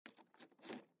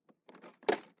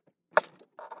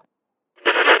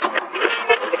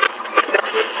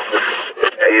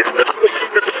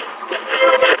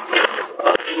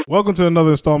Welcome to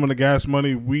another installment of Gas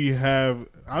Money. We have,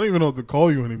 I don't even know what to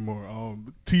call you anymore.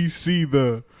 TC,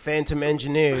 the Phantom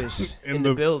Engineers in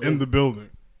the building. In the building.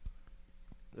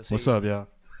 What's up, y'all?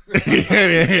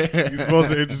 You're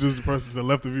supposed to introduce the person to the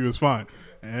left of you. It's fine.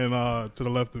 And to the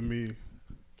left of me.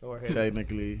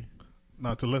 Technically.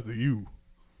 Not to the left of you.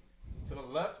 To the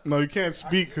left? No, you can't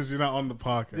speak because you're not on the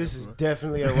podcast. This is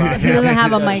definitely a rock. He doesn't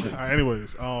have a mic. All right,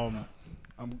 anyways, I'm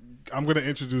going to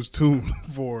introduce Toon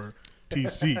for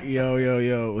TC.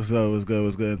 Yo. What's up? What's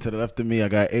good? And to the left of me, I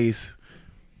got Ace.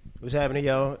 What's happening,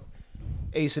 y'all?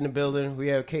 Ace in the building. We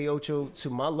have K Ocho to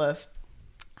my left.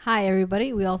 Hi,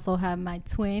 everybody. We also have my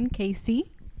twin, KC.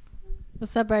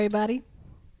 What's up, everybody?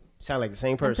 Sound like the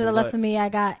same And person. to the left of me, I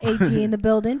got AG in the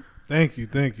building. Thank you.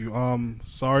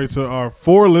 Sorry to our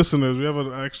 4 listeners. We have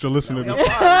an extra listener. Let's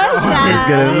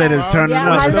get it lit. It's turning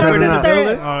up. It's turning up.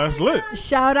 Oh, that's lit.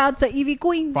 Shout out to Evie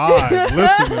Queen. 5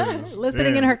 listeners.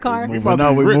 Listening in her car. We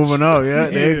We're moving up. Yeah,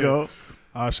 there you go.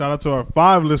 Shout out to our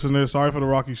 5 listeners. Sorry for the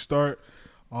rocky start.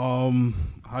 How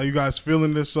you guys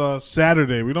feeling this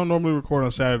Saturday? We don't normally record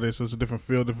on Saturday, so it's a different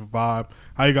feel, different vibe.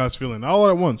 How you guys feeling? Not all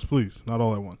at once, please. Not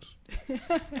all at once.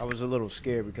 I was a little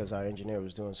scared because our engineer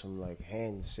was doing some like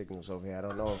hand signals over here. I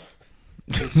don't know if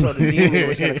he saw the demon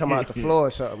was going to come out the floor or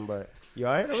something, but you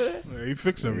all right over there? Yeah, he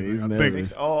fixed everything. He's I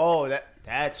nervous. think.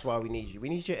 That's why we need you. We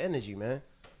need your energy, man.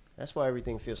 That's why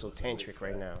everything feels so tantric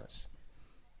right now.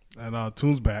 And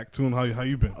Toon's back. Toon, how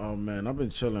you been? Oh man, I've been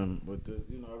chilling with this,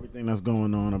 everything that's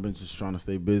going on. I've been just trying to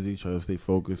stay busy, trying to stay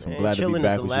focused. I'm glad to be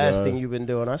back is the with last you. thing you've been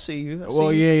doing. I see you.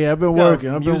 I've been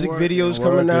working. Music videos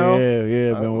coming out.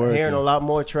 Yeah, I've been working. Hearing a lot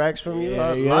more tracks from you.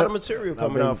 A lot of material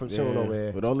coming out from Toon over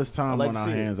here. With all this time on our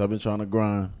hands, I've been trying to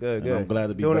grind. Good. I'm glad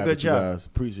to be doing back a good with you job. guys.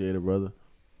 Appreciate it, brother.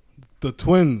 The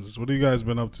twins, what have you guys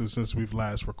been up to since we've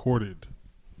last recorded?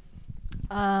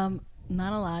 Not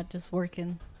a lot. Just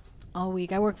working all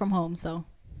week. I work from home, so.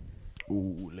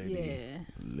 Ooh, lady.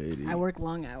 Yeah. I work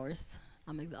long hours.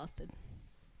 I'm exhausted.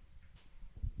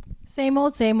 Same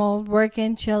old.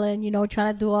 Working, chilling,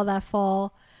 trying to do all that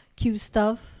fall cute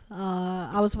stuff.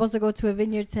 I was supposed to go to a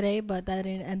vineyard today, but that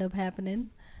didn't end up happening.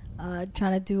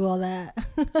 Trying to do all that.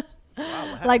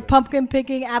 Like pumpkin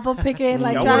picking, apple picking,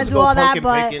 trying to do all that,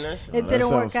 but it didn't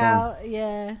work out.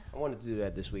 Yeah. I wanted to do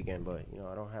that this weekend, but,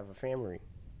 I don't have a family.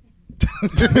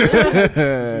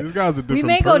 This guy's a different We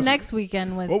may person. go next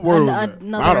weekend with what word was that?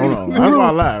 another. I don't know. That's why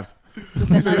I laughed.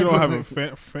 So you don't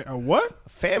have a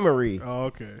what? Family. Oh,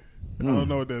 okay. I don't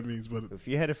know what that means, but If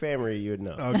you had a family, you'd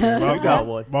know. okay, You got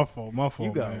one. My fault.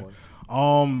 You got man.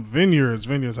 one.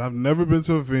 Vineyards. I've never been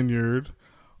to a vineyard.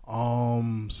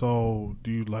 So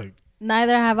do you like?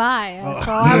 Neither have I.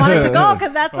 So I wanted to go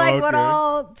because that's like what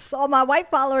Okay. all my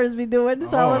white followers be doing.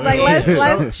 So I was yeah. like, let's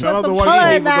put Shout out some the white color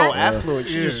people. in that. Go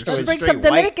affluent. Yeah. Let's bring some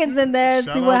Dominicans in there and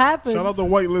see what happens. Shout out the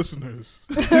white listeners.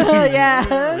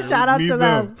 Yeah, shout out Need to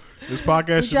them. This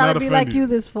podcast We should try not to be offend like you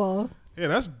this fall. Yeah,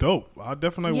 that's dope. I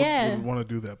definitely would want to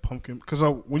do that pumpkin because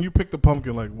when you pick the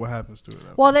pumpkin, like what happens to it?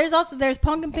 Well, there's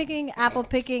pumpkin picking, apple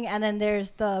picking, and then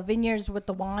there's the vineyards with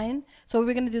the wine. So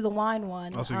we're gonna do the wine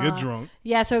one. Also, get drunk.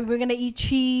 Yeah, so we're gonna eat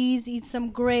cheese, eat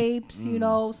some grapes,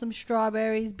 some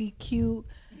strawberries, be cute.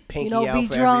 Pinky out be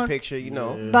for drunk. every Picture,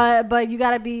 But you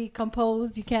gotta be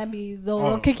composed. You can't be.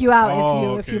 They'll kick you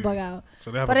out if you bug out. So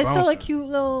they have but a it's still a bouncer. cute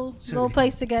little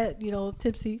place to get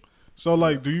tipsy. So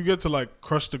do you get to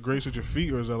crush the grapes with your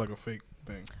feet, or is that like a fake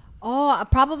thing? Oh,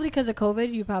 probably because of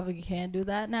COVID, you probably can't do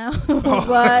that now.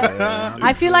 But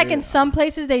I feel like in some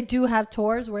places they do have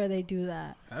tours where they do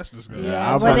that. That's disgusting.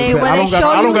 Yeah, where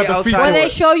they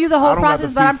show you the whole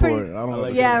process. But I'm pretty.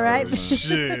 Right.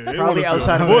 Shit, probably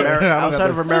outside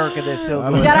of America, they're still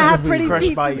doing. You gotta have pretty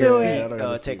feet by to do your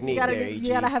it. Technique.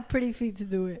 You gotta have pretty feet to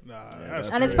do it.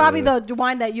 And it's probably the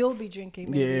wine that you'll be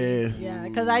drinking. Maybe. Yeah.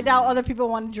 Because I doubt other people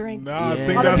want to drink. I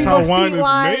think that's how wine is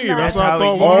made. That's how I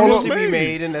thought wine was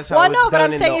made. And that's how it's done but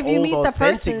I'm in saying the if you old meet the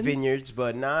authentic person, vineyards,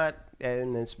 but not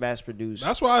and it's mass produced.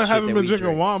 That's why I haven't been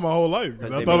drinking wine my whole life.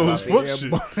 Because I thought it was foot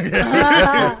shit.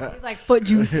 It's like foot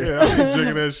juice. Yeah, I've been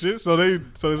drinking that shit. So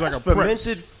it's like a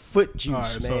fermented press. Foot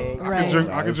juice, Right, man. So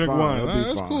I can drink wine.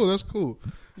 That's cool.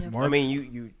 Yep. I mean,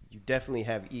 you definitely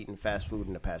have eaten fast food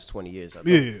in the past 20 years. I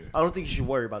don't think you should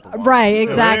worry about the wine. Right,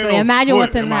 exactly. Imagine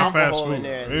what's in that. Fast food.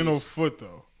 There ain't no foot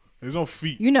though. There's no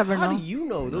feet. You never know. How do you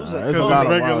know? Those are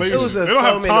regulations. They don't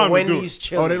have time to do it.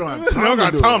 Oh, they don't have time. They don't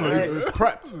got time to do it. It was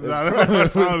prepped. They don't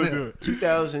have time to do it.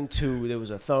 2002, there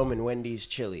was a thumb in Wendy's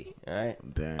chili. All right,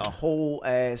 damn. A whole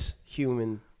ass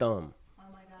human thumb. Oh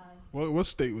my god. What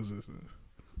state was this in?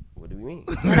 What do you mean?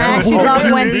 And I actually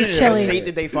love Wendy's What chili. state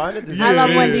did they find it? I love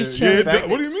Wendy's chili.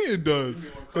 What do you mean it does?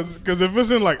 Because if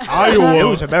it's in like Iowa, It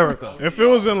was America. if it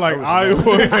was in like Iowa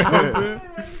or something,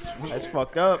 That's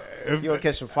fucked up. You gonna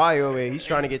catch some fire over here. He's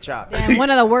trying to get chopped. And one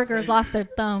of the workers lost their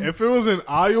thumb. if it was in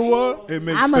Iowa, it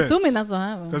makes sense. I'm assuming that's what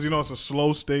happened. Because it's a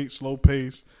slow state, slow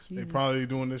pace. They probably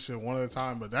doing this shit one at a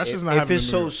time, but that's just not happening. If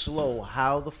it's in New so York. slow,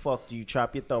 how the fuck do you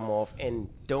chop your thumb off and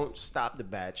don't stop the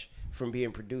batch from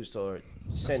being produced or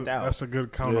sent out? That's a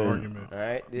good counter argument. All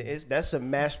right, that's a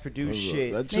mass-produced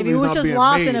shit. That Maybe it chili's was not just being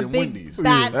lost made in a big Wendy's.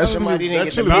 bat. That of- Somebody didn't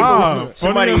get the chili- paperwork.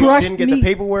 Somebody Crushed didn't get the meat.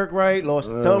 paperwork right. Lost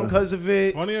the thumb because of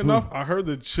it. Funny enough, I heard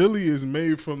the chili is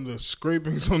made from the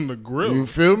scrapings on the grill. You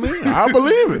feel me? I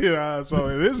believe it. Yeah, so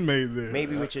it is made there.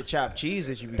 Maybe with your chopped cheese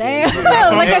that you be Damn. getting.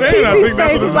 That's what I'm Look at saying. I TC's think that's what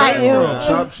face. it's He's like, made ew. from.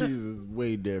 Chopped cheese is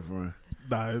way different.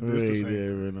 Nah, it's the Way same.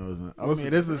 different. No, it's not. I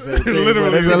mean, it's the same thing.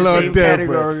 Literally but it's the a little same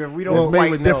different. category. We don't It's made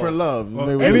quite with know. different love. It's made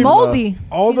with It's different moldy.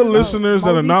 All the Cheese is listeners that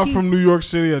are moldy not cheese. from New York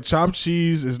City, a chopped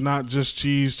cheese is not just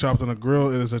cheese chopped on a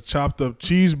grill. It is a chopped up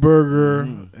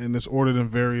cheeseburger, and it's ordered in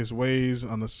various ways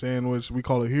on a sandwich. We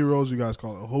call it heroes. You guys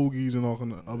call it hoagies and all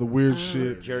kind of other weird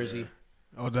shit. Jersey.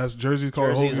 Oh, that's Jersey's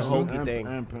called Jersey is a hoagies. hoagie. too? thing.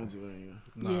 And Pennsylvania.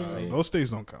 Yeah. Those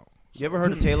states don't count. You ever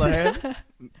heard of Taylor ham?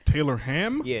 Taylor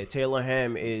ham? Yeah, Taylor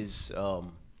ham is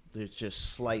there's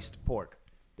just sliced pork.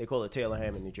 They call it Taylor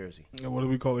ham in New Jersey. What do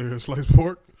we call it here? Sliced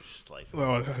pork? Sliced.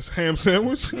 Oh, that's ham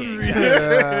sandwich?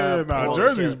 Yeah. Nah, Well,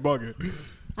 Jersey's yeah. bugging.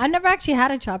 I never actually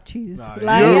had a chopped cheese. Nah,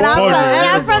 Like, you're and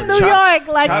I'm bugging. from New Chop-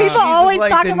 York. Like Chopped people cheese is always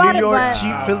like talk the about New it, York but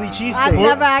cheap Philly cheesesteak. I've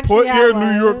never actually Put had your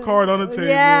one. New York card on the table.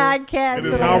 Yeah, I can't. It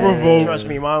is today. how revoked. Trust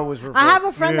me, mine was revoked. I have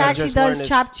a friend Yeah. that actually Just learned does this.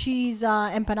 chopped cheese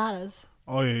empanadas.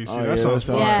 Oh, yeah. You see, Oh, that yeah, sounds that fun.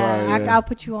 sounds Yeah, fire, yeah. I'll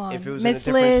put you on. If it was in a Miss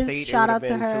different Liz, state, shout it out would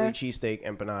to have been her. Philly cheesesteak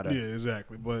empanada. Yeah,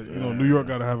 exactly. But, New York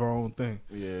got to have our own thing.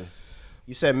 Yeah.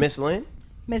 You said Miss Lynn?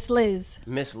 Miss Liz.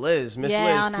 Miss Liz. Miss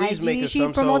Yeah, on Liz, please IG. make us She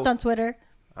some. promotes So, on Twitter.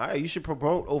 all right, you should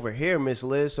promote over here, Miss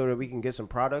Liz, so that we can get some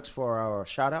products for our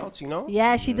shout outs, you know?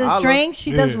 Yeah, she does Holla. drinks.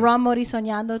 She does Yeah. rum Mori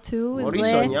Soñando too. It's Mori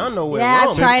lit. Soñando with Yeah,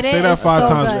 rum. I tried it. Say that It's 5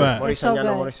 so times good. fast. Mori It's so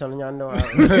Soñando, Mori good. Soñando.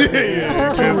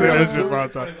 Yeah, can't say that shit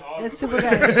five times. It's super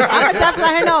good. I'm gonna definitely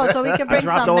let her know so we can bring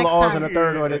Dropped some all the next R's in time. the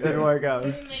third one. It didn't work out.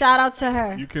 Shout out to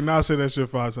her. You cannot say that shit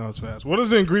 5 times fast. What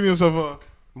is the ingredients of a...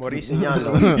 Mori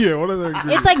Soñando. Yeah, what are the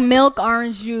ingredients? It's like milk,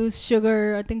 orange juice,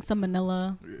 sugar. I think some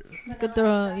vanilla. Good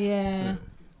throw, yeah.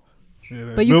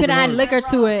 Yeah, But you milk can and add orange. liquor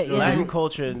to it. Latin Yeah.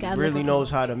 culture Gotta really look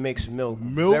knows how to mix milk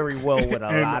Milk very well with a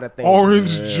and lot of things.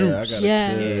 orange Yeah, I juice. got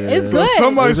Yeah. Yeah. It's So good.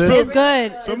 somebody Is it? spilled. It's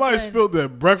good. It's Somebody good. spilled their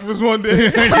breakfast one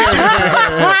day.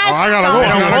 I gotta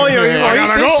go. Oh, yo, you I gonna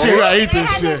gotta eat this go. shit? I eat They this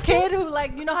had shit. a kid who,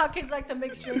 like, you know how kids like to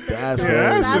mix drinks? That's Yeah, crazy.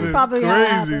 that That's shit is probably how it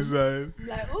crazy, happened. son.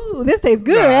 Like, ooh, this tastes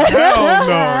good. Hell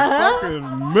no.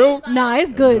 Fucking milk. Nah,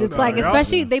 it's good. It's Nah, like, y'all-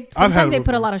 especially they I've had sometimes it they put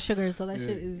a before. lot of sugar, so that shit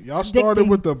is. Y'all started addicting.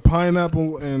 with the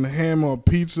pineapple and ham on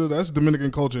pizza. That's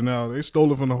Dominican culture now. They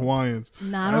stole it from the Hawaiians.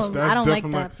 Nah, I don't like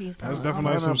that piece. That's I don't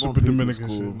definitely some Pineapple super pizza's Dominican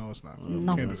cool. shit. No, it's not.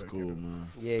 No. Can't do That's that. cool, man.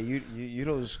 Yeah, you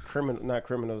those not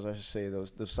criminals, I should say,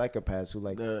 those psychopaths who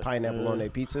like The- pineapple yeah. on their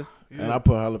pizza. And I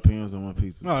put jalapenos on my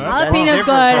pizza. No, too. that's Jalapenos different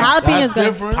good. from- Jalapenos good.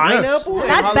 different. Pineapple? Yes.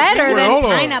 That's better Wait, than hold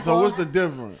on. pineapple. So what's the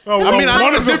difference? Oh, I mean, I know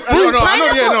pineapple- the difference. No, I know.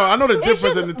 Yeah, no, I know the It's difference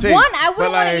just in the taste. one. I but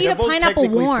wouldn't want to like, eat a they're both pineapple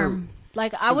technically warm.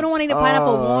 Like I wouldn't want to eat a pineapple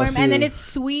Oh, I warm, and then see. it's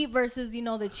sweet versus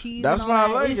the cheese. That's and why all I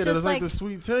that. like It's it. just It's like the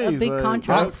sweet taste. a big like,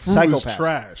 contrast. Hot fruit Psychopath. is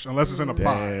trash unless it's in a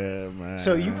pot. Damn, man.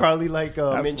 So you probably like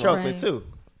mint That's chocolate right. too.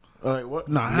 Like what?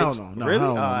 Nah, hell no. No, Really?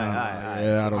 hell no. Alright, no, no. alright.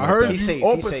 Yeah, I don't. I like heard that. you- He's safe.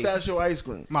 Or He's safe. pistachio ice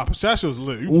cream. Nah, pistachio's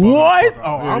lit. You What? bugging the fuck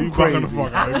out. Oh, Yeah, I'm you bugging crazy. the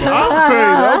fuck out. You bugging.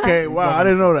 I'm crazy. Okay, wow, I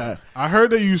didn't know that. I heard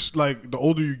that you like the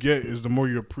older you get is the more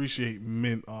you appreciate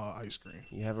mint ice cream.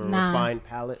 You have a Nah. refined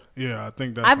palate. Yeah, I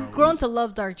think that's. how I've it grown is. to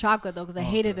love dark chocolate though because I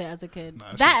hated it as a kid. Nah,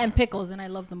 that that shit's and pickles, and I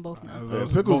love them both now.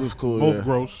 That's pickles both, is cool, Both yeah.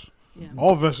 gross. Yeah.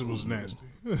 All vegetables nasty.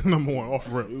 Number one, off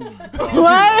rip.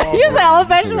 What? You said all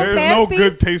vegetables There's nasty? no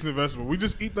good tasting vegetable. We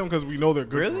just eat them because we know they're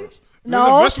good. Really? For us.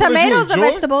 No, There's a vegetable that you tomatoes are enjoy?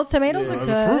 vegetable. Tomatoes Yeah, are the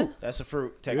good. fruit. That's a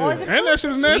fruit. Yeah. Technically. And that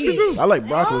shit's nasty Seeds. too. I like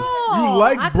broccoli. Oh, You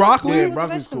like I thought broccoli? it was a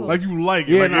Broccoli's vegetable. cool. Like you like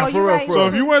it. Yeah, Like nah, if- for real, right. for so real.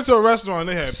 if you went to a restaurant,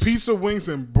 they had pizza, wings,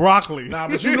 and broccoli. Nah,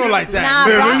 but you don't like that.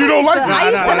 Nah, Yeah, then you don't like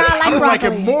broccoli's that. good. I used to not I like like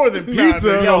broccoli. it more than pizza.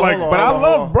 Nah, yo, like, hold on, but I hold on,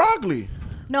 love hold on. broccoli.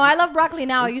 No, I love broccoli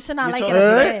now. I used to not You're like it talking-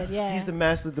 as a Eh? kid. Yeah. He's the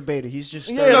master debater. He's just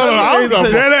Yeah, no, I'm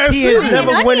because dead ass he has serious. never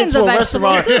Onions went into are a vegetable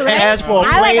restaurant too, and right? asked for a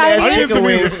I like plain ass onions. chicken Onions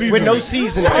wing are seasoned. with no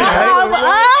seasoning.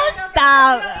 Oh,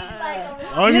 stop.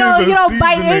 Onions you and don't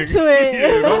bite seasoning. into it.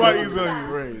 Yeah, nobody eats onions.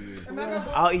 Crazy.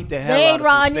 I'll eat the They hell ain't out of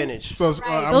raw some onions. spinach. So I'm Those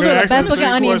gonna are the ask you best looking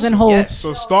same onions question. and holes. Yes.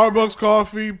 So Starbucks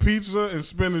coffee, pizza, and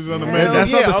spinach on the Hell menu. That's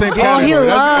yeah, not the same I'm- category. Oh, he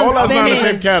That's loves all that's not the same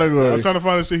spinach. I category. was trying to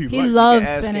find a shit he He liked. loves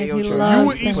ask spinach. Ayo He Cho. You loves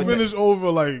would eat spinach. spinach over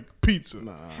like pizza.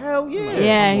 Hell yeah.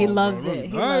 Yeah, he on, loves bro. it.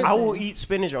 He All right. loves I will it. eat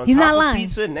spinach on He's top not of lying.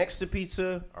 pizza, next to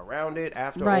pizza, around it,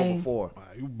 after, Right. or before.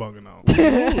 You bugging out.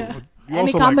 You Any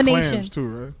also combination. like clams too,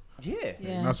 right? Yeah.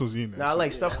 Yeah. Not supposed to eat that. Nah, I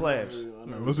like stuffed clams.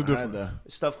 What's the difference?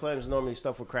 Stuffed clams normally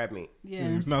stuffed with crab meat. Yeah.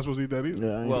 You're not supposed to eat that either.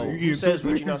 Yeah, Well, You who eating says two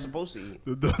what things? you're not supposed to eat?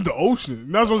 The ocean. You're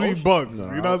not supposed to eat bugs.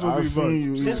 You're not supposed to eat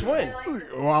bugs. Since when?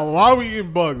 Why are we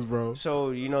eating bugs, bro? So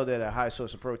you know they're a high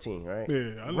source of protein, right?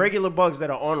 Yeah, I know. Regular bugs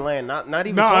that are on land, not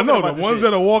even. Nah, I talking know about the the ones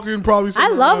shit. that are walking probably. I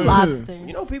somewhere love around. lobsters.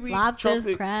 You know, people eat lobsters,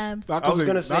 chocolate- crabs. Not I was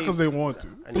gonna because say- they want to.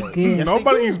 I know. good. Yes,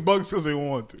 Nobody they do. eats bugs because they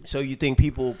want to. So you think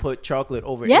people put chocolate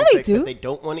over Yeah, they insects do. that they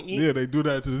don't want to eat? Yeah, they do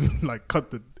that to like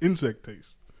cut the insect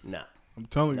taste. Nah. I'm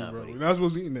telling Nah, you, bro. buddy. We're not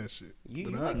supposed to eat that shit.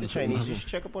 You But like the Chinese? You should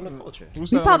check up on the culture. Who We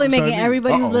said I probably like the making Chinese?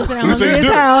 everybody who's Uh-oh. listening Who hungry said as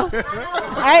you hell.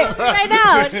 right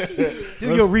now.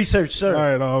 Do your research, sir.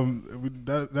 All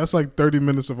right, that's like 30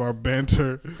 minutes of our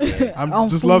banter. I'm On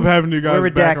just food. love having you guys. We're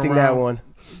back redacting around. that one.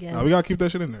 Yes. Nah, we gotta keep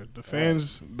that shit in there. The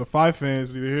fans, the 5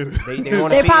 fans, need to hear this. They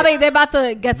want to They see probably it. they're about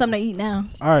to get something to eat now.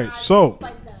 All right, so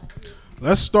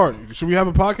let's start. Should we have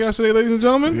a podcast today, ladies and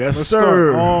gentlemen? Yes, Let's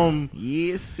sir. Start.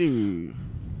 Yes, sir.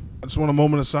 I just want a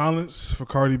moment of silence for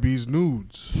Cardi B's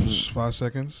nudes. Just 5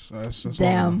 seconds. That's all.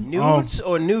 Damn. Nudes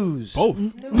or news? Both.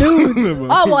 Nudes.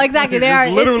 Oh well, exactly. They It's are.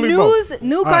 It's literally news,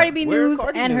 new All Cardi right. B Where are news,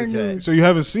 Cardi and her nudes at? news. So you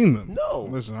haven't seen them? No.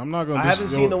 Listen, I'm not gonna. I haven't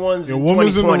seen the ones Your in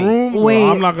woman's in the 2020. room. So Wait.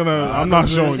 I'm not gonna. I'm not I've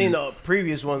showing seen you. the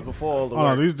previous ones before all the Oh,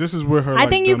 work. no, this is where her. I like,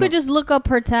 think you demo- could just look up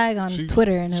her tag on She-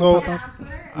 Twitter and so- it'll pop up.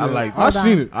 I like. I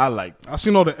seen it. I like. I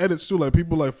seen all the edits too. Like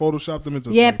people like Photoshop them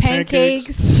into Yeah, like,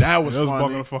 pancakes. That was That was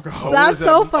funny. bugging the fuck out. What That's was that?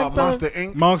 so fucked up. Monster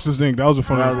Inc. Monsters Inc. That was a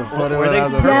funny. That was a funny. Were they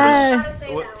that was a-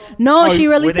 Yeah. What- No, Oh, she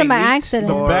were released they them by leaked? accident.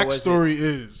 The Or was backstory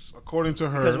is, according to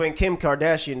her, Because when Kim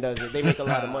Kardashian does it, they make a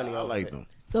lot of money. I off like it. them.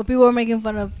 So people were making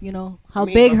fun of, how I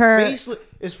mean, big her. face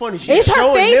it's funny. She's It's her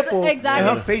showing face, nipple, exactly.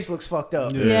 and her face looks fucked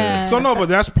up. Yeah. So no, but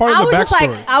that's part I of the was just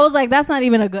backstory. I was like, that's not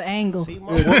even a good angle. See, my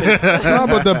woman, No,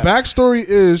 but the backstory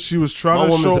is she was My trying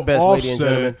to woman's show the best, ladies and Offset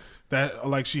gentlemen. that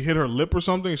like she hit her lip or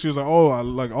something. She was like, "Oh, I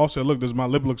like Offset. Look, does my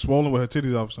lip look swollen with her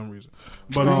titties out for some reason?"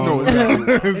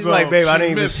 But he's like, babe, I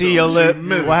didn't even see your lip.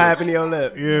 What happened to your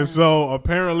lip? yeah. So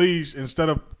apparently, instead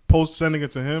of sending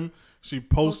it to him, she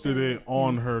posted it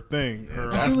on her thing,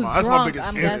 her And she was that's my drunk, biggest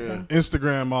I'm issue. guessing.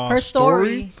 Instagram Her story.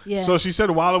 story, yeah. So she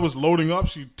said while it was loading up,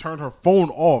 she turned her phone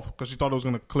off because she thought it was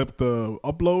going to clip the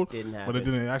upload. Didn't but it happen.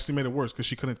 didn't. It actually made it worse because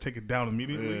she couldn't take it down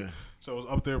immediately. Yeah. So it was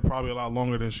up there probably a lot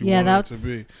longer than she Yeah, wanted it that's- to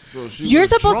be. So she You're was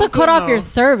supposed to drunk cut off your enough-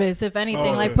 service, if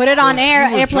anything. Oh, like yeah. put it on So air,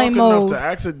 she was airplane drunk enough mode. to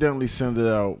accidentally send it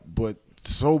out, but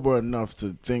sober enough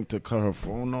to think to cut her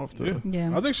phone off. Yeah.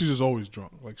 Yeah. I think she's just always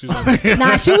drunk. Like she's. Like,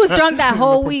 Nah, she was drunk that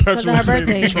whole week because of her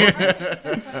Perpetual state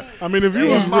birthday. of I mean, if you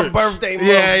Yeah. was My rich, birthday month.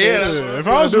 Yeah, bitch. yeah, if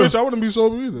I was rich, I wouldn't be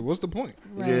sober either. What's the point?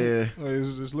 Right. Yeah. Like,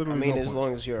 it's I literally. mean, no as point.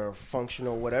 long as you're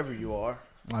functional, whatever you are.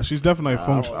 Nah, she's definitely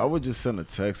functional. I would just send a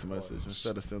text message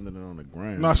instead of sending it on the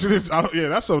gram. No, she didn't. Yeah,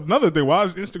 that's another thing. Why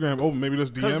is Instagram open? Maybe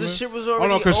just DM Because the it? shit was Oh, no,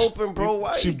 already 'cause open, bro.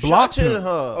 Why she you blocked touching him.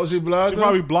 her? Oh, she blocked She him?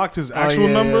 probably blocked his actual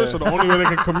yeah. number, so the only way they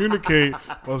can communicate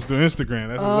was through Instagram.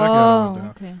 That's exactly how it Oh, went down.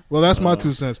 okay. Well, that's my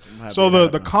 2 cents. happy So it the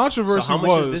happened. controversy So how much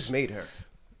was has this made her?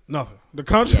 nothing.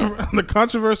 The the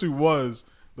controversy was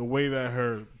the way that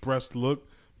her breast looked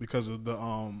because of the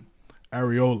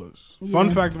areolas. Fun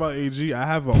Yeah. fact about AG: I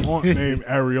have an aunt named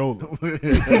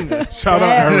Areola. Shout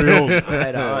out Areola. I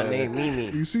had an aunt named Mimi.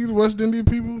 You see the West Indian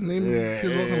people naming Yeah,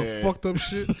 kids all kind yeah. of fucked up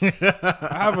shit.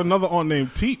 I have another aunt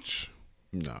named Teach.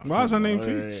 No. Why is her name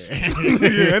Teach? Teach?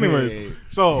 Yeah. Anyways,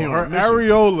 so You her on a mission.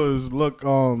 areolas look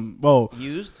well.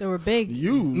 Used? They were big.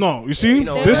 No, you see, You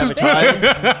know, this is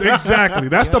haven't exactly.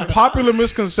 That's the popular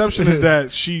misconception is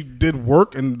that she did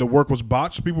work and the work was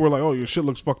botched. People were like, "Oh, your shit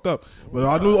looks fucked up," but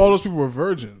I knew all those people were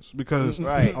virgins because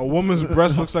Right. a woman's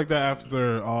breast looks like that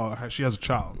after she has a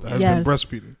child that has Yes. been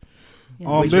breastfeeding.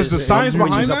 Yeah. There's the science which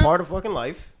behind is a that. part of fucking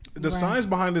life. The Right. science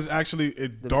behind this actually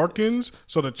it darkens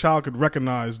so the child could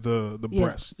recognize the Yeah.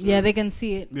 breast. Yeah, they can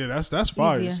see it. Yeah, that's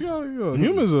fire. Easier. See how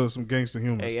humans are some gangster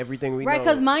humans. Hey, everything we Right, know.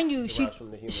 because mind you, derives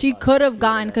from the human she body. could have Human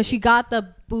gotten because she anatomy. got the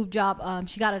boob job.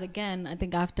 She got it again. I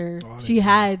think after I didn't she know.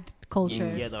 had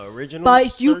culture. Yeah, the original.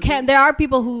 But you surgery? can. There are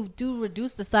people who do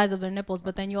reduce the size of their nipples,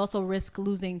 but then you also risk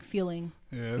losing feeling.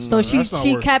 Yeah, So that's not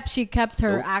worth it. she kept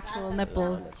her actual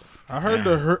nipples.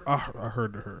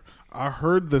 I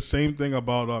heard the same thing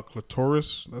about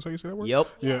clitoris. That's how you say that word? Yep.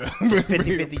 Yeah.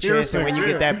 50-50 chance that when you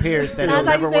get that pierced, that That's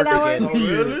it'll how you never say work that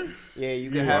again. word? Yeah,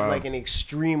 you can have like an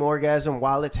extreme orgasm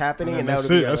while it's happening, and that's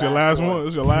that'll it. be That's your last one.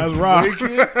 That's your last ride.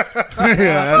 Yeah,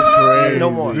 that's crazy. No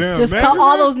more. Damn, Just imagine cut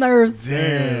all that. those nerves.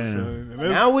 Damn. son. And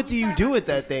Now what do you do with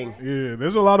that thing? Yeah,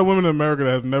 there's a lot of women in America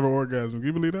that have never orgasmed. Can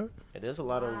you believe that? There's a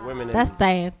lot of women. That's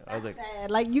sad. Other,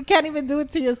 Sad. Like you can't even do it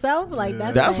to yourself. Like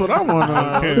that's That's sad. what I want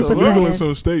to It's Super illegal in sad.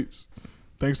 some states.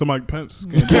 Thanks to Mike Pence.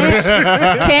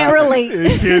 Can't relate.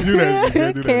 You can't do that. You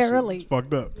can't do that. Can't shit. relate. It's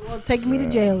fucked up. Well, take me to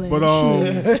jail then.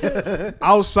 But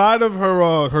outside of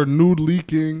her nude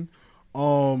leaking,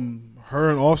 her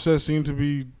and Offset seem to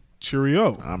be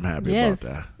cheerio. I'm happy Yes.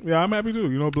 about that. Yeah, I'm happy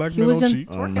too. You know, black He men was don't just cheat.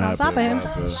 I'm on top of him.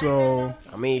 about that. So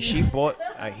I mean, he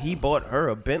bought her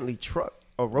a Bentley truck,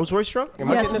 a Rolls Royce truck. Am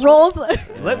I Yes, getting this Rolls.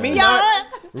 right? Let me Yeah. not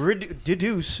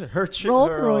deduce her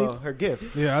Rolls Royce. her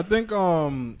gift. yeah, I think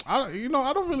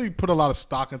I don't really put a lot of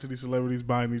stock into these celebrities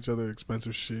buying each other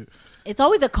expensive shit. It's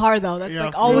always a car though. That's Yeah, I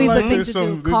like feel always like the thing there's to do.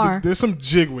 some- Car. There's some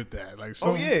jig with that. Like,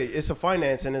 Oh yeah, it's a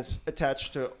finance and it's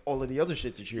attached to all of the other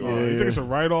shit that you own. You think it's a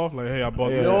write off? Like, hey, I bought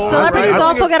this. No, Celebrities I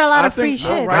also think get a lot I of free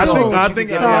think- shit. right. too. I So think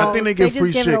they they get just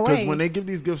free give it shit because away. when they give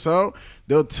these gifts out,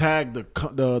 they'll tag the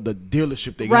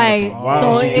dealership they got Right. it from. Why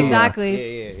So would you do that?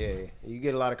 exactly. Yeah. You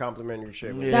get a lot of complimentary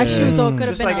shit. with Yeah. That shoe, so it could have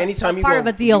Just been like anytime a you part go- of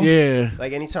a deal. Yeah.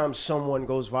 Like anytime someone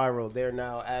goes viral, they're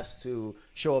now asked to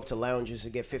show up to lounges to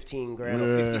get 15 grand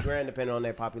or 50 grand, depending on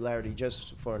their popularity,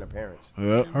 just for an appearance.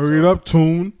 Yep. Hurry it up,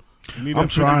 Tune. You need I'm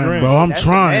that 50 trying, grand. bro. I'm That's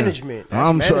trying. management. That's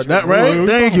I'm sure management. that right.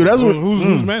 Thank you. That's what.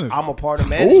 Who's managed? I'm a part of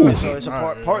management, so it's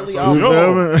partly that's our what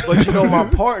I'm fault. But you know, my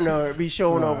partner be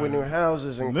showing up with new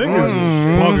houses and Niggas cars is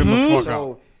and bugging the shit. fuck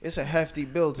So out. it's a hefty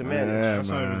bill to manage. Yeah, That's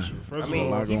not even man. true. I First of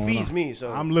mean, all, he feeds me,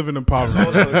 so I'm living in it's poverty.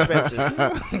 also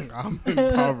expensive. I'm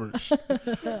impoverished.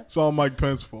 It's all Mike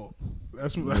Pence's fault.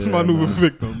 That's my new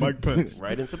victim, Mike Pence.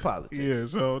 Right into politics. Yeah,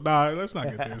 so let's not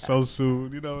get there so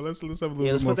soon. You know, let's have a little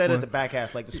Yeah, let's bit more put that fun. at the back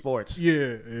half, like the sports.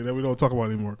 Yeah, that we don't talk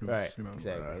about anymore. 'Cause, Right. you know,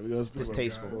 Exactly.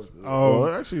 Distasteful.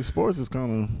 Well, actually, sports is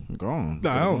kind of gone.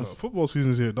 Nah, I don't know. Football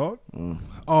season's here, dog.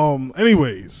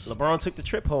 Anyways, LeBron took the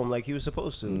trip home like he was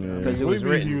supposed to Yeah. because it what was do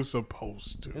you mean written. he was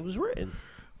supposed to? It was written.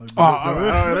 Like, All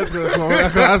right, that's good.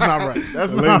 That's not right.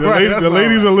 That's the, not the, right. lady- That's the not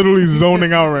ladies right. are literally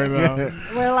zoning out right now.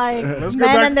 We're like Let's get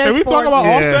men back. and their Can we talk sports. about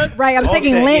Yeah. Offset? Right, I'm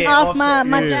taking Offset, lint yeah, off my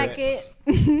Offset. Yeah.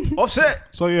 jacket. Offset.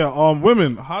 So yeah,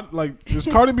 women, how like is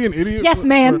Cardi B an idiot? Yes,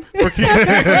 ma'am. For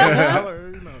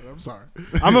I'm sorry,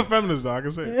 I'm a feminist though. I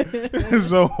can say it.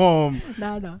 So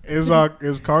No.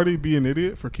 is Cardi B an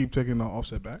idiot for keep taking the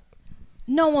Offset back?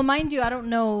 No, well, mind you, I don't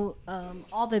know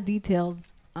all the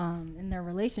details in their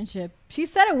relationship. She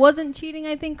said it wasn't cheating,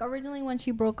 I think, originally when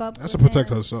she broke up. That's to with protect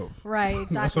him. herself. Right, what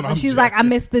exactly. I'm She's like, I jacking.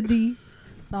 missed the D.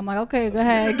 So I'm like, okay, go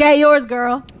ahead. Get yours,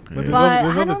 girl. But there's I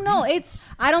other don't know.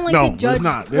 I don't like No, to judge. there's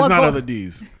not. There's what not go- other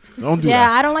D's. Don't do Yeah,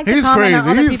 that. I don't like to He's comment on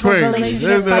crazy. other He's people's crazy. relationships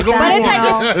There's like only that. one. But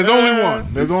it's like There's only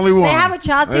one. There's only one. they have a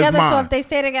child That's together, so mine. if they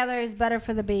stay together, it's better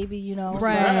for the baby, you know.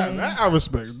 That I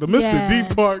respect. The Mr. Yeah.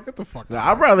 D part, get the fuck out.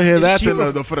 I'd rather hear It's that than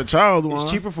cheaper- for the child one.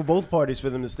 It's cheaper for both parties for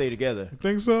them to stay together. You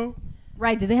think so?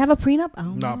 Right? Did they have a prenup? I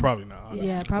don't Nah, know. probably not. honestly.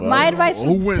 Yeah, probably. Well, My advice who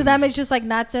to wins? them is just like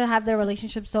not to have their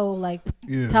relationship so like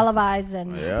Yeah. televised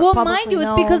and Yeah. well, Well, mind mind you, you,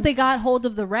 it's it's because they got hold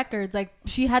of the records. Like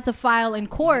she had to file in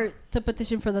court to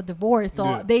petition for the divorce. So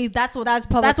Yeah. that's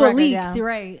public what record, leaked, yeah.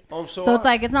 right? So So it's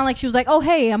like it's not like she was like, oh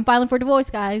hey, I'm filing for divorce,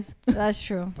 guys. That's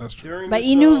true. That's true. during But this,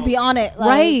 E News be on it, like,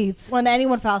 Right. When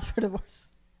anyone files for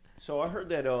divorce. So I heard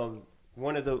that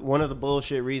one of the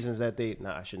bullshit reasons that they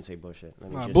I shouldn't say bullshit. Let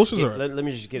me Nah, just bullshit's get- alright. let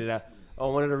me just get it out.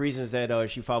 One of the reasons that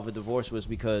she filed for divorce was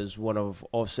because one of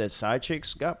Offset's side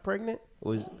chicks got pregnant.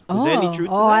 Was there any truth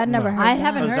to that? I never heard. I that.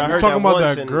 haven't Because heard I that. heard Talking that about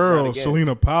once that and girl, not again.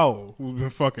 Selena Powell, who's been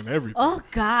fucking everything. Oh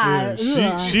God.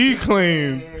 Yeah, Ugh.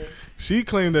 she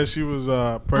claimed that she was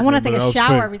pregnant. I want to take but that a was shower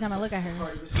fake. every time I look at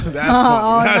her. That's Oh,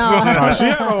 funny. Nah, she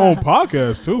had her own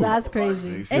podcast too. That's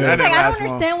crazy. It's That just didn't like I last don't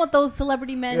long. understand what those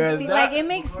celebrity men Yeah, see. that- Like it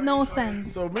makes no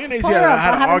sense. So me and AJ Pull her up. I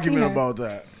had an haven't seen argument her. about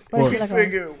that. What does What? she We look like?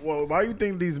 figured, well, why you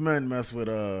think these men mess with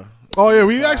Oh yeah,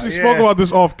 we actually spoke yeah. about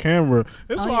this off camera.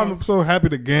 That's Oh, why I'm yes. so happy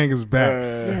the gang is back.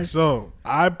 Yes. So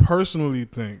I personally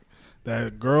think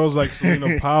that girls like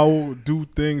Selena Powell do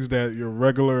things that your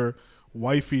regular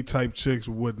wifey type chicks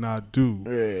would not do,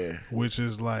 yeah, which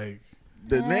is like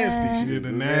the nasty shit.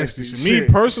 the nasty shit. Me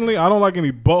personally, I don't like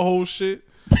any butthole shit,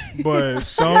 but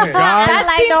some guys.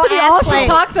 That seems seems to be all she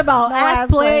talks about. Ass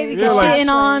play, Yeah, like- shitting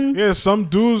on. Yeah, some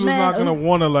dudes is Man, not gonna ugh.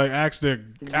 want to like ask their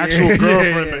actual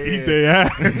girlfriend to eat their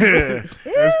ass.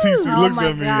 As TC Oh looks my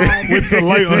at me God. with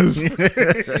delight on his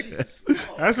face.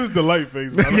 That's his delight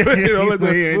face, by the way. Don't let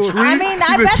that fool. I mean,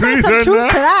 I bet there's some truth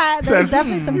to that. There's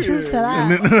definitely some truth to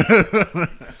that.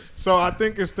 So I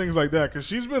think it's things like that because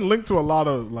she's been linked to a lot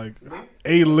of like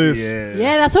A-list.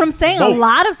 Yeah, that's what I'm saying. Both. A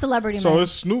lot of celebrity men. So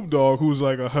it's Snoop Dogg who's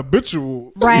like a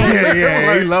habitual.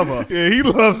 Right. He love her. Yeah, he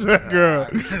loves that girl.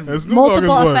 And Snoop Multiple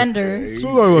Dogg is what? offender.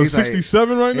 Snoop Dogg was He's like-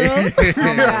 67 right now.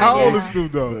 God, How old yeah. is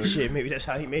Snoop Dogg? Shit, maybe that's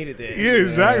how he made it there. Yeah,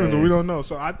 exactly. So we don't know.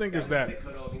 So I think it's that.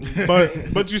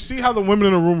 But you see how the women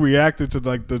in the room reacted to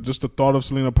like just the thought of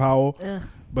Selena Powell. Ugh.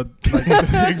 But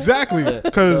like, exactly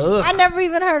because I never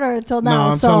even heard her until now.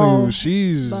 no, I'm so. telling you,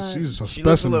 she's a She looks a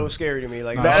specimen. little scary to me.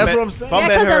 Like Nah, if I that's met- what I'm saying. If I Yeah,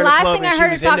 met 'cause her the in last club thing I and heard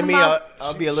she was her talking into me, about-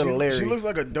 I'll be a little leery. She looks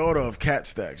like a daughter of Cat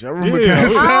Stacks. Y'all remember Yeah, Cat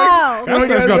Stacks? Oh. Cat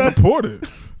Stacks got deported.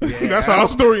 That's how our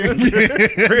story ended.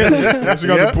 Yeah, she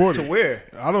got Yeah. deported. To where?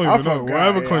 I don't I even know. forgot.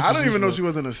 Wherever Yeah, country I didn't even know from. she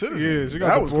wasn't a citizen. Yeah, she got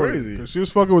that was deported. crazy. 'Cause she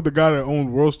was fucking with the guy that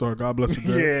owned World Star. God bless him.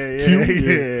 Yeah, Q,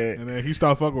 and then he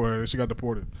stopped fucking with her, and she got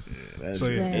deported. That's So,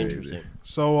 yeah. Damn. Interesting.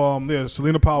 So yeah,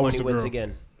 Selena Powell was Money the wins girl.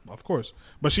 again. Of course,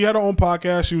 but she had her own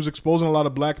podcast. She was exposing a lot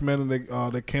of black men, and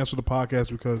they canceled the podcast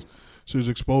because she was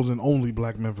exposing only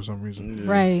black men for some reason.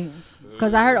 Right.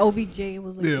 Because I heard OBJ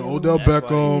was like, Yeah, the Odell That's why-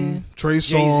 Beckham, Trey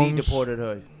Jay-Z Songz. deported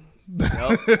her.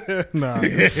 Nah,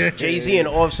 Jay-Z and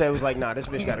Offset was like, nah, this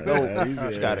bitch gotta go.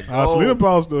 She gotta Selena go.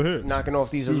 Powell's still here. Knocking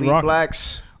off these She's elite rocking.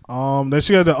 blacks. Then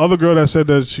she had the other girl that said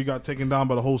that she got taken down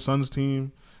by the whole Suns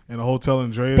team in a hotel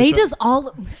in Dre. They just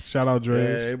all. shout out Yeah,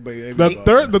 Dre's. everybody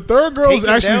The third girl is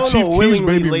Taken actually down Chief or Keef's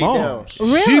willingly baby laid mom. down? She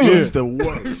Really? looks the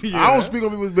worst. Yeah. I don't speak on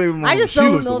people's baby mom. I just She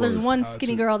don't looks know. the There's worst. one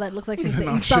skinny girl that looks like she's Nah,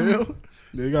 eating something. chill.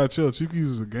 Yeah, you gotta chill. Chief Keef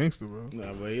is a gangster, bro.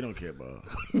 Nah, but he don't care about.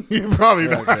 Yeah, probably He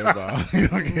don't not. care about. He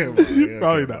don't care about. He don't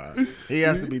Probably care not. about. He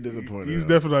has to be disappointed. He's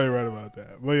though. definitely right about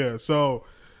that. But yeah, so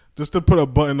just to put a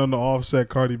button on the Offset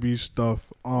Cardi B stuff,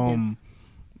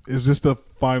 is this the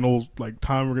final like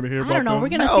time we're gonna hear I about don't know. them? We're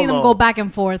gonna Hell see them no. go back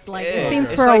and forth. Like Yeah. it seems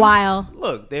It's for a like- while.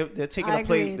 Look, they're taking I a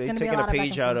play. agree. It's They're gonna be taking a a lot of back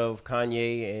page and out forth. of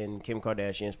Kanye and Kim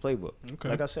Kardashian's playbook. Okay.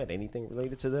 Like I said, anything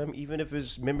related to them, even if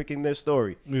it's mimicking their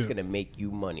story, it's Yeah. gonna make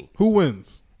you money. Who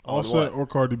wins, On Offset what? or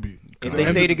Cardi B? If At they the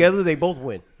stay end of- together, they both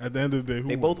win. At the end of the day, who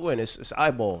They both win. It's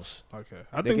eyeballs. Okay,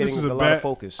 I They're think this getting is a a lot of bad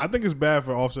focus. I think it's bad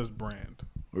for Offset's brand.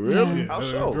 Really? Yeah, How the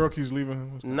so? girl keeps leaving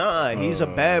him. Nah, he's a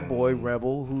bad boy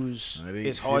rebel who's I think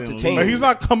it's she hard to didn't tame. But he's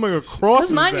not coming across. Because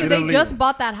as mind you, that. they just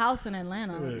bought that house in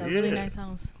Atlanta, like a really Yeah. nice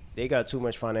house. They got too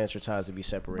much financial ties to be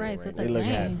separated. Right, so it's now. They like,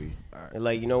 look dang. happy. And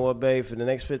like, you know what, babe? For the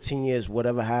next 15 years,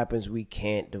 whatever happens, we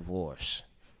can't divorce.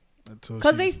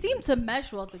 Because they seem to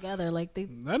mesh well together. Like they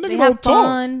that nigga have don't talk.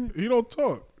 fun. He don't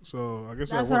talk. So I guess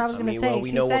That's that what I works. was I gonna mean, say. well, we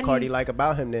She know said what Cardi he's like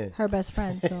about him then. her best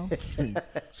friend. So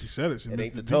She said it. She It missed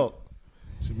ain't the the D. talk.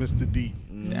 She missed the D.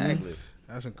 Exactly.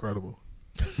 That's incredible.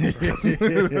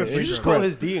 Did you just call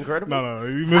his D incredible? No,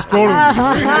 you misquoted me.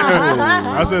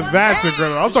 I said that's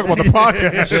incredible. I was talking about the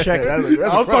podcast.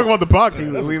 I was talking about the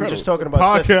podcast. We were just talking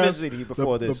about specificity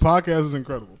before the this. podcast is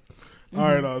incredible. All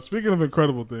right. Speaking of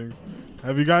incredible things,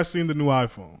 have you guys seen the new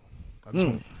iPhone? I just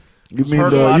want- You mean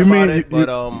Heard a lot the? You about mean it, but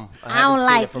I haven't don't seen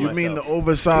like it for you mean the myself.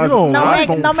 oversized You don't no like-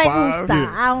 me, iPhone no me 5? gusta.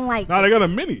 Yeah. I don't like. Nah, they got a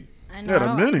mini. I know. Yeah,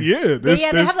 the mini. Yeah, there's,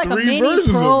 they there's have like a three mini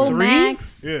versions Pro of it.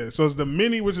 Max. Yeah, so it's the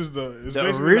mini, which is the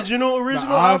original the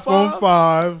iPhone iPhone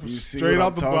 5 You see straight what out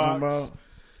I'm the talking box. about?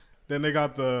 Then they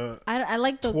got the I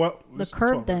like the 12. the this is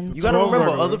curved 12. ends. You gotta 12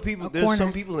 remember, regular. other people. Or There's some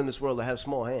corners. people in this world that have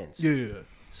small hands. Yeah.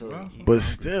 So, But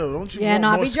still, don't you Yeah, want no,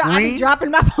 I more be screen?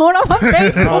 dropping my phone on my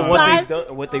face But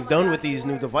sometimes. what they've done with these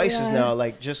new devices Yeah. now,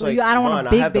 like just Well, like I don't want a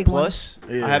mine, big, I have the big one. plus.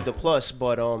 Yeah. I have the plus,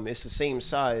 but it's the same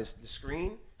size. The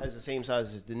screen has the same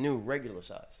size as the new regular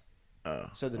size.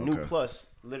 So the new okay. plus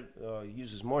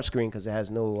uses more screen because it has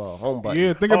no home button.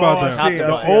 Yeah, think about I that. see, I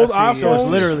the see, I old see, iPhones, So it's yeah.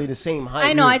 literally the same height.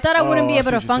 I know. I thought I wouldn't be I able see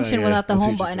to what you're function saying, yeah. without the I see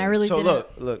home what you're button. I saying. really So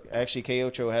didn't. look. Actually,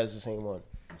 K-Ocho has the same one.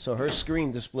 So her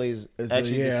screen displays It's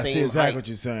actually yeah, the I same see exactly height. what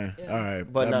you're saying. All right,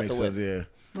 But that not makes the sense. width.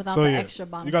 Yeah. Without so the yeah, extra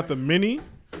bottom. you got the part. mini,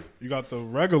 you got the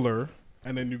regular,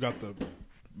 and then you got the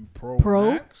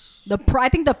Pro Max. The Pro. I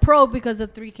think the Pro because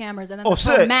of 3 cameras, and then the Pro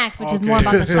Offset. Max, which is Okay. more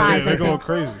about the Yeah, size. they're I going think.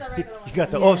 crazy. You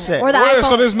got the offset. Or the Yeah, iPhone,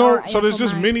 so there's or so there's iPhone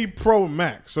just Max. mini Pro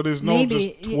Max. So there's no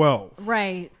Maybe just 12.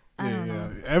 Right. I Yeah, don't know.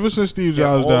 yeah. Ever since Steve Yeah,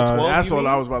 Jobs all died. 12? That's you all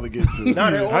mean? I was about to get to. Nah,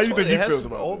 they're all How you 12. think he It has feels to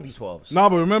about all this? be 12s. No,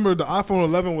 but remember the iPhone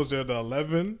 11 was there, the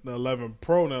 11, the 11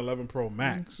 Pro, and the 11 Pro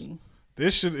Max. see.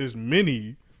 This shit is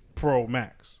mini Pro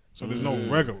Max. So there's no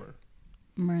regular.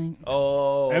 Right.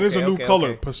 Oh, And it's a okay, new okay, color,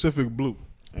 okay. Pacific Blue.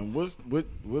 And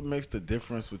what makes the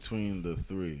difference between the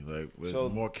three? Like, there's So-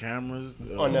 more cameras.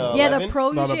 On the Yeah, the 11?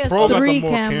 Pro No, the usually Pro has got the 3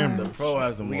 more cameras. cameras. The Pro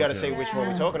has the more. We got to say cameras. which one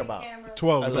we're talking about.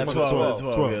 12. 11, 12.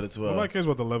 12. Yeah, the 12. Nobody cares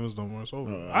about the 11s no more. It's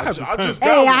over. No, I have the 10. just Hey,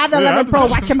 got I had the Yeah, I 11 had Pro. the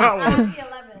Watch your mouth. I had the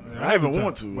 11. I even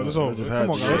want to, but it's man. I over. just Come had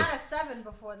on, to. I guys. had a 7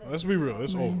 before this. Let's be real.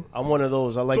 It's over. I'm one of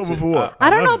those. I like So to. for what? I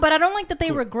don't know, but I don't like that they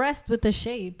regressed with the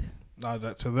shape. Nah,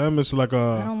 to them, it's like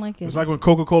I don't like it. It's like when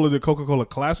Coca-Cola did Coca-Cola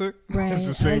Classic. Right. It's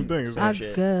the same thing. It's like,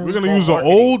 shit. good. we're gonna Smart use an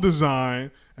marketing. old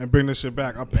design and bring this shit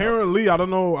back. Apparently, I don't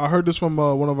know. I heard this from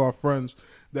one of our friends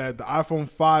that the iPhone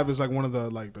 5 is like one of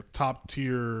the top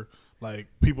tier. Like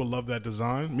people love that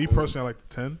design. Me personally, I like the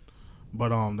 10, but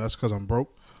that's because I'm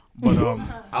broke. But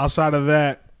outside of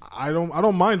that, I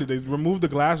don't mind it. They removed the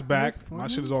glass back. My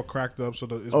shit is all cracked up, so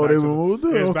it's Oh, back they to removed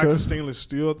it? Yeah, it's back Okay. to stainless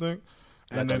steel, I think.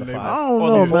 And then they, I don't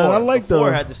know, man. I like the 4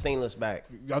 the. had the stainless back.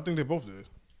 I think they both did.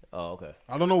 Oh, okay.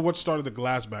 I don't know what started the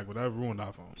glass back, but that ruined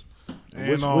iPhones. And,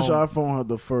 Which iPhone had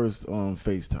the first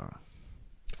FaceTime?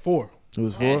 4. It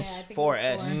was 4. Yeah, I think it was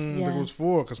 4S. I think Yeah. it was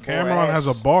 4 because 4S. Cameron has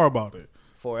a bar about it.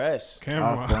 4S.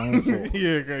 Cameron, iPhone 4. yeah,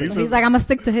 okay. He's like, I'm gonna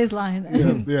stick to his line.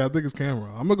 yeah, I think it's Cameron.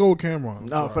 I'm gonna go with Cameron.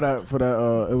 No, for that,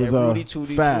 it was Rudy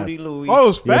Tooty, Fab. Tooty Louie. Oh, it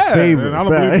was Your Fab. favorite. Man. I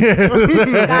don't believe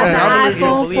it. Got I the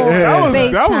don't iPhone believe 4 it. That was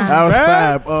FaceTime. That was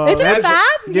Fab. Is it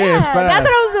Fab? Yeah, it's Fab. That's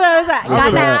what I was like. Got Yeah,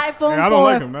 the I iPhone don't 4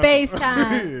 like him. That's-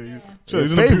 FaceTime. Sure,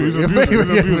 he's an abuser. He's an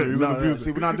abuser. He's an No, abuser.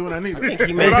 see, we're not doing that neither.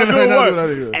 He We're made not doing We're what? not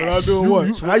doing that We're not doing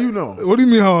what? How you know? What do you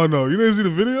mean how I know? You didn't see the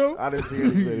video? I didn't see any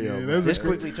video. Yeah, man. that's This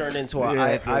quickly turned into an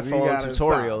Yeah, 'cause you iPhone gotta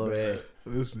tutorial stop, over there.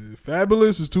 Listen,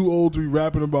 Fabulous is too old to be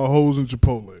rapping about hoes in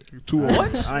Chipotle. You're too old.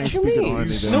 What? I ain't you speaking mean? on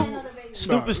anything.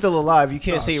 Snoop is still alive. You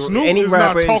can't say Snoop any is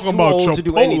rapper not talking is too about old to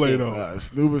do Chipotle, anything. though.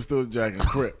 Snoop is still jacking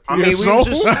Crip. I mean, Yeah, we so? was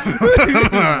just,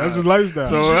 That's his lifestyle.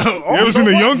 So, you ever seen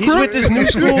a young he's Crip? with this new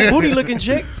school booty looking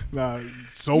chick. Nah,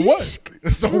 so what?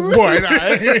 So what?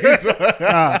 I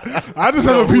just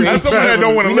have a piece That's of someone that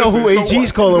don't want We to know listen. who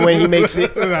AG's calling when he makes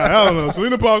it. Nah, I don't know.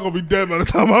 Selena Parker gonna be dead by the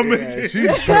time I make Yeah, it.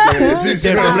 she's tripping. She's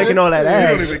Dead from licking all that She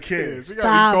don't ass. even care. She Stop.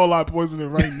 got E. coli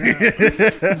poisoning right now.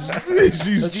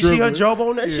 She's Did you see her tripping.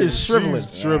 jawbone? That shit's shriveling.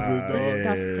 She's tripping, dog.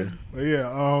 Disgusting. But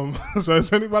yeah, so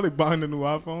is anybody buying the new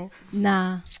iPhone?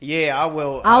 Nah. Yeah, I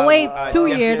will. I'll wait I 2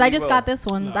 years. I definitely just will. got this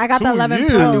one. I got the 2 11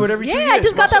 years? Pro. Do it every 2 Yeah, I years.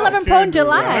 just got the 11 Pro in The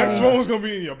July. next one's gonna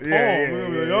be in your palm.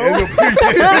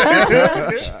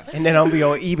 And then I'll be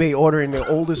on eBay ordering the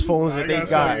oldest phones that they got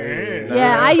got. some hand.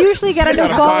 Yeah, I usually get a new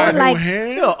phone. Like,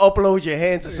 You know, upload your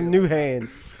hand to some new hand.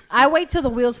 I wait till the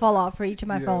wheels fall off for each of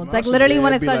my Yeah, phones. my Like shit- literally yeah,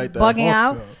 when it it be starts like that. bugging Fuck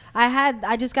out. that.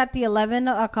 I just got the 11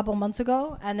 a couple months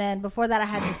ago, and then before that I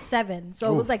had the 7.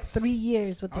 So it was like 3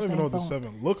 years with I the don't even know same what the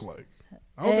phone. 7 looked like.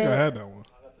 I don't think I had that one.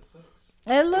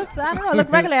 It looked, I don't know, it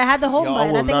looked regular. I had the home Yo, I button.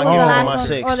 I will think it not was the get last my one,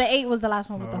 6. or the 8 was the last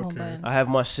one with the home Okay. button. I have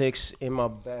my 6 in my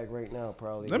bag right now,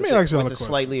 probably. Let with me the- ask y'all with a the question.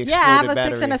 slightly Yeah, exploded I have a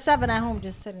battery. 6 and a 7 at home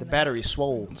just sitting The there. battery's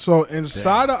swole. So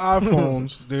inside of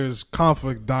iPhones, there's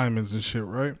conflict diamonds and shit,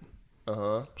 right?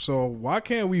 Uh-huh. So why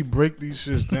can't we break these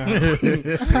shits down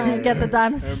Get the and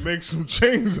diamonds. make some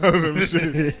chains out of them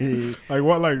shits? Like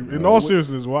what? Like in all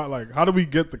seriousness, why? Like how do we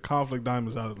get the conflict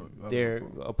diamonds out of them? They're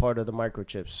a part of the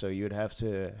microchips, so you'd have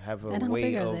to have a And how way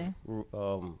big are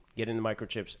of getting the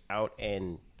microchips out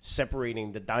and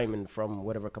separating the diamond from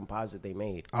whatever composite they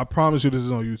made. I promise you, this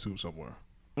is on YouTube somewhere.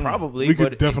 Probably, We could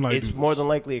but definitely it's do more this. than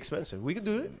likely expensive. We could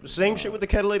do it. Same shit with the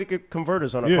catalytic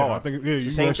converters on a Yeah, car. I think It's you the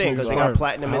same actually thing because they inspired got me.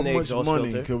 platinum How in the much exhaust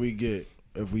money filter. could we get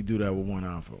if we do that with one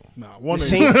iPhone? Nah, one The ain't-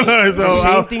 same, the So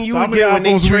same how- thing you so how would many get when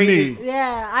they iPhones we traded. need?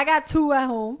 Yeah, I got 2 at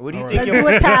home. What do you All think? Let's do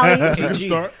a tally. That's a good AG,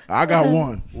 start. I got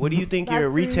one. What do you think That's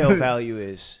your 3. retail value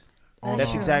is?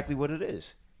 That's true. exactly what it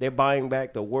is. They're buying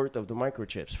back the worth of the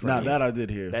microchips. From Nah, you. that I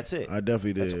did hear. That's it. I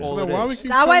definitely That's did. all So it then why we is.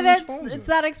 keep That why trading these that's phones it's in?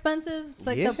 that expensive? It's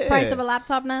like the Yeah. price of a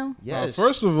laptop now. Yes.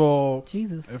 First of all,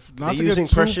 Jesus. if They're not to using get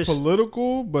too precious-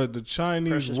 political, but the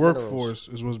Chinese precious workforce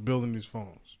is what's building these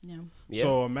phones. Yeah. Yeah.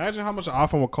 So imagine how much an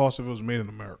iPhone would cost if it was made in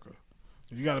America.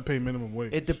 You got to pay minimum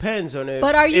wage. It depends on it.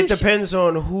 But are you It depends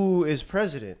on who is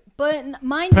president. But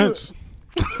mind Pence.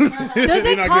 you, does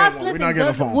it not cost? getting one. We're Listen, not getting a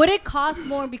does, phone. would it cost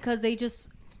more because they just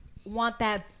want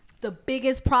the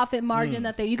biggest profit margin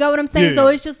that they? You got what I'm saying? Yeah. So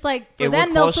it's just like for It them,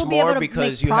 would they'll cost still be able more to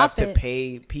because make you have profit. to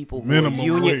pay people who Minimum are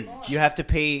union. wage. You have to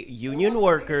pay union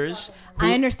workers.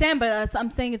 I understand, but I'm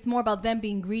saying it's more about them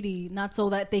being greedy, not so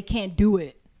that they can't do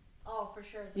it. Oh, for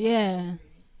sure. Yeah,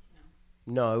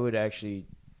 No, it would actually.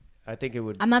 I think it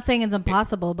would. I'm not saying it's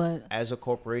impossible, but As a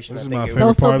corporation, This I is think my it favorite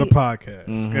They'll still part of the be- podcast.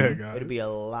 Go ahead, guys. would be a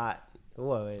lot. It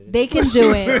What? They can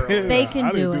do it. They I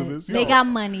can do didn't do it. this. They Yo. got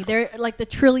money. They're like the $1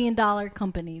 trillion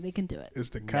company. They can do it. It's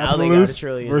the Now they got a capitalists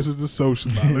trillion. versus the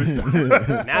socialists.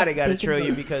 Now they got They a can trillion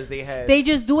do it. because they had They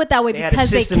just do it that way they had a because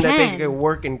they system that they can. could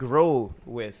work and grow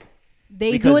with.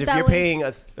 They Because do it if that you're way. paying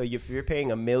if you're paying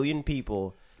 1 million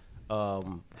people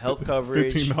health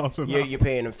coverage, $15 an hour. you're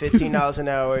paying them $15 an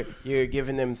hour. You're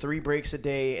giving them 3 breaks a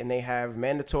day, and they have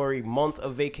mandatory month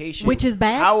of vacation, Which is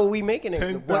bad. How are we making it?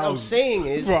 10,000. What I'm saying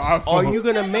is, For are iPhone. you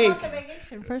gonna make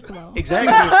First of all,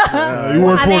 exactly? You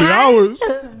work Are they 40 high? hours.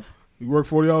 You work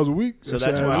 40 hours a week. So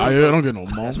that's why- I don't get no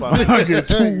month. That's why. I get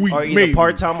 2 weeks. Or either maybe.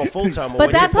 part time or full time.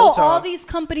 but that's how all these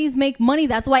companies make money.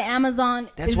 That's why Amazon.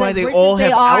 That's is why as they rich all as they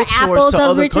have are. outsourced Apple's to as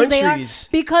other rich as they are countries.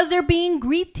 because they're being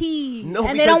greedy No,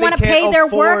 and they don't because want to they pay can't their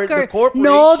afford the worker.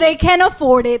 No, they corporation. can't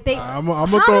afford it. They I'm a how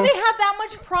throw- do they have that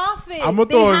much profit? I'ma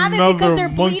They throw have it another because they're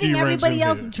monkey bleeding wrench everybody in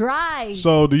else here. dry.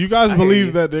 So, do you guys I hear believe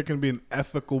you. that there can be an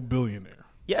ethical billionaire?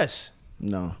 Yes,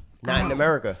 No. not in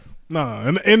America.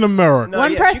 No, in America. No,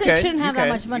 One yes, you person can. shouldn't You have that can.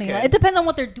 much You money. can. Like, it depends on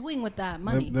what they're doing with that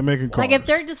money. They're making cars. Like if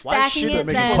they're just Why stacking should it,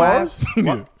 they then cars?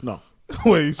 Yeah. No.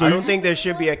 Wait, so I you, don't think there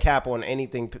should be a cap on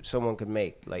anything someone could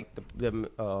make. Like the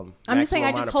I'm just saying.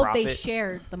 I maximum just amount hope of they profit.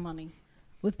 shared the money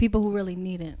with people who really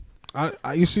need it.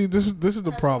 you see, this is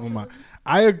the problem.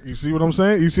 You see what I'm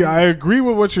saying? You see, I agree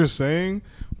with what you're saying,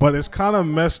 but it's kind of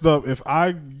messed up if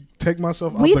I take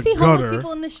myself out We the see gutter. homeless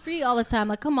people in the street all the time.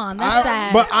 Like, come on, that's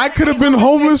sad. But I could have been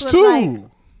homeless was too. like-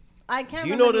 I can't. Do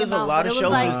you remember know the there's a amount, lot but of it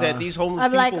was shelters like- that these homeless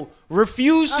I'm like- people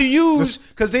refuse to use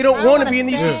because they don't I don't want to wanna be in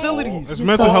these say it. facilities? It's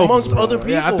mental health amongst as well. other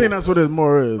people. Yeah, I think that's what it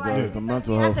more is. Right. Like, It's the like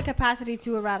mental we have health. the capacity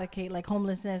to eradicate like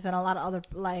homelessness and a lot of other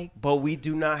like. But we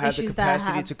do not have the Issues that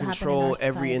capacity have to happened in control our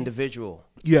every society. individual.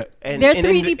 Yeah. And, They're and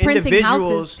 3D printing houses,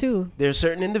 individuals- too. There's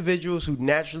certain individuals who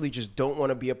naturally just don't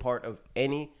want to be a part of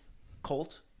any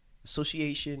cult,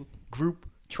 association, group,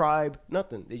 tribe,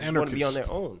 nothing. They just want to be on their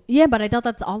own. Yeah, but I doubt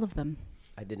that's all of them.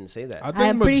 I didn't say that. I think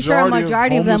I'm pretty sure a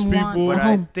majority of them homeless want people but a I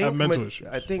home. think have mental ma- issues.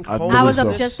 I think I I was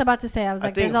believe so. just about to say. I was I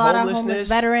like, there's think a lot of homeless homelessness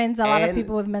veterans, a lot of and-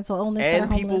 people with mental illness that are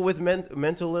and people homeless. with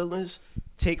mental illness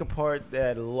take apart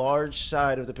that large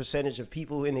side of the percentage of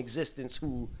people in existence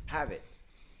who have it.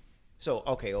 So,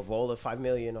 okay, of all the 5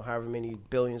 million or however many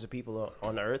billions of people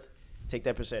on Earth, take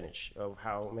that percentage of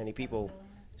how many people,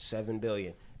 7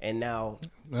 billion. And now,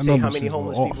 That say how number many seems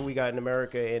homeless off. people we got in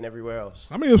America and everywhere else.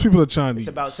 How many of those people are Chinese? It's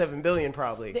about 7 billion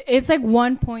probably. It's like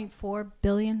 1.4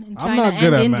 billion in I'm China not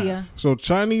good and at India. math. So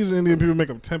Chinese and Indian people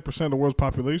make up 10% of the world's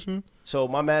population. So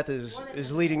my math is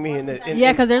leading me in the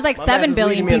Yeah, 'cause there's like my 7 math is leading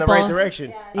billion me in the right people.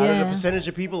 direction. Out of the Yeah. percentage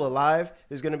of people alive,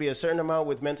 there's going to be a certain amount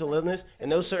with mental illness,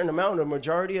 and those certain amount, the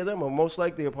majority of them are most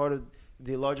likely a part of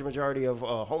the larger majority of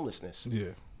homelessness. Yeah.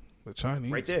 The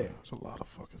Chinese. Right there. It's a lot of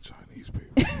fucking Chinese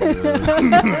people.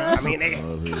 I mean,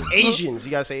 Asians.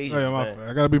 You gotta say Asians. Hey, man.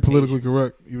 I gotta be politically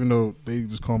correct, even though they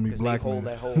just call me 'Cause black they hold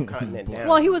man. that whole continent down.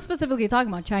 Well, he was specifically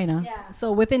talking about China.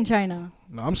 So within China,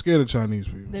 No, I'm scared of Chinese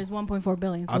people. there's 1.4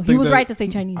 billion. I So he think was that- right to say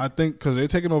Chinese. I think because they're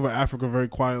taking over Africa very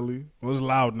quietly. Well, it's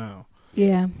loud now.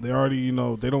 Yeah. They already,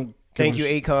 they don't. Thank give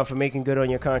you, a Akon, for making good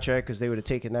on your contract because they would have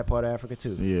taken that part of Africa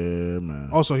too. Yeah, man.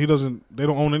 Also, they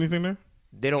don't own anything there.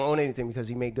 They don't own anything because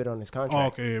he made good on his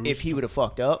contract. Oh, okay. If he would have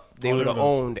fucked up, they Oh, would have they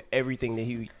would've- owned everything that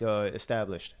he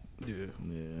established. Yeah,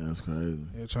 Yeah, that's crazy.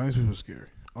 yeah. Chinese people are scary,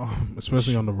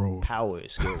 especially on the road. Power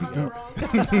is scary. yo.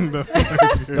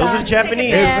 Those Those are Japanese.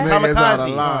 Yeah. This nigga's out of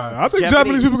Kamikaze. line. I think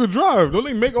Japanese people could drive. Don't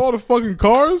they make all the fucking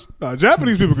cars? Nah,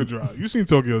 Japanese people could drive. You seen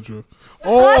Tokyo Drift?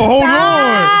 Oh, hold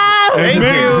on. It Thank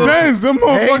makes you. sense. Them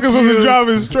motherfuckers wasn't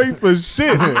driving straight for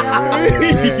shit.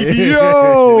 I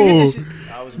Yo.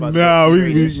 was about to Nah, be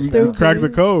we racist. cracked the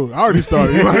code. I already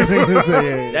started.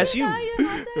 That's you.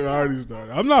 I already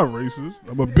started. I'm not racist.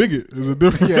 I'm a bigot. There's a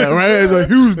difference. Yeah, right. It's a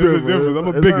huge There's a difference. difference. I'm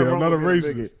a There's bigot. nothing I'm not a wrong with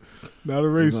being racist. bigot. Not a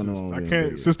There's nothing racist. wrong with I being can't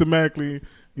bigot. systematically,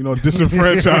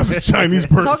 disenfranchise a Chinese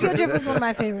person. Tokyo Drift was one of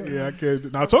my favorites. Yeah, I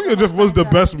can't. Now, Tokyo Drift was the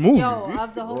best movie. Yo,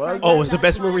 of the whole Oh, franchise, it's the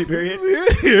best that's movie, my period?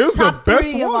 Yeah, it was Top the best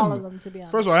 3 of all of one. them, to be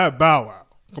honest. First of all, I had Bow Wow.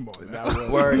 Come on.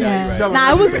 Now. Word. Yeah. Yeah, you're right.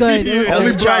 Nah, it was good. It was That good.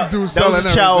 was, black dude that selling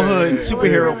was childhood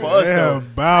superhero for us, Yeah, though.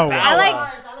 Bow Wow. I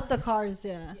love the cars.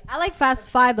 Yeah, I like Fast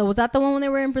 5 though. Was that the one when they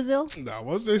were in Brazil? Nah,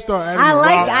 once they start adding I The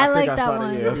like Rock, that saw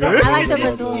one. it, yeah. I like the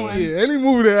Brazil one. yeah, any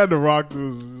movie that had The Rock to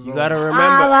is You gotta I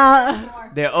remember,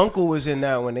 love. their uncle was in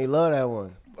that one. They love that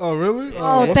one. Oh, really?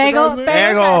 Oh, what's the guy's Tego name?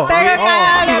 Tego.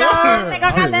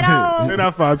 Calderón. Say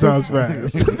that 5 times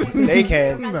fast. They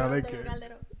can. Nah, they can't.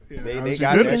 Yeah, They she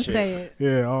got did that it. Can shit. say it.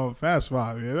 Yeah, Fast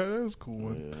 5. Yeah, that was a cool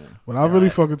one. But I really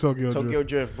fucking Tokyo Tokyo Drift.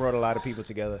 Drift brought a lot of people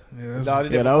together. Yeah, that's- All the Yeah,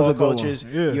 different that was a pop good one. cultures.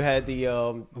 Yeah. You had the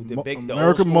Mo- big, the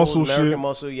American old muscle school American shit.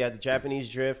 muscle. You had the Japanese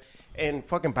drift, And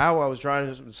fucking Bow Wow was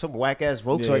driving some whack ass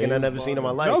Volkswagen Yeah, I never seen in my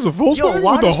life. That was a Volkswagen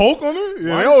why with the does- Hulk on it.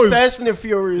 Yeah, Why they is always. Fast and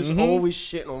Furious always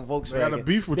shitting on Volkswagen? They got a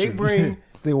beef with They you. bring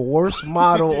the worst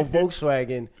model of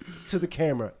Volkswagen to the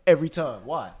camera every time.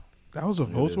 Why? That was a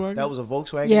Volkswagen. That was a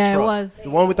Volkswagen Yeah, it truck. was. The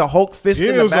one with the Hulk fist Yeah,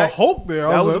 in it the was back. a Hulk there.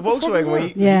 I That was a like, what the fuck is Volkswagen. When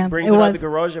that? he Yeah, brings it it out was. the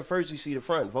garage at first, you see the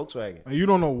front Volkswagen. And you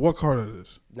don't know what car that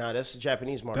is. Nah, that's the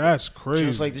Japanese market. That's crazy.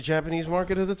 Just like the Japanese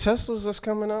market of the Teslas that's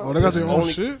coming out. Oh, they got There's their own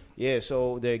only- shit? Yeah,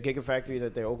 so the Gigafactory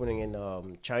that they're opening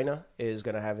in China is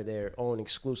going to have their own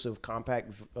exclusive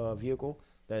compact vehicle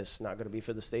that's not going to be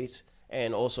for the States.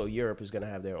 And also Europe is going to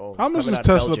have their own. How much coming does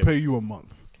out of Tesla Belgium. pay you a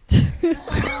month?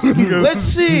 Let's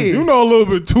see. You know a little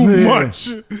bit too much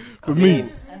for me.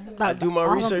 I do my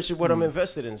research of what I'm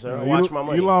invested in, sir. I watch my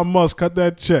money. Elon Musk, cut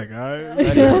that check, all right?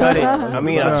 I just cut it. I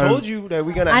mean, I told you that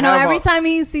we're going to I have know every our- time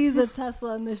he sees a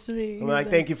Tesla in the street. I'm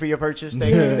like, thank you for your purchase.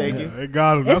 Thank you. Thank you. They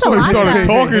got him. It's That's a why he lot started of-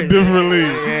 talking differently.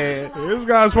 Yeah. This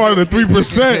guy's part of the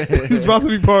 3%. He's about to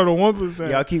be part of the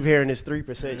 1%. Y'all keep hearing this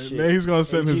 3% shit. Then he's gonna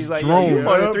send And his she's like, drone. yo, you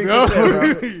part of the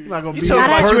 3%, bro. You're not gonna You be talking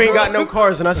here. about you ain't got no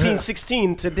cars, and I seen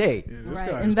 16 today. This Right.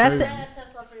 guy is Invest crazy. it.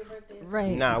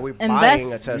 Right. Nah, we're Invest,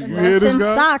 buying a Tesla. You hear this in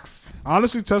guy? stocks.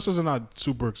 Honestly, Teslas are not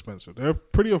super expensive. They're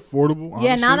pretty affordable. Honestly.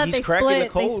 Yeah, now that He's they cracking the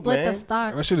split, code, man. the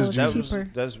stock. That shit is so it's genius. cheaper.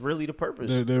 That's really the purpose.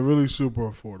 They're really super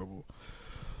affordable.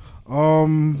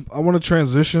 I want to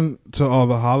transition to all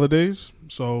the holidays.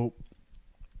 So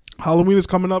Halloween is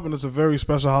coming up, and it's a very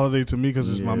special holiday to me because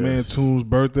it's my man Yes. Toon's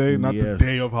birthday. Not the Yes.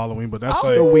 day of Halloween, but that's The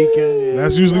like weekend. Yeah.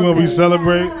 that's usually when we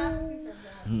celebrate.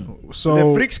 The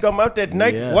So freaks come out that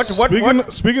night. Yes.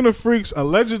 What? speaking of freaks,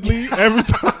 allegedly every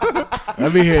time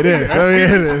Let me hear this. Let me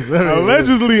hear this. Let me hear this.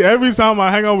 allegedly every time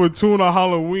I hang out with Toon on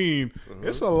Halloween,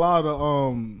 it's a lot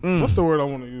of what's the word I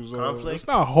want to use? Conflict? It's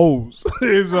not hoes.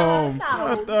 It's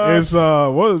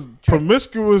what is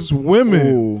promiscuous women,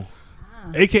 Ooh.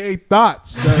 aka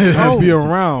thoughts that be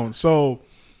around. So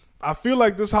I feel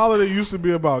like this holiday used to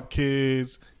be about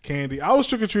kids, candy. I was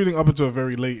trick or treating up until a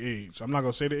very late age. I'm not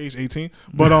gonna say the age, 18,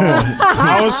 but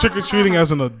I was trick or treating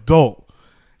as an adult,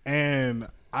 and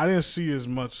I didn't see as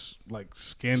much like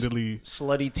scandally.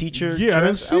 Slutty teacher. Yeah, I didn't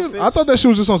dress see it. outfits? I thought that shit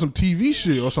was just on some TV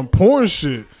shit or some porn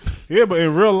shit. Yeah, but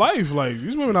in real life, like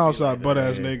these women outside butt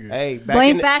ass naked. Hey,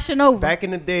 Blame fashion over. Back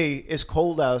in the day, "It's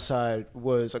Cold Outside"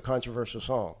 was a controversial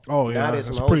song. Oh Now yeah, there's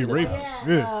that's some pretty hoes in this rapist. house.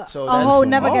 Yeah. So a that's- hoe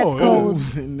never Oh, gets yeah. cold.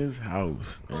 Who's in this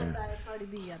house? Yeah. Cardi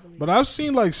B, I believe. But I've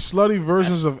seen like slutty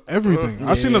versions of everything.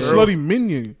 I've seen a Yeah. slutty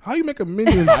minion. How you make a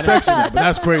minion sexy? But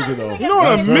that's crazy though. You know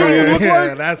what a minion look Yeah,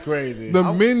 like? that's crazy. The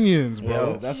minions, bro.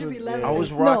 Yo, That's Should be a, letting I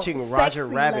was No, watching Roger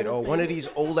sexy Rabbit or Leatherface. one of these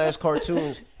old ass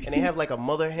cartoons, and they have like a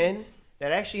mother hen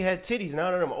that actually had titties.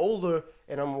 Now that I'm older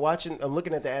and I'm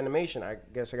looking at the animation. I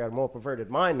guess I got a more perverted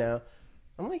mind now.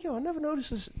 I'm like, yo, I never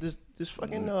noticed this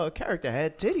fucking character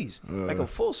had titties, like a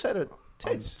full set of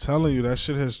tits. Telling you that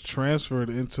shit has transferred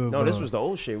into. No, this was the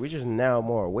old shit. We're just now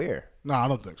more aware. Nah, I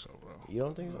don't think so, bro. You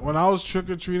don't think so? When I was trick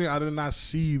or treating, I did not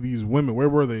see these women. Where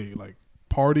were they? Like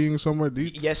partying somewhere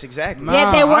deep? Yes, exactly. Nah,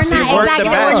 Yeah, they were I see not Bart exactly. the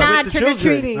They were Batch not with the trick or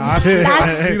treating. Nah, I see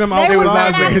them They was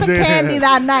outside. not at the candy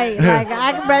that night. Like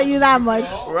I can bet you that much.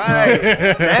 Right.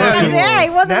 Now, Yeah, he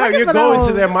wasn't now looking you're for going those.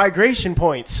 to their migration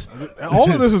points.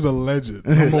 All of this is alleged.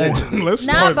 Number one. Let's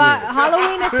Nah, start but there.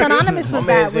 Halloween is synonymous My with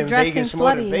man's that, in with dressing Vegas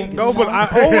more than slutty. Vegas. No, but I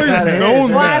always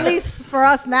known Well, that. at least for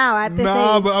us now at this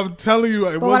Nah, age. but I'm telling you,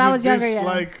 it But when I wasn't was younger, this yeah.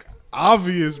 like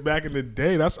obvious back in the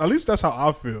day. That's at least that's how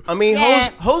I feel. I mean, Yeah.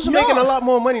 hoes are No. making a lot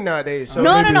more money nowadays. So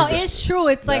No, maybe it's it's true.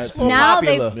 It's like That's more now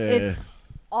popular. it's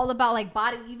all about like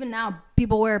body. Even now,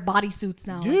 people wear bodysuits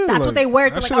now. Yeah, That's like, what they wear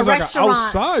to that like shit a is like a restaurant.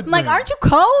 outside I'm like, thing. aren't you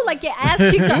cold? Like your ass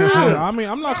cheeks are out. Yeah, I mean,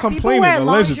 I'm not People complaining. wear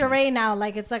Allegedly. lingerie now,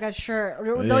 like it's like a shirt.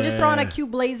 They'll just throw on a Yeah. cute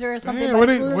blazer or something. Yeah, but where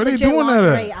it's they legit doing that at?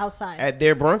 lingerie outside. at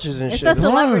their brunches and It's shit. the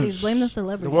celebrities. Brunch. Blame the The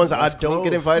celebrities. ones that I don't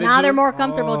get invited Now to. they're more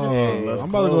comfortable. Just I'm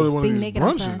about to go to one of Being these naked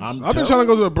brunches. outside. I've been trying to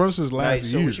go to a brunch since last Right,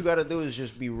 so year. what you got to do is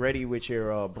just be ready with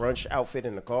your brunch outfit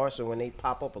in the car. So when they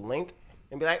pop up a link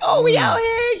and be like, "Oh, we out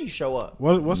here," you show up.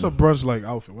 What's a brunch like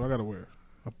outfit? What I gotta wear?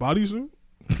 A bodysuit?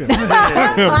 Okay.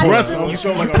 breast. You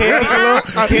feel like a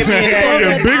You can't be in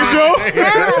that. Big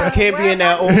show? You can't be in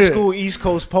that old school East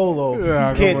Coast polo.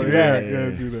 Yeah, You can't do that. Yeah,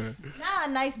 can't do that. nah, a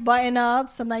nice button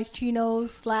up, some nice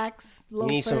chinos, slacks, loafers.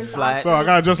 Need some flats. So I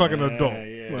got just like an adult.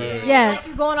 Yeah, like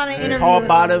you going on an interview. Hard or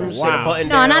bottoms, Wow. and a button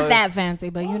No, down. not that fancy,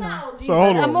 but you know. So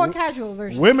hold a on. more casual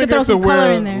version. Women You could throw get to some color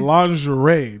wear in there.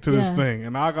 lingerie to this Yeah. thing,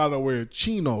 and I gotta wear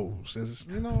chinos. It's,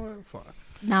 you know what? Fuck.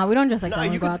 Nah, we don't dress like No, that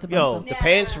when you we go could, out to buy yo, stuff. the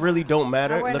pants really don't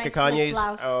matter. I wear a Look nice at slip Kanye's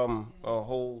blouse.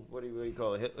 whole what do you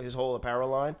call it? His whole apparel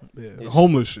line. Yeah,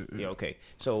 homeless shit. Yeah, okay.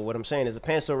 So what I'm saying is the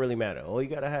pants don't really matter. All you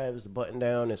gotta have is the button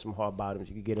down and some hard bottoms.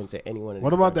 You can get into any one of.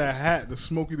 What these about branches. that hat, the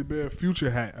Smokey the Bear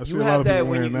Future hat? I see You a lot have of that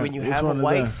people when wearing that. when you Which have a one is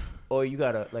wife or you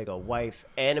got a wife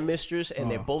and a mistress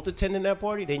and they're both attending that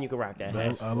party. Then you can rock that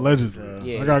hat.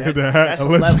 Allegedly, Yeah, I gotta get that hat. That's a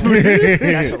Allegedly. level.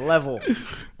 That's a level.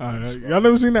 All right, y'all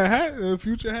never seen that hat, the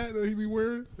Future hat that he be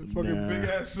wearing? The fucking Nah. big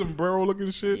ass sombrero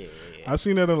looking shit. Yeah. I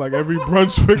seen that in like every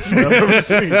brunch picture I've ever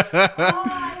seen.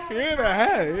 Yeah, the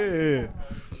hat.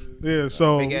 Yeah.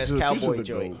 So Big ass Future's cowboy the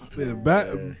joint. yeah, back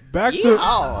to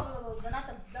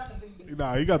Yeehaw.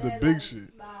 nah. You got the big shit.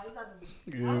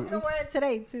 I was Yeah. gonna wear it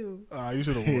today too, You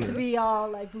should have worn to it. be all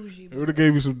like bougie. It would have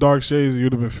gave you some dark shades and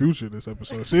you'd have been Future this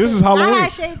episode. See, this is Halloween. I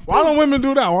had shades Why too. don't women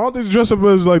do that? Why don't they dress up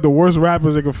as like the worst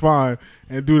rappers they can find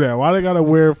and do that? Why they gotta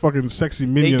wear fucking sexy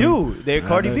They minion? do. They're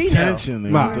Cardi The B now. attention. They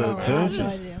Nah. want the I have no attention.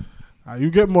 idea. You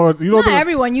get more. You Not don't.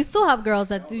 everyone. You still have girls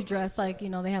that do dress like, you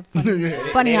know, they have funny, They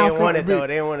funny didn't want it outfits. though. They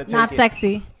didn't want to take Not it.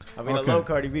 sexy. I mean, Okay. I love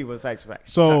Cardi B, but facts.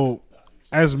 So,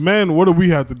 as men, what do we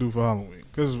have to do for Halloween?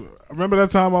 Because remember that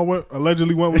time I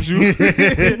allegedly went with you,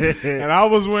 and I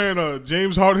was wearing a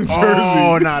James Harden jersey.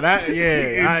 Oh, nah, that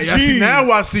I see, Jeans.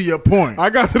 now I see your point. I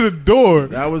got to the door.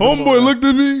 That was the Homeboy moment. looked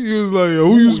at me. He was like, Yo,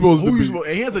 "Who you supposed to Who be?" you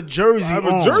and he has a jersey. I have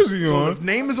a on. jersey So on. the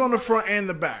name is on the front and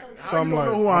the back. So How I'm you like,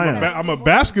 don't know who I am? I'm a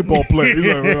basketball player.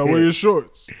 He's like, well, wear your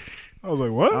shorts. I was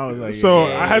like, what? I was like, so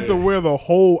yeah. I had to wear the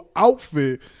whole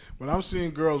outfit. When I'm seeing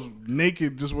girls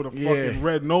naked just with a Yeah. fucking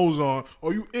red nose on,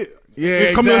 oh, you it.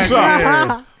 Yeah, Come exactly. inside.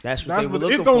 Yeah. That's what That's they were what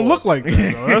looking it don't for. look like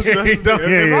that. Though. That's It don't-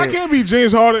 if I can't be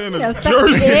James Harden in a Yeah,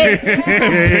 jersey.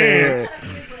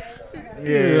 Yeah,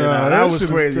 Yeah, nah, that that was shit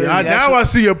is crazy. crazy. Now That's I what-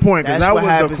 see your point because That's that what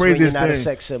was happens the when you're craziest not a thing.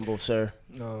 sex symbol, sir.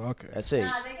 Oh, okay. That's it.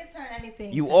 Nah, they can turn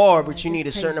anything. You sexy, are, man. but you need a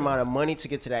Just certain pay for amount of money to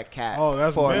get to that cap. Oh,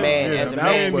 that's for a man. man. Yeah, As a that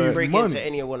man man to needs break money. into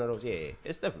any of one of those,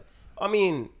 it's definitely. I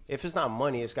mean, if it's not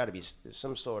money, it's got to be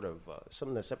some sort of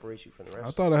something that separates you from the rest.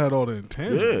 I thought I had all the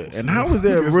intangibles. Yeah, and how is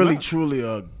there It's really not. truly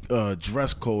a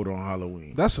dress code on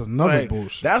Halloween? That's another Like,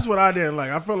 bullshit. That's what I didn't like.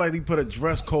 I felt like he put a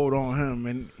dress code on him,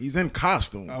 and he's in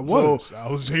costume. I was. So, I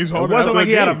was James it Harden. wasn't after like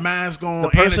he had a game. mask on. The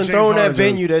and a person James throwing that Harden jersey.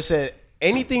 venue that said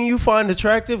anything you find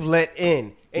attractive, let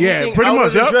in. Yeah, Anything pretty out much,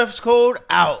 of the yep. dress code,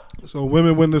 out. So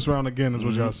women win this round again, is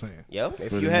what y'all saying. Yep. If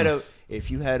Pretty you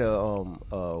had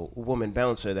a woman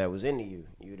bouncer that was into you,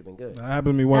 you'd have been good. That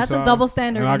happened to me one That's a time. double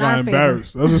standard and I in got our favor.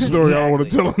 embarrassed. That's a story I don't want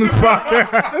to tell on this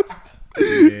podcast.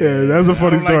 Yeah, that's a I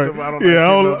funny don't like story. the- I don't like Yeah, I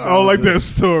female don't like that bouncers.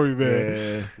 story, man.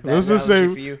 Yeah. Let's That just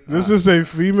analogy for you? say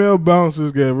female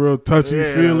bouncers get real touchy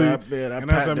Yeah, feely, that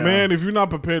and as pat a down. man, if you're not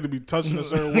prepared to be touched in a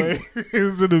certain way,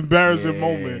 it's an embarrassing Yeah.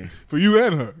 moment for you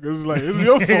and her. Because it's like it's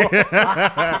your fault.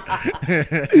 You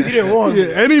didn't want Yeah,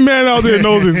 any man out there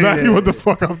knows exactly what the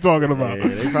fuck I'm talking about. Yeah,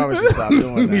 they probably should stop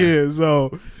doing that. Yeah,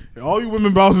 so all you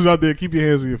women bouncers out there, keep your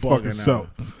hands on your fucking Fucking self.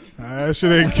 That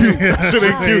shit ain't cute. That shit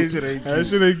ain't cute. That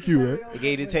shit ain't cute. Eh? They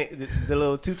gave you the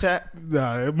little two tap.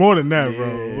 Nah, more than that, bro.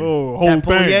 Yeah. Little whole Tap,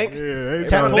 pull, thing. yank? Yeah, they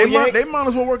Tap, tryna- pull, They yank? might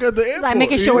as well work at the airport. like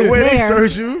making sure Either it's way they there.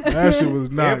 search you. that shit was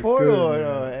not Airport good. or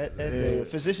man. at the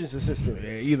physician's assistant.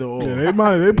 Yeah, either or. Yeah,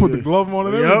 they put the glove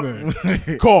on and Yup.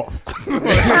 everything. Cough.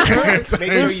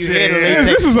 Make sure you hear the Man, latex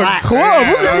this is a black. club.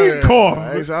 What do you mean cough?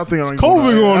 I think It's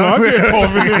COVID going on. I can't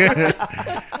cough in here.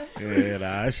 Yeah,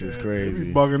 nah, that shit's They crazy.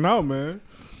 be bugging out, man.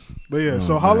 But yeah,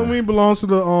 so man. Halloween belongs to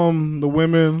the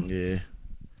women. Yeah.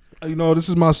 You know, this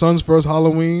is my son's first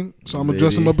Halloween, so I'm gonna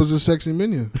dress him Lady. up as a sexy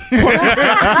minion. Fuck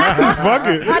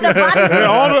it. On the bodysuit. Yeah,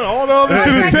 all the other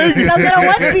shit is taken. The little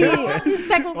onesie. He's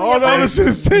technically All the other shit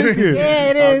is taken. Yeah,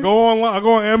 it I is. go online. I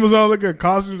go on Amazon, look at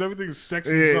costumes. Everything's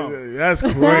sexy. something. Yeah, that's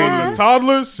crazy. The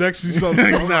toddlers, sexy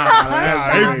something. Nah,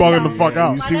 that's they crazy. bugging the fuck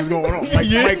out. You see what's going on? Like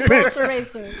Yeah. Mike Pence.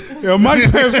 Yo,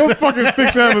 Mike Pence, go fucking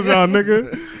fix Amazon, nigga.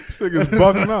 This nigga's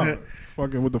bugging out.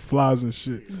 Fucking with the flies and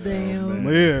shit. Damn.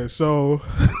 But yeah, so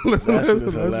let's That shit is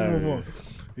move on. hilarious.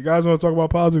 You guys want to talk about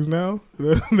politics now?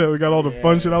 That we got all the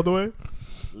fun shit out the way?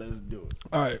 Let's do it.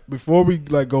 All right, before we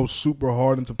go super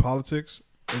hard into politics,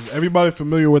 is everybody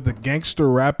familiar with the gangster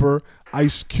rapper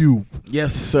Ice Cube?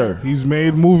 Yes, sir. He's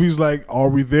made movies like Are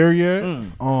We There Yet?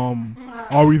 Are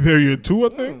We There Yet 2, I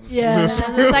think? Yeah, there's a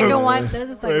second one. There's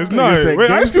a second It's one. not. said Wait,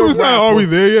 Ice gangster Cube is not rapper. Are We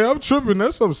There Yet? I'm tripping.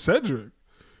 That's some Cedric.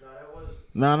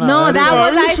 No, No, that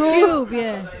Are was you Ice sure? Cube.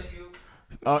 Yeah.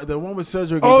 the one with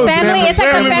Cedric. Oh, is- Family, it's like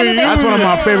a family That's one of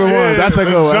my favorite ones. That's a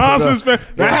good one. Johnson's fan.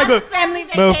 That had the Family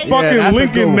fucking Vacation. that's a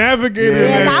Lincoln good one. Navigator Yeah, and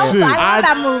Yeah, that shit. I love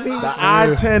that movie. The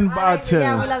I-10 by 10.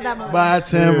 Yeah, we love that movie. By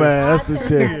 10, man. That's the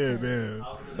shit. Yeah, damn.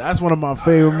 That's one of my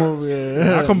favorite movies.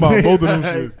 I come by both of them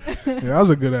shits. Yeah, that was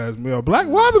a good ass movie. Black.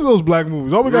 What happens to those black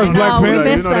movies? All we got is Black we Panther.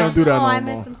 missed You know they don't do that them. no I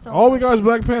more. missed them so All we much. got is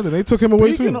Black Panther. They took him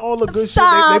away Speaking too. of all the good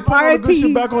Stop, shit, they put all the good R.I.P.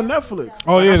 shit back on Netflix.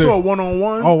 Oh, yeah, I they- saw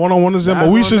One-on-One. Oh, one-on-one is them.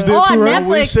 That's Moesha's on there Oh, too, on right?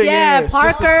 Netflix. Moesha, yeah, Sister,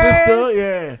 Parker. sister,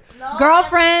 yeah.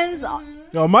 Girlfriends.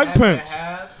 Yo, Mike Pence.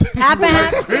 Happen.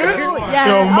 Yeah.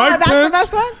 Yo, Mike that's Pence. the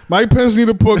best one? Mike Pence need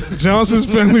to put Johnson's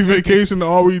Family Vacation to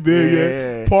All We Did Yeah.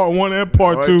 Yet. Part 1 and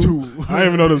Part Part 2. two. I didn't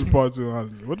even know there's a Part 2.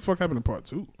 Honestly. What the fuck happened in Part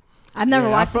 2? I've never Yeah,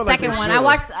 I watched the felt like second they one. should've. I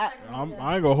watched.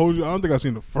 I ain't gonna hold you. I don't think I've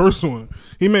seen the first one.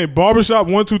 He made Barbershop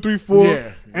 1, 2, 3, 4,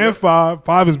 Yeah. and 5.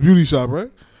 5 is Beauty Shop,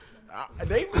 right?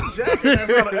 They rejected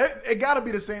that. It got to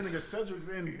be the same nigga Cedric's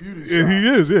in Beauty Shop. Yeah, he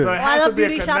is. Yeah. So it I has to love be a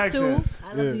Beauty Shop connection. too. I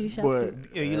love Yeah, Beauty Shop But too.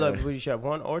 Yeah, you love Beauty Shop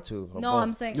 1 or 2? Or No, both?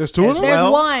 I'm saying There's two of them? there's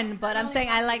Well- one, but I'm saying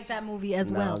I like that movie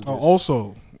as well. I'm Oh,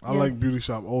 also, I Yes. like Beauty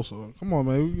Shop. Also, come on,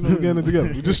 man. You know, we're getting it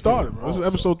together. We just started, bro. This is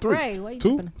episode 3. Right, why you 2,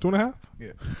 tripping? 2.5.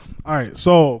 Yeah. All right.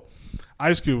 So,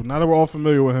 Ice Cube. Now that we're all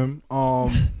familiar with him,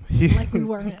 he Like we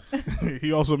weren't.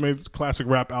 he also made classic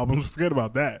rap albums. Forget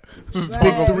about that. Let's just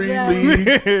Right, talk about yeah.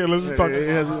 Yeah, let's just talk.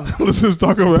 Yeah, Let's just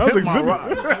talk about that was Pimp My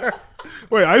exhibit.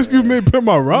 Wait, Ice Cube made "Pimp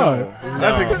My Ride."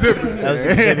 That's exhibit. That was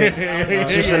exhibit.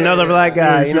 It's just another black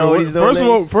guy. You know what he's doing? First of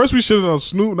all, first we shitted on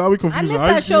Snoop. Now we I confusing missed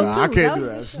that Ice show Cube. too. I can't do was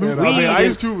that. the Snoop, shit. I mean,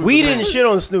 Ice Cube was we the didn't shit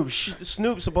on Snoop.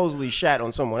 Snoop supposedly shat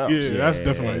on someone else. Yeah, that's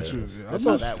definitely true. Yeah, That's I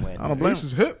know how that went. I don't blame. Ace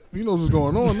is hip. He knows what's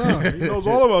going on now. He knows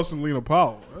all about some Lena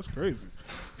Powell. That's crazy.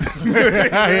 You better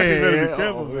be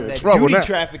careful, man. That Trouble beauty now.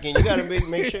 trafficking. You gotta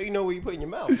make sure you know where you put in your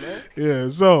mouth, man. Yeah,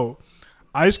 so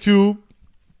Ice Cube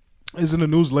is in the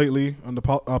news lately on the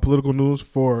political news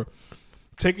for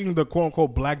taking the quote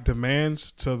unquote black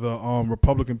demands to the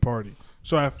Republican Party.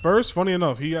 So at first, funny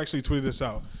enough, he actually tweeted this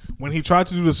out. When he tried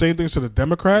to do the same things to the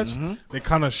Democrats, they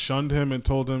kind of shunned him and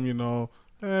told him, we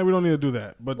don't need to do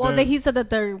that. But Well, then, he said that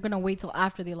they're gonna wait till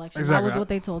after the election. Exactly. That was what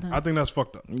they told him. I think that's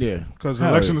fucked up Yeah. because the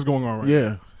Hell election yeah. is going on right now.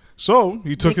 Yeah. So he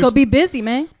They took could his. be busy,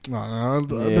 man. The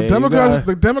you Democrats. gotta-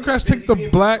 The Democrats take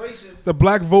the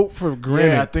black vote for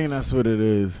granted. Yeah, I think that's what it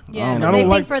is. Yeah, I because don't they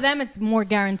like- think for them it's more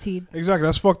guaranteed. Exactly,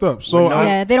 that's fucked up. So not-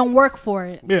 Yeah, they don't work for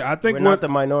it. I think We're not the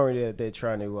minority that they're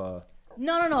trying to.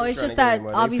 No. It's trying just to get that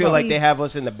anymore. obviously, They feel like they have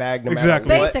us in the bag, no Exactly.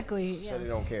 matter what, basically. so Yeah. they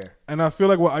don't care. and I feel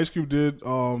like what Ice Cube did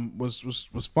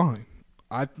was fine.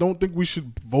 I don't think we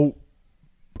should vote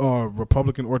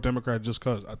Republican or Democrat just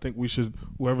because. I think we should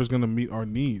whoever's going to meet our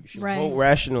needs. Right. Vote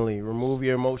rationally. Remove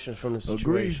your emotions from the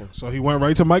situation. So he went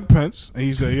right to Mike Pence and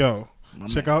he said, "Yo,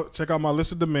 check out my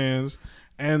list of demands."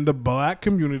 And the black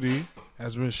community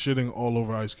has been shitting all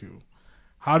over Ice Cube.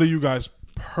 How do you guys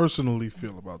personally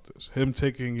feel about this? Him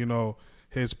taking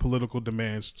his political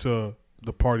demands to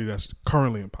the party that's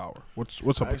currently in power. What's up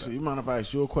with Actually, you mind if I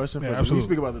ask you a question? Yeah, first? absolutely. We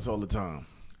speak about this all the time.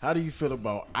 How do you feel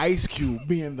about Ice Cube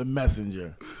being the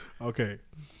messenger? that? Okay.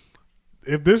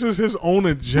 If this is his own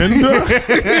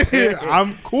agenda,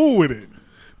 I'm cool with it.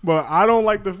 But I don't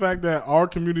like the fact that our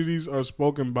communities are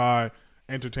spoken by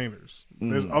entertainers.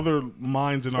 There's other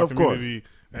minds in our Of course. community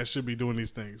that should be doing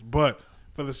these things. But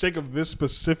for the sake of this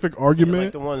specific Like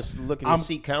argument, the ones looking I'm- to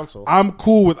seek counsel. I'm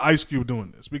cool with Ice Cube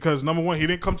doing this because number one, he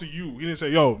didn't come to you. He didn't say,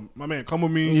 "Yo, my man, come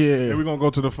with me, Yeah. and we're gonna go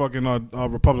to the fucking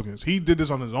Republicans." He did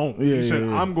this on his own. Yeah, he said,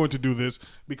 yeah. "I'm going to do this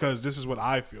because this is what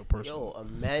I feel personally." Yo,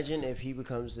 imagine if he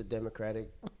becomes the Democratic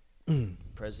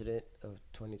president of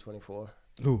 2024.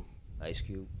 Who? Ice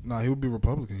Cube. Nah, he would be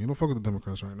Republican. He don't fuck with the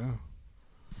Democrats right now.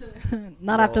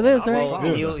 Not after this, right? Well,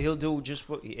 Yeah. he'll do just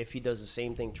what if he does the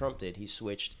same thing Trump did. He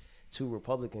switched to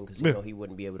Republican because Yeah. he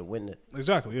wouldn't be able to win it.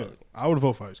 Exactly. Yeah, I would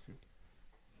vote for Ice Cube.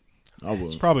 I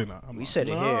would. Probably not. I'm We not. said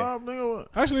it here.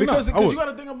 Actually, because not. I would. you got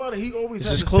to think about it. He always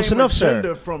This had is the close same enough, sir.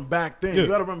 agenda from back then. Yeah. You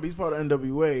got to remember he's part of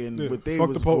NWA and Yeah, what they fuck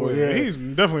was the Pope. for. Yeah. Yeah, He's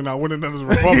definitely not winning that as a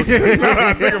Republican. Now that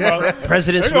I think about it.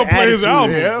 Presidents They're with gonna play his attitude.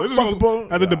 album. Yeah, They're just fuck the gonna,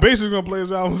 Pope. at the debates, he's gonna play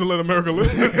his albums and let America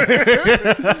listen.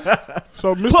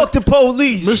 So, Fuck the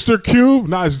police. Mr. Cube,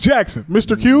 nah, it's Jackson.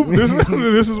 Mr. Cube,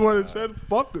 this is what it said.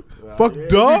 Fuck Yeah, duh. it'd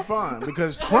be fine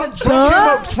because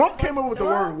Trump came up with the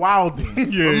word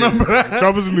wilding. Yeah, remember that?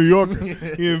 Trump is a New Yorker.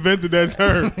 He invented that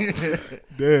term.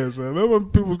 Damn, son. Remember when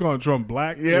people was calling Trump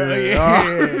black?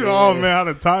 Yeah. Oh man, how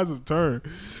the tides have turned.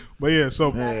 But yeah,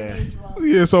 so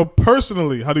Yeah. so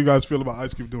personally, how do you guys feel about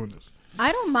Ice Cube doing this?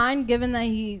 I don't mind, given that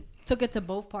he took it to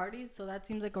both parties, so that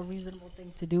seems like a reasonable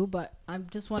thing to do. But I'm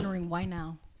just wondering why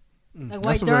now. Like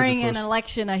why that's a very during good an question.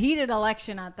 election, a heated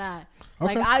election at that.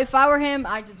 Okay. Like if I were him,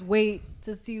 I just wait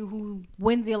to see who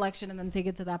wins the election and then take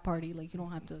it to that party. Like, you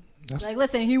don't have to. That's- Like,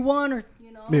 listen, he won, or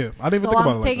you know. Yeah, I didn't even so think about it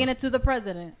I'm like taking that. it to the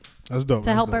president That's dope. to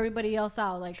That's help dope. everybody else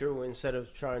out. Like, True, instead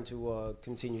of trying to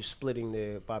continue splitting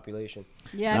the population.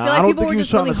 yeah, Nah, I feel like don't people think were he was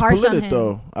just trying really to harsh split on it him.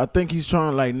 though. I think he's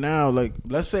trying like now, like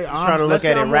let's say I'm Trying to let's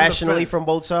look at say it I'm on the rationally fence. from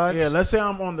both sides. Yeah, let's say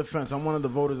I'm on the fence. I'm one of the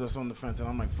voters that's on the fence, and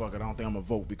I'm like, fuck it. I don't think I'm gonna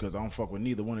vote because I don't fuck with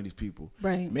neither one of these people.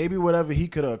 Right. Maybe whatever he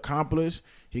could accomplish,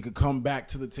 he could come back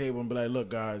to the table and be like, look,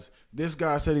 guys, this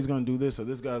guy said he's gonna do this, or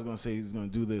this guy's gonna say he's gonna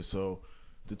do this. So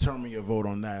determine your vote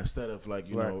on that instead of like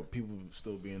you know people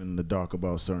still being in the dark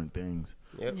about certain things.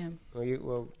 Yep.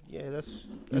 Yeah. That's see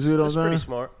what I'm pretty saying?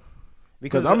 smart.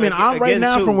 Because I mean, I'm right again,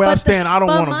 now too, from where I But stand, I don't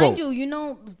but want to mind vote. you, you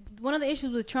know, one of the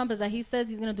issues with Trump is that he says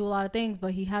he's going to do a lot of things,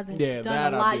 but he hasn't Yeah, done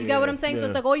that a I lot. did, You get what I'm yeah, saying? So yeah.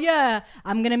 it's like, oh yeah,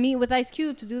 I'm going to meet with Ice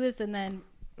Cube to do this, and then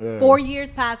Yeah. 4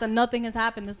 years pass and nothing has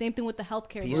happened. The same thing with the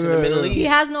healthcare. Peace bill. in the Middle Yeah. East. He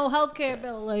has no healthcare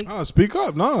bill. Like, Speak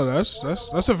up. No,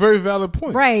 that's a very valid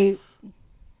point. right.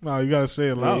 No, you gotta say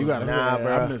it Yeah, loud. you gotta Nah, say,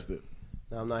 bruh. I missed it.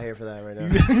 No, I'm not here for that right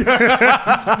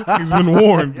now. He's been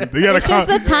warned. They gotta It's just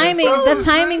the timing. The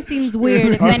timing seems weird,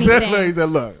 if I said, look, he anything. said,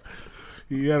 look,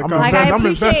 You gotta I'm, come. Like, I I'm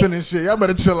appreciate- investing in shit. Y'all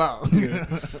better chill out.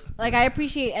 Like, I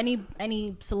appreciate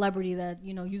any celebrity that,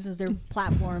 you know, uses their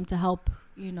platform to help,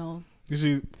 you know, You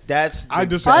see, That's I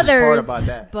the just- best part others. about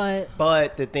that.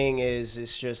 But the thing is,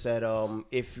 it's just that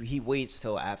if he waits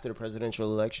till after the presidential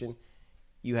election,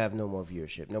 you have no more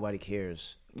viewership. Nobody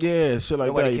cares. Yeah, shit like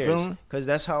that. Nobody You feel cares me? because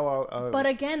that's how our. But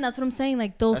again, that's what I'm saying.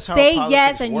 Like, they'll That's how say politics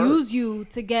yes and work. use you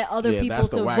to get other Yeah, people that's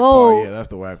the to whack vote, part. Yeah, that's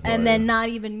the whack part. and then yeah. not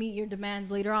even meet your demands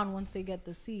later on once they get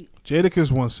the seat.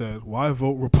 Jadakiss once said, "Why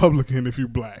vote Republican if you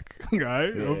black?"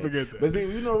 Right? Don't forget that. But see,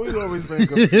 you know, we always been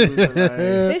confused. Like,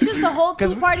 It's just the whole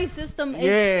 'Cause two-party system. It's,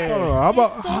 yeah. How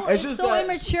about it's so that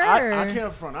immature. I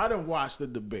can't front. I didn't watch the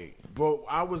debate, but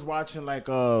I was watching like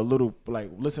little, like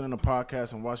listening to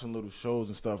podcasts and watching little shows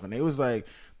and stuff, and it was like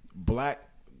black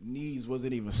needs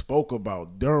wasn't even spoke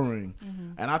about during,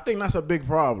 and I think that's a big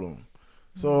problem.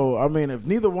 So I mean, if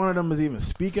neither one of them is even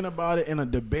speaking about it in a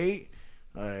debate,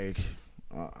 like.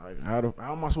 How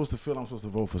am I supposed to feel? I'm supposed to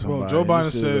vote for somebody. Well, Joe Biden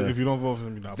This shit, said, "If you don't vote for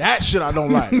him, you're not." that shit I don't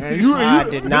like. And you, I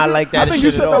did not like that I think shit you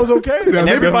at said all. that was okay. And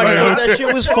everybody thought that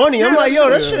shit was funny. I'm like, yo,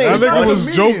 that shit I ain't think he funny. was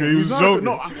joking. He was joking.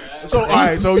 No, so all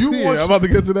right, so you Yeah, want I'm about to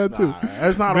get to that too.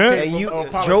 that's not Man. okay. And you, for a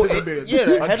Joe, politician to be yeah, a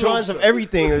the headlines of jokester.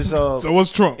 everything is So what's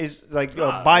Trump? like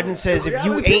Biden says if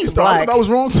you Reality ain't star, I thought black, that was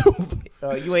wrong too.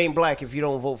 you ain't black if you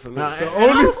don't vote for me. And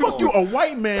how the fuck you a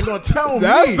white man gonna tell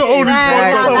That's me? the only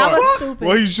Right, part. that was stupid.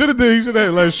 Well, he should have did. He should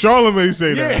have let Charlamagne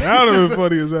say that. Yeah. That would have been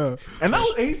funny as hell. And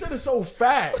he said it so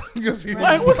fast. Because he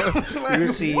Like what? Like,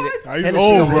 See, what? he's Hennessy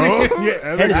old, almost- bro.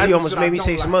 Yeah, Hennessy that's almost the made shit me I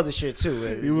say don't some like. other shit too.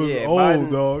 And He was yeah, old,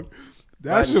 Biden- dog.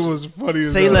 That Biden- shit was funny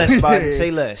as Say hell. less, Biden. Yeah. Say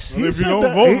less. Well, if you said don't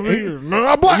that- vote for he- me, no,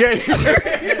 I'm black. Yeah, and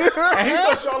he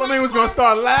thought Charlamagne was gonna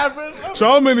start laughing.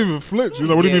 Charlamagne even flipped. He's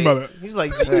like, what do you mean by that? He's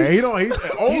like, Yeah, he don't. He's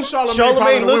old Charlamagne. Charlamagne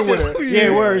probably looked went at with him. it.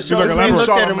 Yeah, word. He's like, Charlamagne looked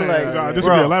at him Charlamagne. like, Nah, bro.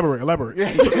 disagree. Elaborate.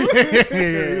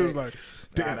 Yeah, he was like,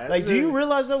 Like, do you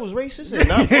realize that was racist and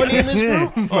not funny in this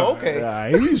group? Oh, okay. Yeah,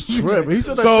 he's tripping. He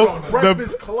said that So, shit on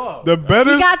Breakfast Club. the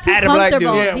better, He got too Add a black dude.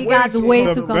 comfortable. Yeah, He way got too way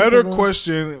the too better comfortable.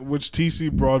 question, which TC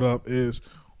brought up, is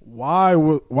why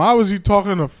was he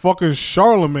talking to fucking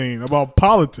Charlamagne about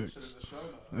politics?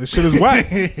 This shit is whack.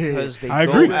 Because they I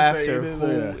go agree. after He didn't who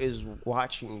say that. is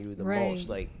watching you the Right. most.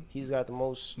 Like, he's got the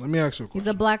most. Let me ask you a He's question.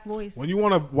 a black voice. When you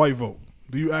want a white vote,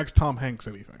 do you ask Tom Hanks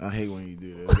anything? I hate when you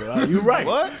do this. You're right.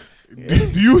 What?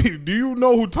 Do you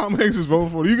know who Tom Hanks is voting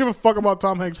for? Do you give a fuck about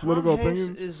Tom Hanks' political Tom Hanks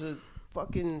opinions? is a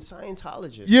fucking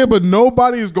Scientologist. Yeah, but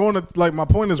nobody is going to, like, my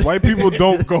point is white people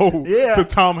don't go Yeah. to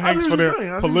Tom I see Hanks what for their you're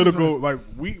saying. I see what you're political, saying. like,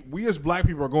 we as black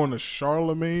people are going to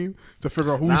Charlamagne to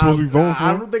figure out who we're Nah, supposed to be voting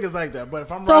I for. don't think it's like that. But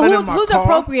if I'm So riding who's in my who's car,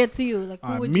 appropriate to you? Like,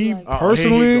 who would Me you like?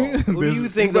 personally, here you go. Who do there's- you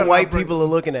think you the better white not bring- people are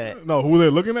looking at? no, who they're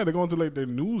looking at? They're going to like their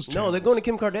news channel. No, they're going to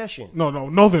Kim Kardashian. No,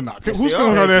 they're not. Yes, Who's they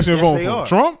Kim are. Kardashian Yes, voting they for? are.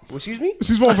 Trump? Excuse me?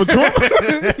 She's voting for Trump.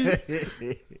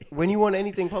 When you want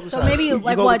anything publicized, So maybe you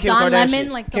like go what, with Kim John Kardashian. Lemon,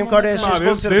 like Kim someone like Kardashian that? spoke Nah, to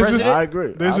the this is- president. I agree.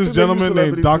 There's I this think they gentleman use named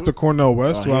celebrities Dr. too. Cornell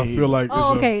West, Oh, who I he- feel like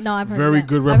Oh, is okay. a No, I've heard of very that.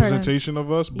 good I've heard of him. representation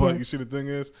of us. But Yes. you see, the thing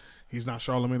is, he's not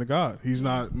Charlamagne the God. He's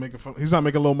not making fun. He's not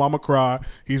making little mama cry.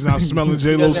 He's not smelling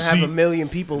J He Lo's doesn't have seat. a million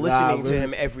people listening to man.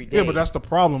 him every day. Yeah, but that's the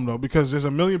problem though, because there's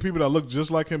a million people that look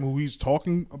just like him who he's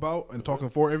talking about and talking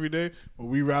for every day. But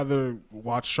we rather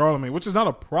watch Charlamagne, which is not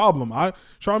a problem.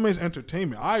 Charlamagne's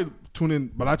entertainment. I tune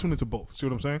into both. See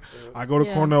what I'm saying? I go to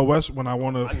Yeah. Cornell West when I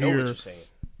want to I know what hear you're saying.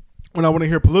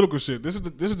 political shit. This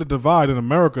is the divide in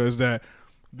America, is that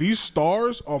these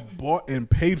stars are bought and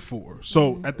paid for.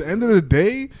 So at the end of the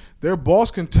day, their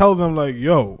boss can tell them like,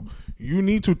 yo, you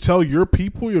need to tell your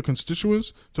people, your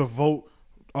constituents, to vote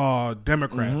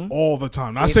Democrat all the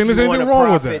time. Not saying there's anything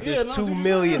wrong with that. There's 2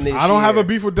 million this year. I don't have a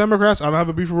beef with Democrats. I don't have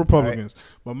a beef with Republicans. Right.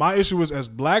 But my issue is, as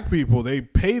black people, they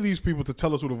pay these people to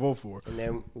tell us who to vote for. And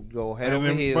then we go head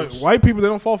over heels. But white people, they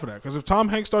don't fall for that. Because if Tom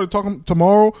Hanks started talking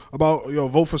tomorrow about,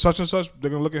 vote for such and such, they're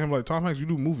going to look at him like, Tom Hanks, you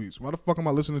do movies. Why the fuck am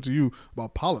I listening to you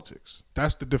about politics?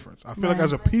 That's the difference. I feel like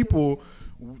as a people,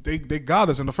 they got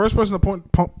us. And the first person to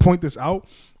point this out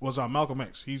was Malcolm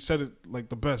X. He said it like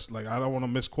the best. Like, I don't want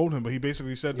to misquote him, but he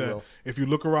basically said that if you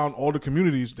look around all the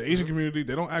communities, the Asian community,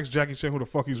 they don't ask Jackie Chan who the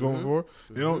fuck he's voting for.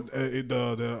 They don't.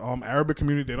 The Arabic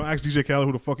community, they don't ask DJ Khaled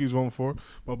who the fuck he's voting for.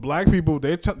 But black people,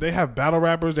 they have battle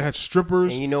rappers, they had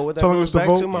strippers. And you know what that goes back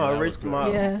to?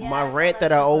 My rant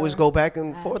that I always go back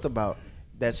and forth about.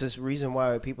 That's this reason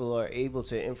why people are able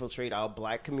to infiltrate our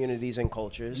black communities and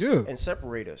cultures and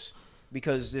separate us.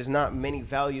 Because there's not many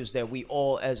values that we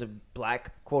all, as a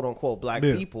black, quote unquote, black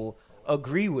people,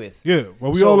 agree with. Yeah,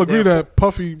 well, we all agree that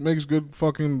Puffy makes good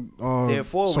fucking.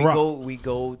 Therefore, we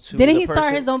go to. Didn't he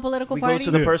start his own political party? We go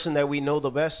to the person that we know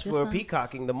the best for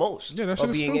peacocking the most. Yeah, that's or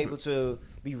being able to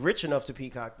be rich enough to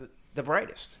peacock the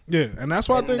brightest. Yeah, and that's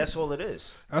why I think that's all it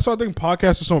is. That's why I think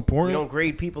podcasts are so important. You don't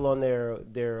grade people on their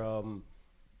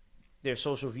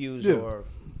social views or.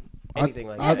 Anything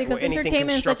like that. Because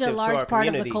entertainment is such a large part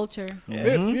of the culture.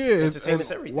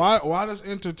 Entertainment's everything. Why does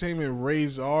entertainment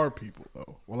raise our people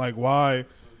though? Well, like why?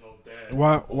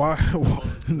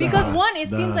 Because it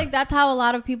seems like that's how a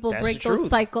lot of people break those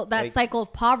cycle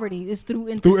of poverty is through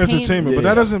entertainment. But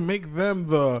that doesn't make them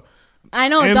the. I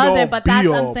know it doesn't, but that's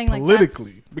I'm saying like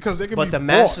politically because they can be. But the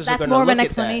masses are that's more of an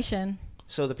explanation.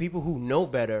 So the people who know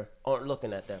better aren't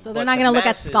looking at them. So they're not going to look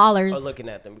at scholars. Are looking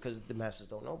at them because the masses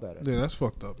don't know better. Yeah, that's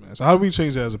fucked up, man. So how do we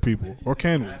change that as a people, or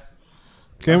can we?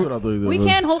 We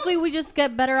can. Hopefully, we just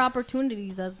get better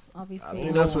opportunities. As obviously,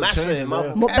 that's what changes.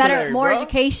 More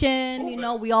education.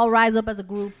 We all rise up as a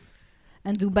group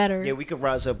and do better. Yeah, we could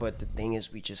rise up, but the thing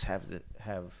is, we just have to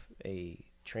have a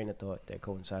train of thought that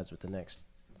coincides with the next.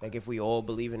 Like if we all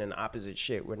believe in an opposite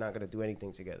shit, we're not going to do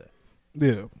anything together.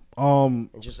 Yeah. And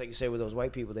just like you say with those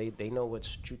white people, they know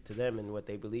what's truth to them and what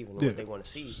they believe in and what they want to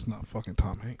see. It's not fucking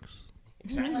Tom Hanks.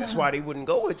 Exactly. That's why they wouldn't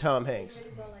go with Tom Hanks.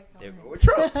 They go with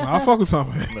Trump. I fuck with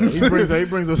Tom Hanks. He brings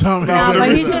us Tom Hanks.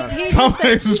 But he's Tom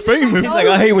Hanks is famous. He's like,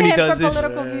 I hate when he does this.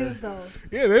 Political views, though.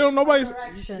 Yeah, they don't. Nobody's.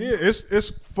 Yeah, it's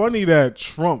funny that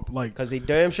Trump because they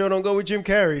damn sure don't go with Jim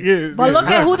Carrey. Yeah, but look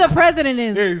at who the president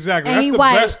is. Yeah, exactly. That's the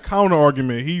best counter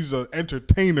argument. He's an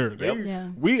entertainer.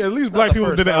 We at least black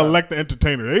people didn't elect the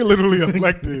entertainer. They literally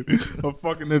elected a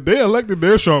fucking. They elected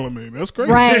their Charlamagne. That's crazy.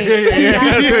 Right.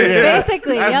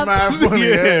 Basically, that's mad funny.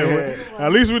 Yeah.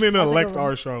 At least we didn't elect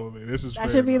our Charlamagne. This is that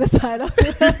should be the title.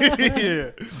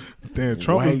 Yeah. Damn,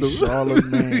 Trump White is the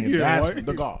Charlamagne. That's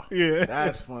the guy. Yeah,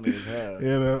 that's funny as hell.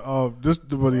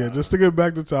 Yeah, just to get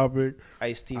back to topic.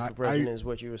 Ice-T for president is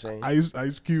what you were saying.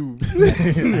 Ice Cube.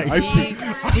 T-Q.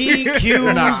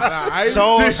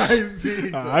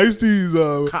 Ice-T's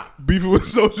beefing with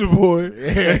Soulja Boy.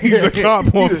 Yeah. He's a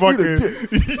cop on fucking.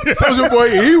 Soulja Boy,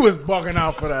 he was bugging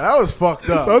out for that. That was fucked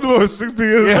up. Soulja Boy was 16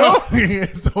 years old.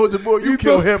 Soulja Boy, you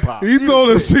kill hip-hop. He told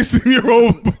a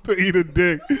 16-year-old to eat a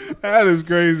dick. That is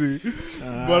crazy.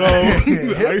 But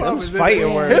hip-hop is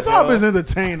fighting words. Hip-hop is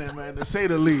entertaining, man, to say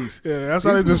the least. Yeah, that's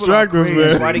how they distract us, man.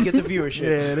 That's why they get the viewership.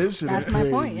 Yeah, this shit that's is my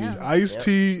crazy. point, yeah.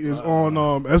 Ice-T is on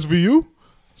SVU,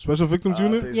 Special Victims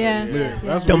Unit. Yeah.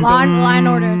 That's line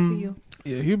order SVU.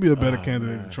 Yeah, he'd be a better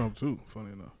candidate than Trump, too,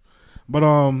 funny enough. But,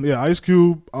 Ice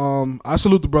Cube, I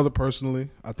salute the brother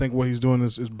personally. I think what he's doing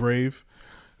is brave.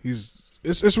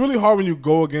 It's really hard when you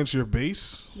go against your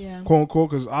base, quote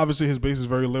unquote, because obviously his base is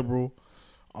very liberal.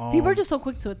 People are just so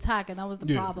quick to attack, and that was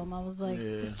the problem. I was like,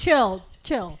 just chill.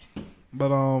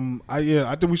 But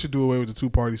I think we should do away with the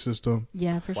 2-party system.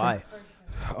 Yeah, for sure. Why?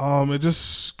 It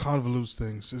just convolutes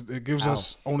things. It gives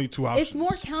us only 2 options. It's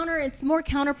more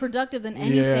counterproductive than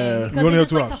anything. Yeah, because they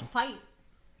just like to fight.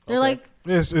 They're like,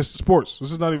 it's sports.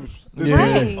 This is not even.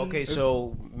 Right. Okay,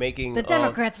 so making the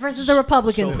Democrats versus the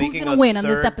Republicans. Who's gonna win on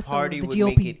this episode? The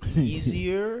GOP. Make it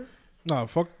easier. Nah,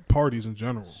 fuck parties in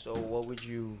general. So what would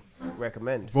you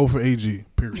recommend? Vote for AG.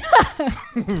 Period.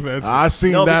 I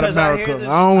seen that America. I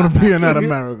don't want to be in that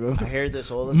America. I hear this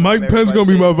all the time. Mike Pence gonna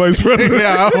be my vice president.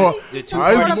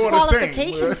 Some sort of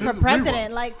qualifications for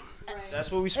president, like.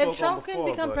 That's what we spoke If Trump can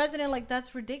become president, like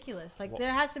that's ridiculous. Like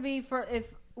there has to be if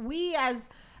we as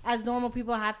as normal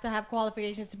people have to have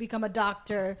qualifications to become a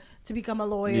doctor, to become a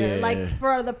lawyer. Yeah. Like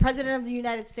for the president of the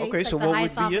United States, Okay, like so the what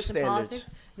highest would be your office in standards? politics,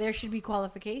 there should be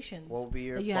qualifications. What would be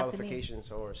your that you have to meet.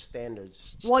 qualifications or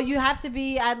standards? Well, you have to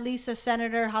be at least a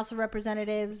senator, House of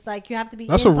Representatives. Like you have to be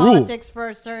That's in a rule. politics for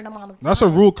a certain amount of time. That's a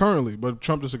rule currently, but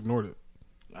Trump just ignored it.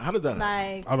 How does that?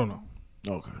 Like I don't know.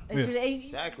 Okay.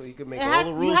 Exactly. You can make It all has,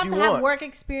 the you rules have you to have want. work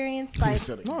experience. Like,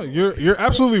 No, you're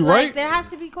absolutely like, right. there has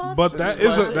to be qualifications.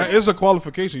 But that is a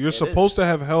qualification. You're supposed to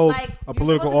have held like, a you're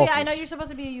political supposed to office. be, I know you're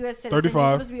supposed to be a U.S. citizen. 35.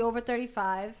 You're supposed to be over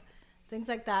 35, things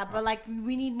like that. But like,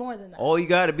 we need more than that. All you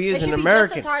got to be It is should an be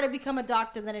American. just as hard to become a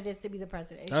doctor than it is to be the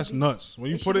president. It That's should be- nuts. When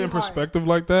you it put should it in be hard. perspective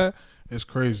like that, it's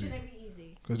crazy. Shouldn't be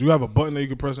easy. Because you have a button that you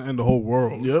can press and end the whole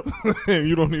world. Yep. And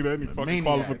you don't need any fucking Maniacs.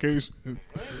 qualifications.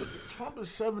 Trump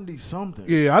is 70 something.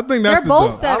 Yeah, I think that's They're the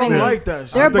both dumb. I don't 70s. like that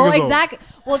shit. They're I think both it's over. exactly.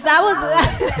 Well, that was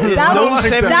No like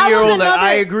that. 70-year-old that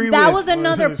I agree that with. was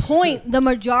another point. The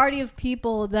majority of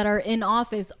people that are in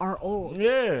office are old.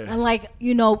 Yeah. And like,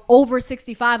 over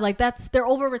 65, like they're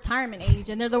over retirement age,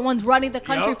 and they're the ones running the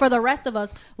country Yup. for the rest of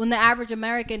us. When the average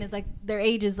American is like their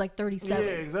age is like 37. Yeah,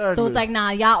 exactly. So it's like,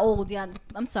 nah, y'all old. Yeah,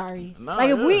 I'm sorry. Nah, like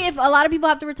yeah. if a lot of people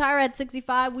have to retire at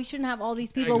 65, we shouldn't have all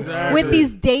these people Exactly. with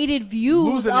these dated views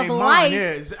Losing of their life mind.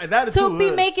 Yeah, that is to too be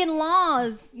good. making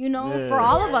laws, Yeah. for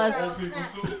all of us.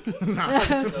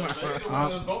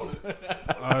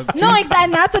 No, exactly.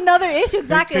 And that's another issue.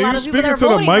 Exactly. Can A lot you of people that are speak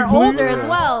into the voting mic, are please? older as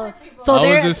well. So I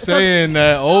they're was just saying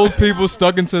that old people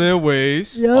stuck into their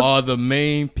ways Yep. are the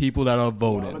main people that are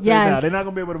voting. Yes. They're not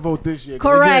gonna be able to vote this year.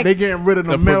 Correct. They're getting rid of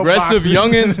the, The progressive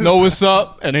mailboxes. youngins know what's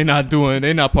up, and they're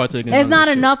not partaking. It's in not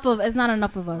this shit. enough of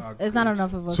us. It's not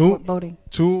enough of us Two- voting.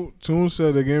 Tune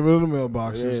said they getting rid of the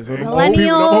mailboxes. Yeah, so And the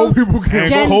Millennials, old people can't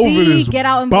Gen COVID Z, is get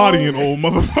out and bodying vote. old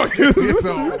motherfuckers.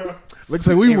 So, looks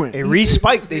like we win. It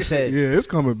re-spiked, they said. Yeah, it's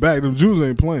coming back. Them Jews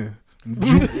ain't playing.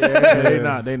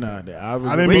 Yeah, they not. I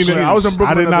didn't mean that. I was in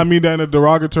Brooklyn. I did not mean that in a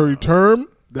derogatory term.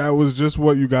 That was just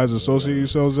what you guys associate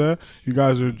yourselves at. You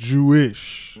guys are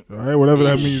Jewish. All right, whatever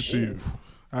that means to you.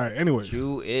 All right. Anyways,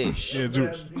 Jewish. yeah,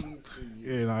 Jewish.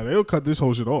 Yeah, nah, they'll cut this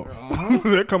whole shit off.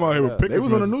 They'll come out here with pictures. They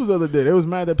was on the news the other day. They was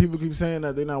mad that people keep saying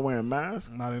that they're not wearing masks.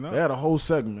 Nah, they not. They had a whole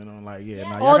segment on like,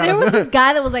 Oh, there was this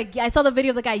guy that was like, I saw the video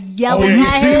of the guy yelling you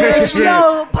at see him. that shit?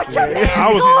 Yo, put your mask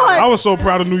I on. was so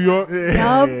proud of New York.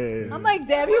 Yup. I'm like,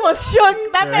 damn, he was shook.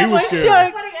 That Yeah, man he was was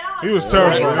scared. shook. He was He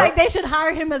terrified. was like, they should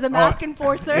hire him as a mask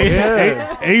enforcer.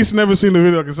 Ace never seen the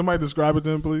video. Can somebody describe it to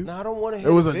him, please? No, I don't want to hear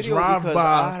It was the a video drive-by. because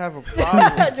I'd have a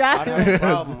problem. I'd have a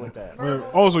problem with that.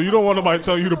 Oh, so you don't want nobody to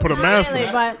tell you to put a mask Really,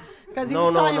 on? but because he No,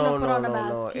 was no, telling him no, to put no, on a no,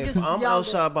 mask. no. He If just I'm yelled it.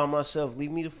 outside by myself,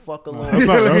 leave me the fuck alone. That's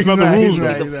not the rules, Leave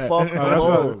bro. me the fuck That's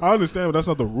alone. not, I understand, but that's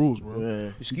not the rules, bro. Yeah.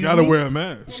 You Excuse gotta me? wear a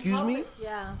mask. Excuse me?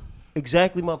 Yeah.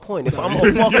 Exactly my point. If I'm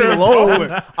fucking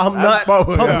alone, I'm not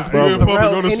public. public, Yeah, bro. you in public,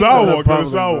 Around go to anyone. sidewalk, go to Public,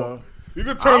 sidewalk. bro. You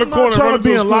can turn I'm the corner not and trying run to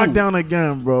be into in a school. lockdown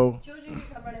again, bro. Children can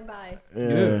come running by.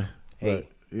 Yeah. Hey,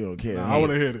 You don't care. Nah, I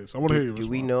want to hear this. I want to hear you. do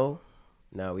we know?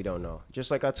 No, we don't know. Just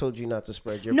like I told you not to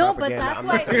spread your No, but propaganda. that's I'm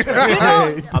why. not gonna spread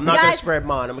I'm I'm not gonna spread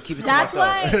mine. I'm gonna keep it to That's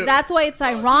myself. why. That's why it's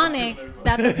ironic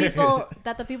that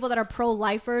the people that are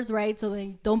pro-lifers, right? So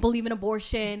they don't believe in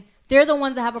abortion. They're the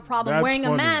ones that have a problem That's wearing a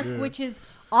funny, mask, yeah. which is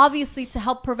obviously to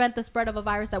help prevent the spread of a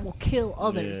virus that will kill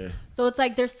others. Yeah. So it's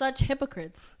like they're such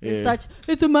hypocrites. They're Yeah.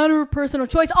 it's a matter of personal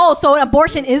choice. Oh, so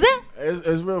abortion isn't?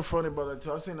 It's real funny about that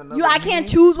too. I seen another. I can't meme.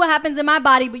 choose what happens in my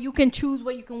body, but you can choose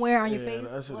what you can wear on your Yeah, face.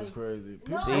 that shit is Like, crazy.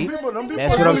 See? Them people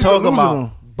That's what are I'm talking losing about.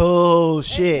 them.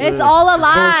 Bullshit. it's all a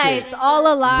lie. bullshit. It's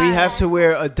all a lie. We have to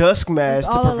wear a dusk mask It's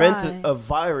to all a prevent lie. a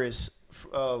virus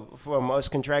from us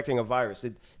contracting a virus.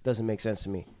 It doesn't make sense to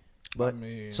me. But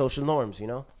social norms,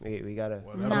 we gotta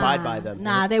abide by them.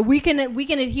 Nah, we can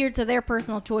adhere to their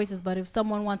personal choices, but if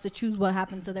someone wants to choose what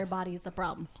happens to their body, it's a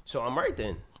problem. So I'm right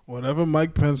then. Whatever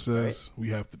Mike Pence says, we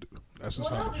have to do. That's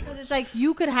just Well, how no, it is. because it's like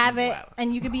you could have it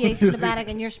and you could be asymptomatic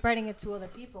and you're spreading it to other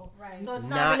people. Right. So it's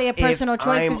not really a personal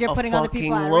choice because you're putting other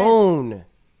people at risk. alone.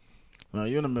 No,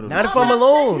 you're in the middle. Not of if I'm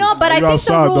alone. No, but I You think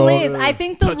outside, the rule dog. is. I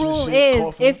think the Touching rule shit, is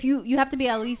coughing. if you have to be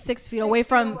at least 6 feet away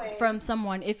from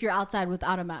someone if you're outside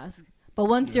without a mask. But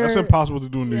once you're That's impossible to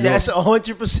do in New York. That's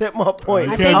 100% my point.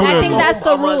 I If think- I'm I think alone that's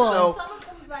the by rule. myself-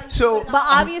 So But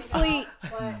obviously,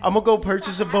 I'm gonna go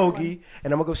purchase a bogey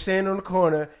and I'm gonna go stand on the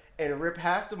corner and rip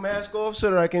half the mask off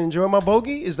so that I can enjoy my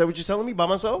bogey. Is that what you're telling me by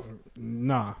myself?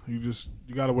 Nah, you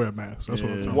gotta wear a mask. That's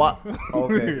what I'm telling What? you.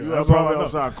 Okay. You That's ever all I probably know.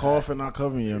 outside coughing, not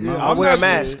covering your mouth. I'll wear a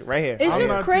mask right here. it's I'm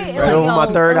just not crazy. team Like, Right over my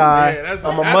yo, third eye. that's-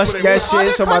 I'm a that's musk what that it shit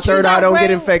Other so my countries third eye are don't get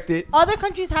wearing- infected. Other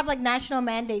countries have like national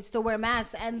mandates to wear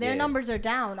masks, and their Yeah. numbers are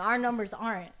down. Our numbers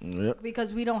aren't Yep.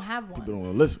 because we don't have People one. don't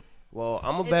want to listen. Well,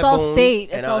 I'm a It's baboon. all state.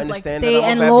 and It's I all like understand state that I'm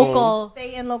and a baboon, local.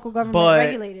 State and local government But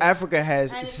regulated. Africa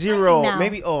has And it's zero, right now.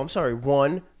 maybe. Oh, I'm sorry,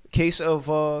 one case of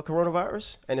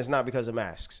coronavirus, and it's not because of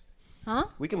masks. Huh?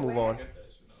 We can move on.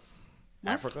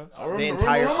 Africa, the Remember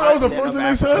entire that was the continent first of thing they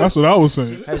Africa said? That's what I was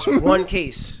saying. has one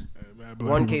case, Man, black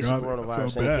one people case of got it. I coronavirus,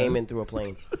 felt and it bad. came in through a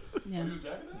plane. Yeah.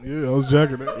 Yeah, I was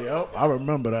jacking it. Yep, I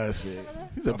remember that shit.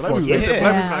 He said, black fuck people, yeah. they said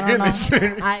black Yeah, people I not don't getting this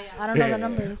shit. I don't know the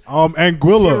numbers.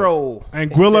 Anguilla. Zero.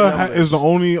 Anguilla numbers. is the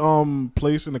only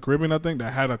place in the Caribbean, I think,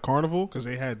 that had a carnival because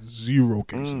they had 0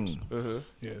 cases.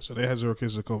 Yeah, so they had 0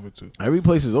 cases of COVID too. Every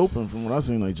place is open from what I've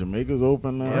seen. Like Jamaica's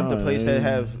open now. Yep, the place that and-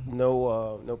 have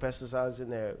no pesticides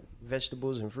in their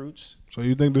vegetables and fruits. So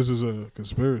you think this is a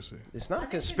conspiracy? It's not a In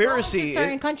conspiracy.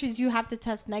 certain countries, you have to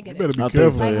test You negative. better be I think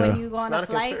careful. so, Like yeah. when you go It's on not a a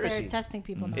flight, conspiracy. they're testing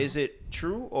people now. Is it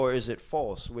true or is it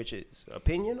false? Which is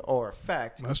opinion or a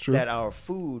fact? That's true. That our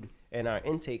food and our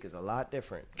intake is a lot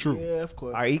different. True. Yeah, of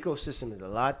course. Our ecosystem is a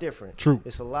lot different. True.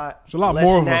 It's a lot. It's a lot less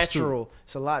more of us, too. natural.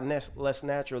 It's a lot less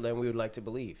natural than we would like to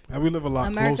believe. And we live a lot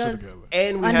closer America's- together.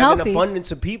 And we have Unhealthy. an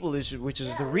abundance of people, which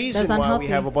is the reason That's why we unhealthy.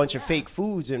 have a bunch of fake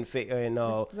foods and It's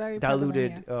very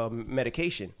diluted prevalent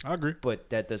medication. I agree. But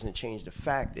that doesn't change the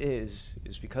fact is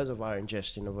because of our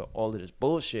ingestion of all of this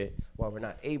bullshit, why we're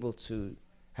not able to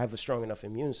have a strong enough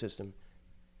immune system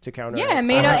to counter. Yeah, it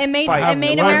made fight it made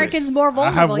the virus. Americans more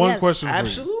vulnerable. I have one yes. question for you.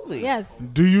 Absolutely. Yes.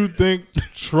 Do you think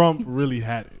Trump really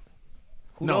had it?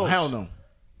 Who No, knows? hell no.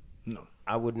 No.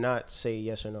 I would not say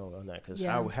yes or no on that because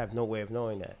Yeah. I would have no way of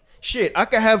knowing that. Shit, I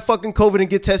could have fucking COVID and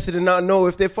get tested and not know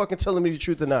if they're fucking telling me the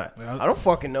truth or not. Yeah, I don't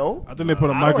fucking know. I think they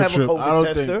put a I don't have a microchip. COVID I don't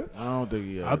tester. think. I don't think.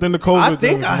 Yeah. I think the COVID. I thing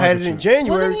think was I a had it in microchip.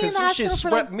 January Wasn't he in because the this shit hospital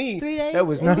for, swept like, me. 3 days? That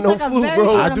was It not was no like a flu, very bro.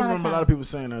 short I amount do of remember a time. lot of people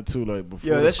saying that too. Like before.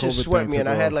 Yeah, that this shit COVID swept thing me, and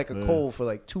I took had off. like a Yeah. cold for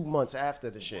like 2 months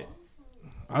after the shit.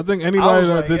 I think I anybody was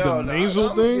that like, did yo, the nah, nasal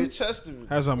I'm gonna thing get tested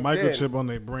has a again. microchip on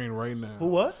their brain right now. Who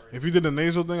what? If you did the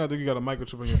nasal thing, I think you got a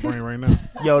microchip in your brain right now.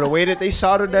 Yo, the way that they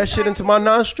soldered that shit into my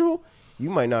nostril, you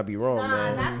might not be wrong, Nah,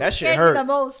 man. that's That what shit scared me the hurt.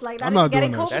 most. Like, I'm not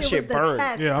getting doing that COVID shit. That shit was the burned.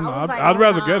 test. Yeah, I was like, I'd oh,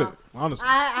 rather nah. get it, honestly.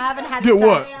 I haven't had Get the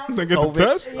what? test. Than get COVID. the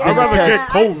test. Yeah. I'd rather get Test.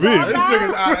 COVID. I saw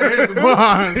Niggas out of his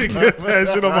mind. Get that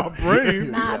shit on my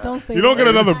brain. Nah, don't say You don't that.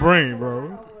 get another brain,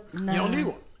 bro. Nah. You don't need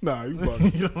one. Nah, you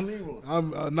bugging. You don't need one.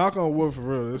 I'm knock on wood for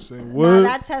real. This thing Nah, wood.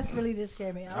 that test really did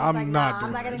scare me. I was I'm like, not nah, doing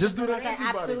I'm not that. gonna Just get do the this. I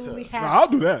antibody absolutely test. have Nah, I'll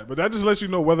do that, but that just lets you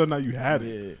know whether or not you had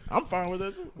it. Yeah, I'm fine with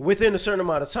that too. Within a certain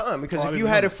amount of time, because Oh, I if didn't you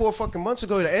know had it that. 4 fucking months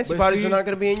ago, the antibodies see- are not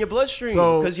going to be in your bloodstream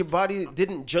So- because your body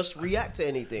didn't just react to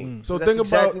anything. So That's think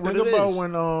exactly about what it is.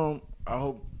 when I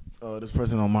hope this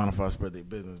person don't mind if I spread their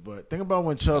business, but think about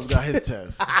when Chubb got his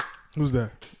test. Who's that?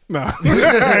 Nah.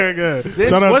 Good.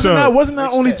 Shout out wasn't Chubb. that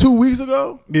only 2 weeks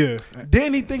ago? Yeah.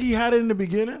 Didn't he think he had it in the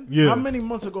beginning? Yeah. How many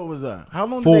months ago was that? How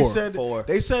long 4. did they said? 4.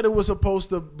 They said it was supposed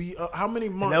to be. How many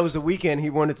months? And that was the weekend he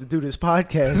wanted to do this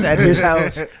podcast at his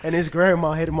house, and his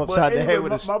grandma hit him But upside the anyway, head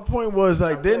with my a. point was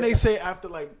like, didn't they say after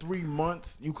like 3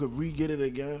 months you could re-get it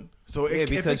again? So Yeah,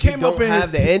 if it because you came up don't in his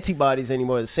have the antibodies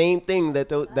anymore. The same thing that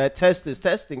that test is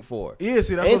testing for. yeah,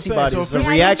 see that's what I'm saying. Antibodies, So the if I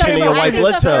it's- reaction think in the- your I white think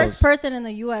blood the cells First person in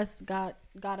the U.S. got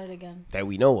it again. that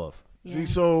we know of. See,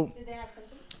 so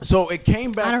it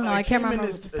came back. I don't know. It I can't came in remember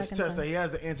his, what the his second test time. that he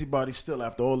has the antibodies still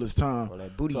after all this time. Well,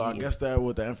 that booty so I eating. guess that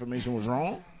what the information was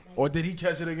wrong, or did he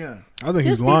catch it again? I think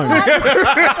he's Just people lying.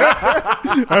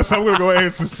 have- That's how I'm gonna go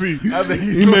answer C. I think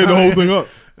he's He made the whole lying. thing up.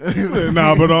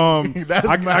 Nah, but That's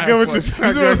I mad get what funny. you're saying.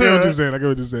 I get what you're saying. I get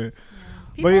what you're saying.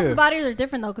 People's yeah. bodies are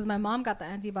different though, because my mom got the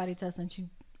antibody test and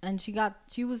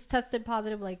she was tested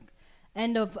positive like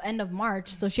end of March,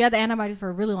 so she had the antibodies for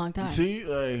a really long time. See,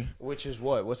 like Which is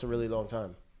what? What's a really long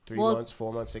time? 3 Well- months,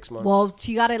 4 months, 6 months. Well,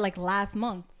 she got it like last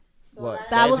month. what?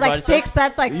 That The was like antibody 6. test?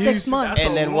 That's like You 6 see, months. that's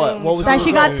And a then what? long What was That the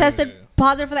she got result? tested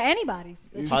positive for the antibodies.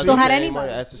 She Positive still had for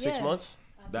antibodies after 6 Yeah. months.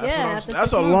 that's Yeah, what I'm, after that's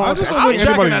 6 a months. long. I just I don't think think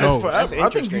anybody that is knows. forever. That's I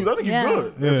think you Yeah.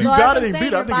 good. Yeah. If you So got that's it what and I'm beat,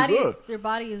 saying, I think you good. Your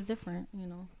body is different, you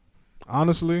know.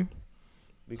 Honestly,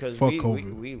 Because Fuck we,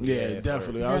 COVID. we Yeah,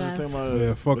 definitely. I was just thinking about it.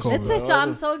 Yeah, fuck Listen, COVID. It's a job.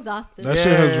 I'm so exhausted. that Yeah,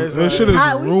 shit has it's that like- shit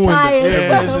has We ruined tired. it.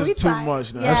 Yeah, it's We just too tired.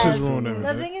 much now. That shit's Yes. ruined The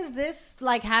everything. thing is, this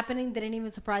like happening didn't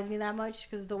even surprise me that much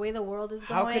because the way the world is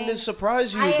going. How can this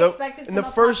surprise you? I The- expected in the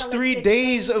some first 3 apocalyptic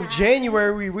days things of to happen,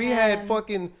 January, we had and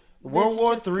fucking World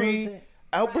War just proves III, it.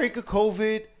 outbreak of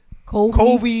COVID, Kobe.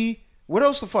 Kobe. What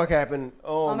else the fuck happened?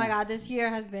 Oh my god, this year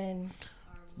has been.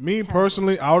 Me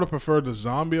personally, I would have preferred the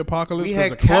zombie apocalypse. We 'cause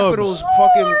had the clubs, capitals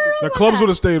fucking. the clubs would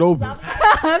have stayed open.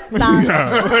 Stop.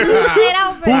 Yeah. Get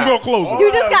out, Who's man. gonna close it?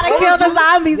 You just gotta kill the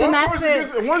zombies and One that's person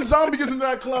it. gets- one zombie gets into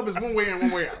that club is one way in,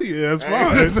 one way out. Yeah, that's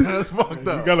fine. That's fucked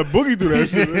You up. got a boogie through that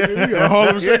shit. nigga. You got a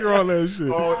Harlem Shaker on that shit.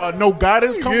 Oh, no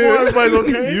guidance. Come on, everybody's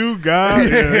okay. You got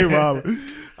it. Yeah, they wild.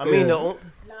 I mean, Nah,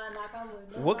 knock on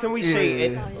wood. what can we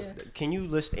say? Yeah. Can you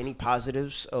list any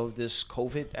positives of this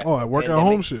COVID? Oh, I work at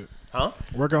pandemic? home shit. Huh?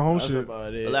 Work at home That's shit.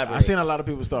 about it. Elaborate. I seen a lot of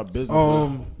people start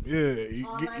businesses.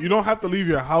 Yeah, you don't have to leave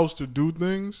your house to do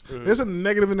things. There's a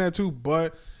negative in that too,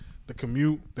 but the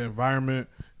commute, the environment.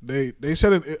 They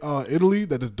said in Italy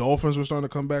that the dolphins were starting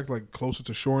to come back, like closer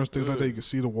to shore and things like that. You can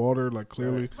see the water like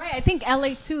clearly. Right, I think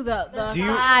LA too. The Do you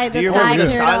sky remember cleared the up.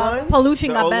 skylines? Pollution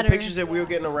got all better. the pictures that we were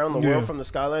getting around the Yeah. world from the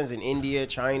skylines in India,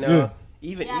 China, Yeah.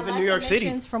 even Yeah, even less New York City.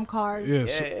 emissions from cars. Yeah,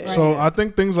 Yeah. so I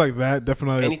think things like that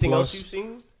definitely. Anything a else plus. you've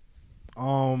seen?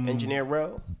 Um, Engineer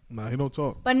Rel? Nah, he don't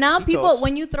talk. But now He people, talks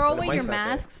when you throw when the away your mic's not there.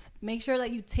 masks, make sure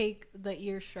that you take the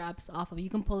ear straps off of it. You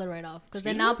can pull it right off because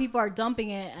then Excuse now me? people are dumping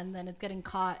it and then it's getting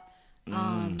caught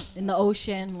in the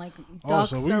ocean like Oh, ducks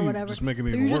so we or whatever. just making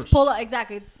it so even you worse. just pull it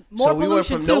exactly. It's more So we went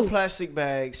pollution from too. no plastic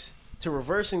bags to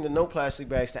reversing the no plastic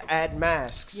bags to add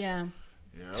masks. Yeah.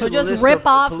 to So the just list rip of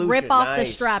off pollution. the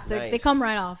Nice, straps. They nice. come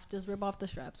right off. Just rip off the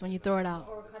straps when you throw it out.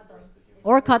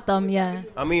 Or cut them. Yeah.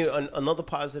 I mean, another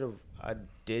positive I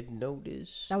did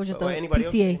notice. That was just Oh, a anybody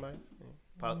else? PCA. Anybody?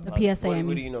 The PSA, What, I what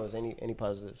mean. do you know? Is any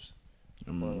positives?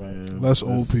 Less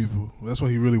old people. That's what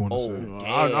he really want to Oh, say.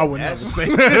 damn, I would never that's- say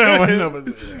that. I would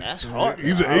never say that. That's hard.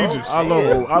 He's an ageist. I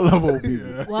love old people.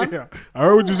 What? Yeah, I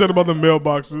heard what you said about the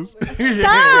mailboxes. Stop!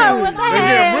 What the They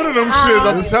heck? get rid of them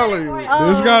shits. I'm telling you.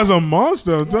 This guy's a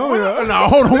monster. I'm telling you. Now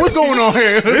hold on, what's going on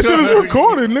here? This shit is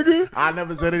recorded, nigga. I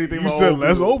never said anything. You about said old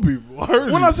less people. old people. I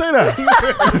heard When you. I say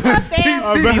that,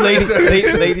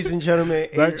 See, ladies and gentlemen,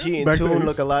 Back- AG and back to Tune this.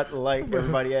 look a lot like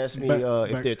everybody asked me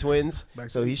if back- they're twins. back to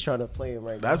So he's this. trying to play him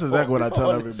right that's now. exactly what I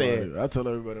tell I'm saying. everybody. I tell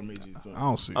everybody I'm AG's twin. I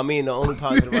don't see. I mean, the only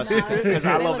positive I see because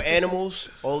I They love look- animals.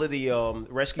 All of the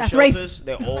rescue That's shelters,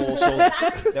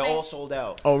 they're all sold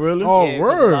out. Oh really? Oh, Yeah,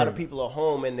 'cause a lot word. of people are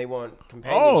home and they want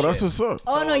companionship. Oh, that's what's up.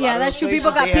 Oh So no, a yeah, lot of that's those true.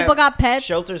 People places, got they have- got pets.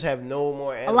 Shelters have no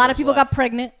more. A lot of people got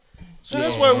pregnant. So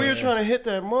that's why we were trying to hit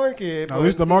that market. At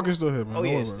least the market's still here, man. Oh Don't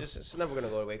yeah, worry it's, about it. it's never gonna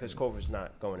go away because COVID's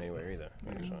not going anywhere either.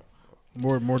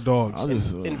 More dogs. I'll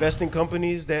just, Invest in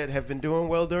companies that have been doing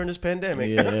well during this pandemic.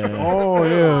 yeah. Oh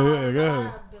yeah, go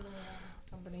ahead.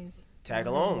 Companies. Tag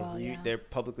Well, along. yeah. They're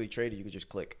publicly traded. You could just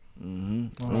click.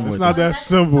 It's not that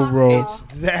simple, bro. It's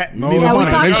that. No, need it's Yeah, we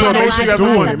not. talked Make sure about know it what you last got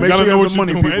time. doing. Make You sure gotta you know have what the you're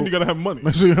money, doing, people. and you gotta have money.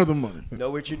 Make sure you have the money. Know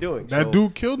what you're doing. That So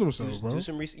dude killed himself, do bro.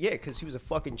 some research. Yeah, because he was a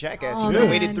fucking jackass. Oh, He would have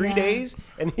man, waited 3 yeah. days,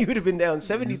 and he would have been down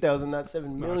 70,000, not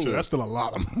 7 Nah, million. shit, that's still a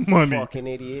lot of money. Fucking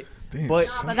idiot. Damn, But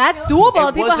son. But that's doable.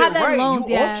 it People wasn't have that right. loans.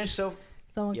 You Yeah. offed yourself.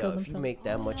 Someone Yo, killed if you themselves. make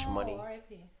that much money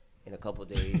in a couple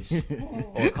days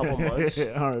or a couple months, All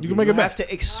right, You can make it you back. have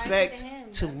to expect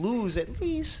to lose at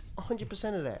least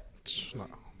 100% of that.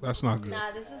 That's not good.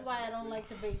 Nah, this is why I don't like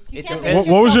to base. You It can't depends.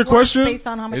 base What was your self-worth question? Based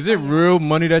on how much Is it money you real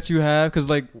money that you have? Because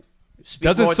like, Speak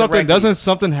more doesn't directly.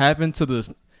 something happen to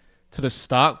the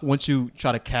stock once you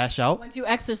try to cash out? Once you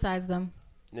exercise them.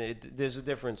 There's a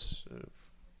difference.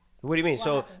 What do you mean?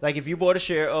 So, like, if you bought a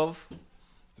share of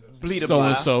Bleed So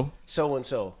and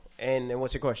so. and then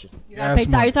what's your question? You gotta pay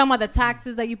Asthma. Are you talking about the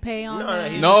taxes that you pay on? No, there?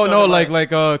 he's- No, just no, talking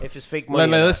like If it's fake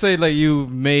money, let's say like you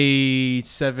made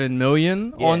 7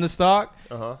 million Yeah. on the stock,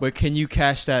 Uh-huh. but can you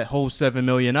cash that whole 7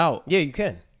 million out? Yeah, you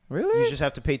can. Really? You just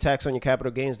have to pay tax on your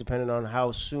capital gains depending on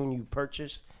how soon you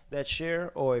purchased that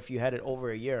share or if you had it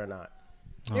over a year or not.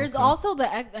 There's also an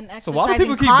exercising So why do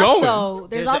people keep cost, going? though.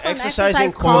 There's also an an exercising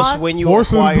exercise cost when you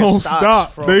Horses acquire don't stocks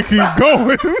stop. from. They keep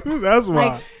going. That's why.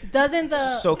 Like, doesn't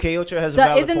the So Kyoto has a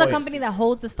valid isn't the point. company that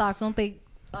holds the stocks? Don't they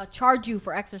charge you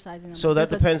for exercising them? So that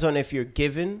There's a- depends on if you're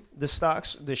given the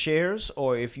stocks, the shares,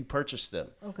 or if you purchase them.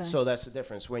 Okay. So that's the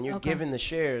difference. When you're Okay. given the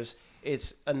shares,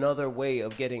 it's another way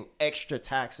of getting extra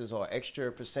taxes or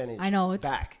extra percentage I know,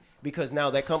 it's- back. Because now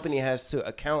that company has to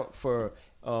account for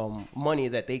money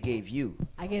that they gave you.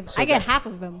 I get that- half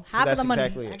of them. Half of that's the money.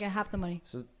 exactly it. I get half the money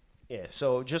So yeah,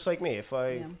 so just like me, if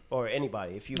I Yeah. or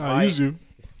anybody, if you I buy use you.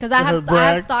 because I have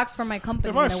Brag. stocks for my company.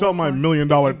 If I that sell work my for. $1 million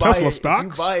Tesla if you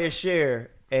stocks, buy a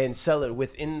share and sell it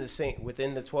within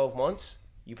the 12 months,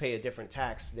 you pay a different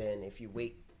tax than if you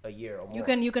wait a year or more. you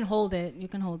can hold it. You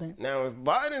can hold it. Now, if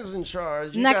Biden's in charge,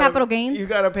 Isn't that capital gains? You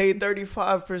got to pay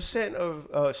 35% of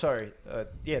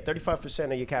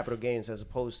 35% of your capital gains as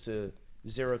opposed to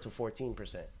 0 to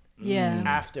 14% Yeah.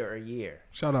 after a year.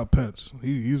 shout out Pence.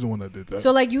 He's the one that did that.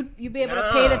 So like you'd be able to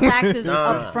pay the taxes Nah.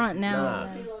 up front now. Nah.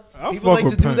 I People like fuck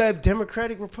to with do Pence. that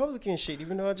Democratic Republican shit,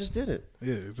 even though I just did it.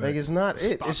 Yeah, exactly. Like it's not it.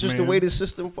 Stop, It's just man. the way the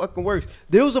system fucking works.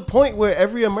 There was a point where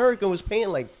every American was paying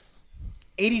like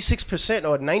 86%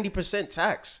 or 90%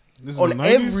 tax This is on the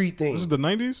 90s? everything. This is the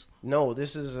 90s? No,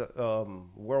 this is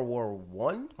World War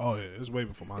One. Oh, yeah. It's way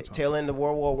before my time. Tail end of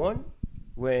World War One.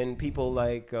 when people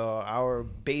like our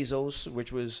Bezos,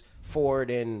 which was Ford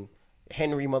and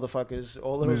Henry motherfuckers,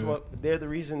 all of those, they're the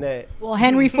reason that. Well,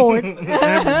 Henry Ford.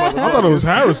 I thought it was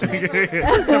Harrison. I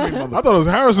thought it was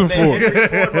Harrison Ford. Henry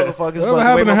Ford motherfuckers. Whatever but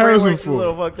happened to my brain Harrison works a Ford?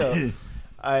 little fucked up.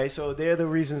 All right, so they're the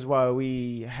reasons why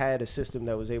we had a system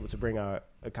that was able to bring our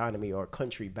economy or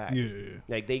country back. Yeah.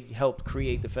 Like they helped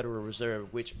create the Federal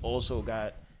Reserve, which also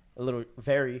got a little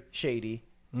very shady.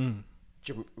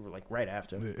 Like right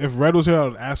after. If Red was here, I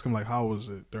would ask him like, how was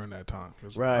it during that time?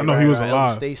 'Cause Right, I know he was right.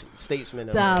 alive, Statesman.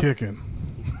 Stop. kicking.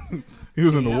 He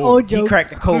was in the war. Oh, He jokes. cracked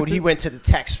the code. He went to the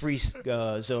tax-free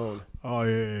zone. Oh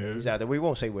yeah. He's out there. We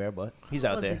won't say where, but he's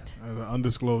out Was there. it? At an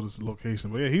undisclosed location,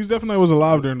 but yeah, he's definitely was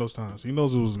alive during those times. He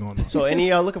knows what was going on. So any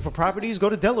of y'all looking for properties, go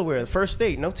to Delaware, the first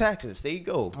state, no taxes. There you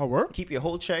go. Oh, word? Keep your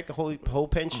whole check, whole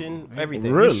pension,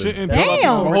 everything. Really? Shitting-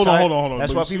 Damn. Hold on.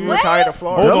 That's But why you people see- retire to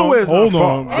Florida. Delaware's Hold not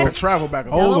on. far. I can travel back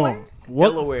and Hold forth. on.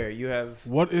 What? Delaware, you have.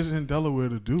 What is in Delaware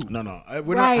to do? No.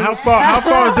 We're Right. not, how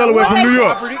far is Delaware from New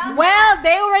York? Well,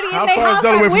 they already How in their far is house.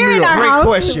 Delaware Like from we're New in York? our Great house.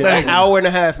 question. Thank An you. hour and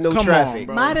a half, no Come on, traffic.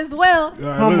 bro. Might as well. All right,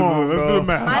 Come let's, on, let's do bro. the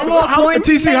math. Might as well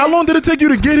quarantine TC, how long did it take you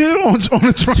to get here on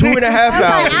the train? 2.5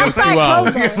 hours. Outside 2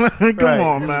 hours. Clover. Come Right.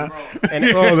 on, man. And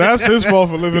Oh, that's his fault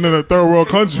for living in a third world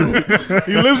country.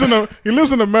 He lives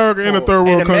in America in a third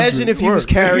world and country. imagine if he was Word.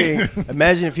 carrying.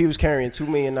 Imagine if he was carrying $2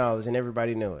 million and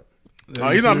everybody knew it. Oh,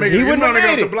 he's not making He it. wouldn't have He's not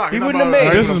made making it. the block. He He's wouldn't not have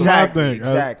about- made it. This is Exactly, my thing.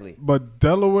 exactly. But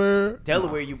Delaware,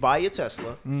 Delaware, you buy your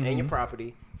Tesla and your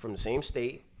property from the same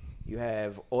state. You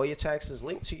have all your taxes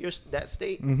linked to that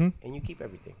state, and you keep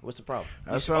everything. What's the problem?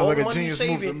 That You- sounds all like the a money you genius move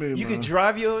to saving, me, You man. could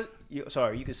drive you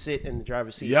could sit in the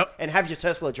driver's seat. Yep. And have your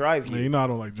Tesla drive you. man, you know I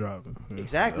don't like driving. Yeah.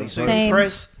 Exactly. So Same. you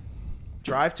press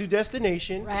drive to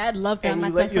destination, Right, I'd love to have and my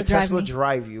you let Tesla your drive Tesla me.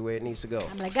 drive you where it needs to go.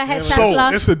 I'm like, go ahead, So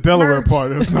Tesla. it's the Delaware Merge.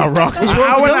 part. It's not rocket. What's wrong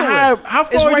Hour with and a Delaware? half. How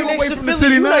It's far are right you next away to from the Philly.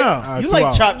 city You now? like, you 2 like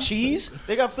hours. chopped cheese?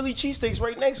 They got Philly cheesesteaks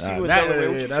right next to you in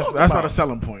Delaware. What you talking That's not about? a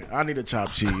selling point. I need a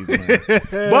chopped cheese, man.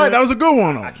 But that was a good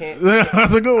one, though. I can't-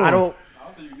 That's a good one. I don't.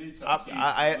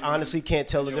 I honestly can't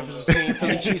tell the difference between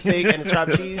Philly cheesesteak and a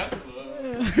chopped cheese.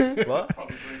 What?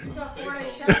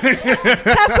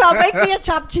 Tesla, make me a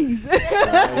chopped cheese. You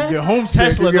get homesick.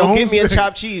 Tesla, you get go get me a homesick.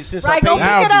 chopped cheese since Right, I go paid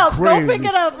pick you. it That'd up. be Go crazy. pick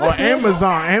it up. Or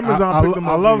Amazon. Amazon picked them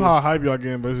up. I love for you. how hype y'all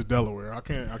getting, but it's Delaware. I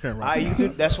can't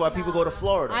rock. That's why people go to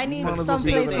Florida. I need Because some it's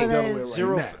the place same for thing. this.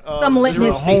 Zero, Some zero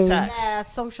litness. state tax. Yeah,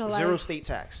 social life. Zero state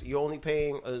tax. You're only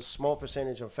paying a small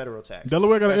percentage of federal tax.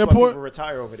 Delaware got an That's why airport? people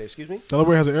retire over there. Excuse me?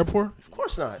 Delaware has an airport? Of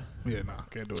course not. Yeah, nah,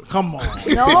 can't do it. Come on.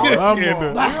 No. Come We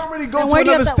on. already go Then to where do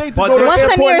you another have to- state to But go to the What's the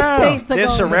airport nearest now. state to Their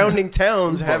go? surrounding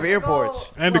towns have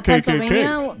airports. And the Pennsylvania?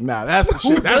 KKK. Nah, that's the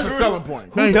shit. That's a doesn't- selling point.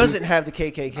 Who Thank you. doesn't have the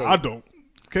KKK? I don't.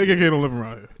 KKK don't live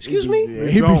around here. Excuse me? Yeah,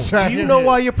 he be Don't. sad. Do you know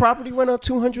why your property went up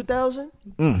 200,000?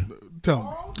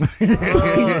 Tell me.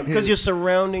 Because your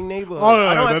surrounding neighborhood. Oh,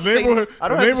 I no, don't no, have the to say- neighborhood, I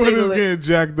don't the have to neighborhood is say getting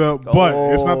jacked up,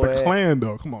 but it's not the Oh, Klan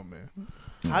though. Come on, man.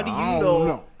 How do you I don't know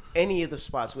know. any of the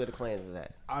spots where the clans is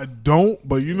at? I don't,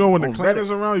 but you know when the Oh, Klan Reddit.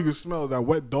 is around, you can smell that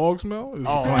wet dog smell. It's the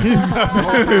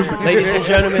Klan. Ladies and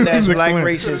gentlemen, that's It's the black Klan.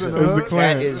 racism. It's the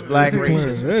Klan. That is black It's the Klan.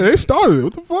 racism. Yeah, they started it.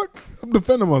 What the fuck? I'm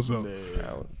defending myself.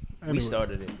 We Anyway.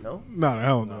 started it, no? Nah,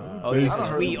 hell no. Oh, They- yeah, 'cause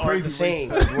heard we some are crazy the same.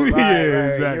 racist- Right, Yeah, right,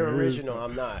 exactly. You're original.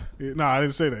 I'm not. Nah, I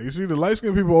didn't say that. You see, the light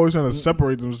skinned people always trying to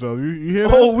separate themselves. You hear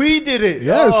that? Oh, we did it.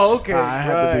 Yes. Oh, okay. I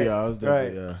had to be. right, I was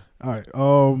definitely. right.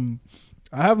 All right.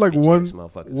 I have like Bitch one ass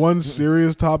motherfuckers. one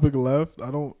serious topic left.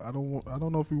 I don't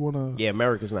know if we want to. Yeah,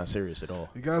 America's not serious at all.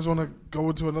 You guys want to go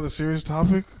into another serious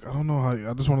topic? I don't know how.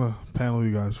 I just want to panel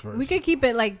you guys first. We could keep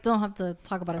it like don't have to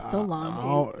talk about it so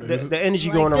long. The energy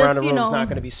Like, going just, around the you room is know- not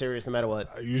going to be serious no matter what.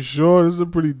 Are you sure this is a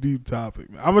pretty deep topic?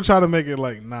 Man? I'm gonna try to make it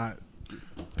like not.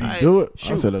 Let's do it. I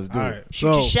Shoot. said let's do All it. right.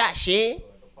 Shoot So your shot, shit.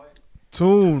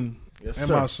 Tune Yes, and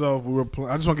sir. myself, we were.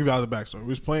 I just want to give you all the backstory. We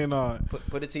was playing.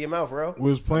 Put it to your mouth, bro.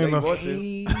 We was playing. I know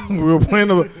you want to. We were playing.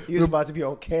 You was about to be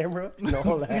on camera and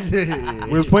all that.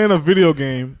 We was playing a video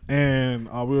game, and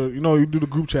we were, you do the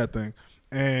group chat thing,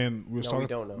 and we was No, we talking.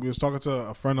 don't know. We was talking to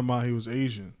a friend of mine. He was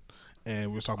Asian, and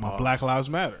we was talking about Black Lives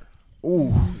Matter.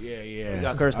 Ooh, yeah. You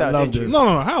got cursed I out, love didn't you? this.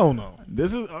 No, hell no.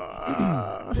 This is.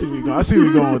 I see where you going. I see where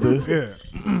you going with this.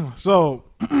 Yeah. So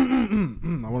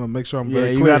I want to make sure I'm Yeah,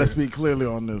 very you clear. got to speak clearly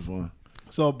on this one.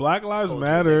 So Black Lives Told you,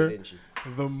 Matter, didn't you?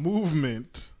 the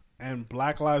movement, and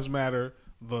Black Lives Matter,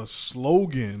 the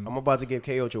slogan, I'm about to give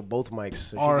K.O. both mics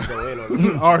so are she can go in on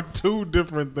it. are two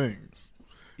different things.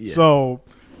 Yeah. So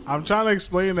I'm trying to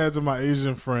explain that to my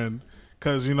Asian friend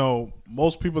because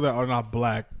most people that are not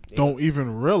black don't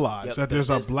even realize Yep, that there's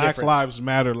a there's the Black difference. Lives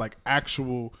Matter like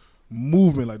actual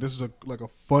movement. Like this is a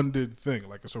funded thing.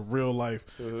 Like it's a real life.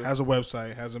 Has a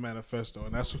website, has a manifesto,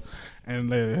 and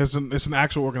it's an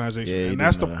actual organization. Yeah, and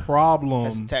that's the problem.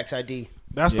 That's tax ID.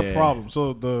 That's the problem.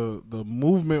 So the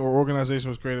movement or organization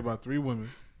was created by 3 women.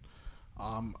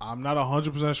 I'm not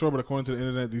 100% sure, but according to the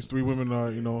internet, these 3 women are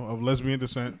of lesbian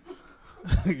descent.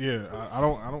 Yeah, I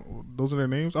don't. Those are their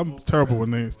names. I'm terrible with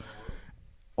names.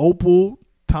 Opal,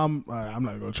 Tom. I'm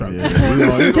not gonna try.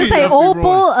 Yeah. Just say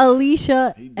Opal,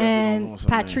 Alicia, He definitely and wants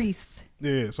some Patrice.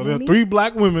 Yeah, so there are 3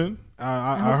 black women.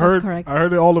 I hope heard. that's correct. I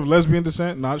heard they're all of lesbian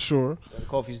descent. Not sure. The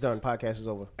coffee's done. Podcast is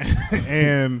over.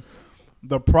 And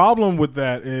the problem with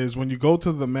that is when you go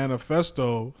to the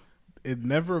manifesto, it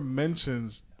never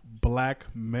mentions black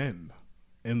men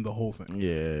in the whole thing.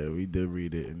 Yeah, we did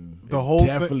read it. And The whole thing,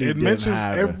 definitely it didn't mentions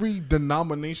have every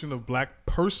denomination of black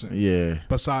person Yeah,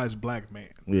 besides black man.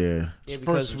 yeah. Yeah, First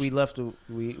because issue.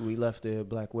 we left the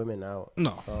black women out.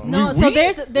 No. No, We- so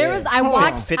we- there was I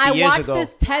watched 50 years ago.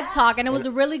 this TED talk and it was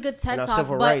a really good TED our talk.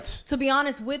 civil But rights. to be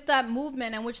honest, with that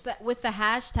movement and with the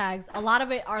hashtags, a lot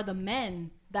of it are the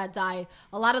men that die.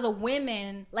 A lot of the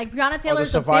women, like Breonna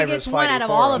Taylor's the survivors biggest one fighting out of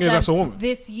for all us. of Yeah, them that's a woman.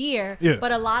 this year. Yeah.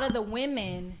 But a lot of the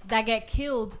women that get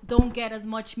killed don't get as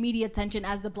much media attention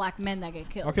as the black men that get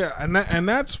killed. Okay, and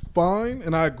that's fine,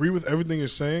 and I agree with everything you're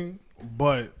saying,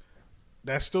 but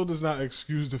that still does not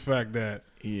excuse the fact that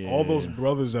all those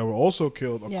brothers that were also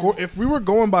killed. Yeah. If we were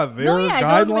going by their No, yeah, I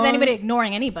don't agree with guidelines, anybody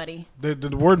ignoring anybody.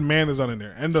 the word man is not in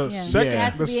there. And the Yeah. second It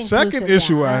has to the be second inclusive,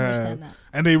 issue yeah, I I had, understand that.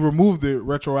 and they removed it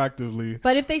retroactively.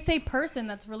 But if they say person,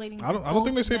 that's relating to I don't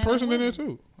think they say both men person in and there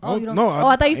women. too. Oh, you don't? No,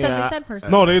 I thought you said Yeah. they said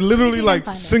person. no, they See literally if you like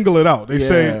can find it. single it out. They Yeah.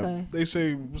 say Okay. they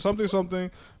say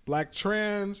something black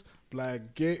trans,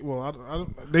 black gay. Well, I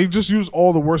don't, they just use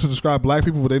all the words to describe black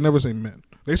people, but they never say men.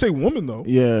 They say woman though.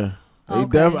 Yeah.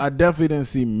 Okay. I definitely didn't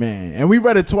see man, and we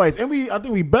read it twice, and I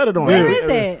think we betted on Where it. is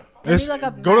it? Let It's, me look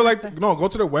up. go to go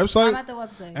to their website. I'm at the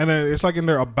website. And then it's like in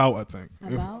their about, I think.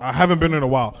 About? I haven't been in a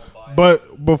while.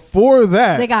 But before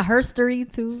that, They got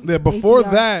herstory too. yeah, before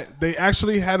HER. that, they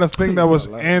actually had a thing that was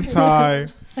anti.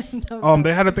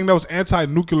 They had a thing that was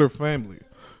anti-nuclear family.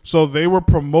 So they were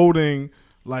promoting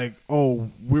like, oh,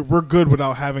 we're good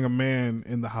without having a man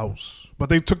in the house. But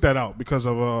they took that out because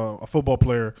of a football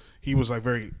player. He was like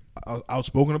very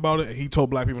outspoken about it. And he told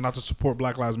black people not to support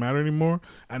Black Lives Matter anymore,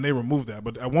 and they removed that.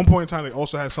 But at one point in time, they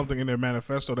also had something in their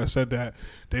manifesto that said that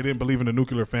they didn't believe in the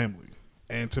nuclear family.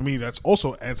 And to me, that's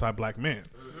also anti-black man.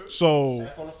 So,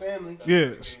 On the family.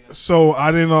 yes. So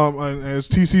I didn't. As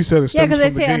TC said, it Yeah, stems because they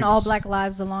from the say in games. all black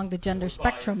lives along the gender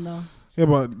spectrum, though. Yeah,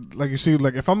 but like you see,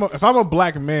 like if I'm a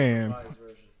black man,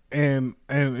 and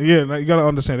yeah, now you gotta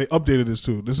understand they updated this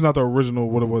too. This is not the original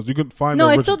what it was. You could find No,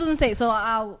 the it original. still doesn't say. So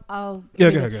I'll. Yeah,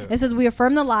 read go it. ahead, go ahead. It says we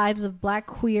affirm the lives of black,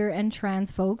 queer, and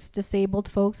trans folks, disabled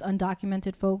folks,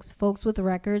 undocumented folks, folks with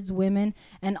records, women,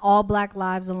 and all black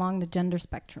lives along the gender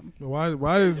spectrum. Why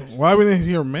we didn't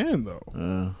hear man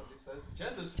though?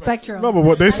 Spectrum. No, but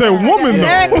what they said woman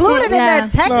They're though. included in Yeah.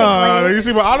 that technically. No, you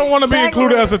see, but I don't want to be Exactly.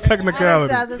 included as a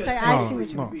technicality. I see what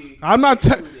you mean.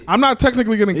 I'm not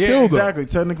technically getting Yeah, killed exactly.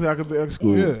 Technically, I could be though.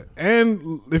 excluded. Yeah,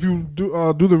 and if you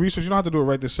do the research, you don't have to do it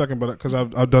right this second, but because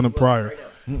I've done it prior.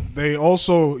 They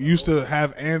also used to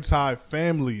have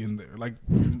anti-family in there, like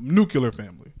nuclear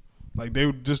family. Like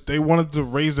they wanted to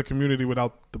raise the community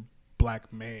without the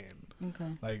black man. Okay.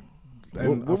 Like, What,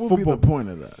 and what a would be the football. point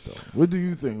of that, though? What do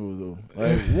you think it was, though?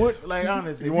 Like, what? Like,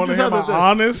 honestly, You if want to just hear had my to-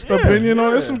 honest Yeah, opinion on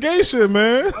yeah. this? Some gay shit,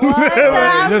 man. Just they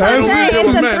don't wanna deal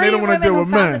with men. They don't wanna deal with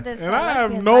men. And I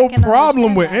have no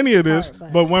problem with any of this,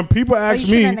 but when people ask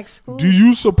you me, shouldn't exclude. do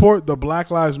you support the Black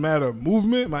Lives Matter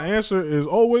movement? My answer is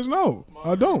always no.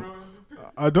 I don't.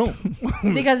 I don't.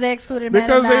 because they excluded men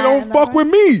Because in they that- don't in fuck that with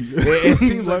me. It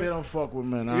seems like they don't fuck with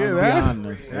men. Yeah, I'll be that,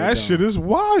 honest. They that don't. shit is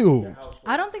wild.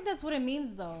 I don't think that's what it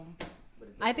means, though.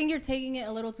 I think you're taking it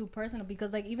a little too personal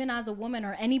because, like, even as a woman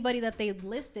or anybody that they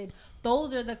listed,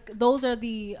 those are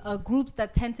the groups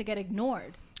that tend to get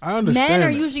ignored. I understand. Men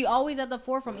are that. usually always at the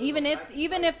forefront, even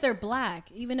if they're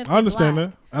black. Even if I understand they're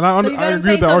black. that, and I So you get what agree I'm with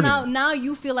saying? that So argument. now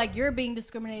you feel like you're being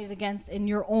discriminated against in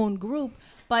your own group,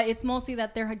 but it's mostly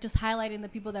that they're just highlighting the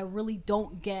people that really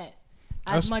don't get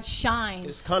as That's- much shine.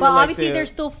 It's But kinda like obviously the- they're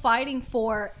still fighting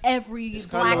for every Kinda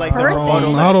black like the person.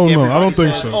 rebuttal I don't that know. I don't everybody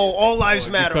think says, so. Oh, all lives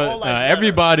matter. All Because, lives matter.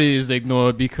 everybody is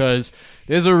ignored because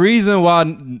there's a reason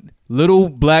why little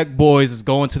black boys is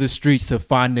going to the streets to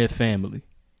find their family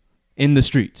in the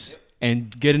streets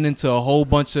and getting into a whole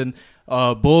bunch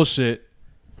of bullshit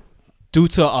due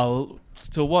to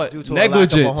what? Due to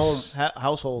Negligence. a lack of a home,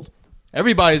 household.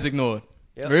 Everybody's ignored.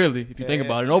 Yep. Really, if you think Yeah,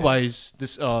 about it,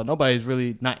 yeah. nobody's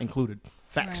really not included.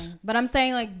 Facts. Right. But I'm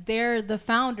saying like they're the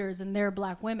founders and they're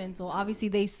black women, so obviously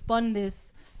they spun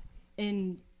this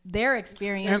in their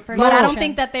experience. And- But no, I no. don't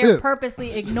think that they're Yeah.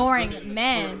 purposely ignoring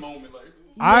men.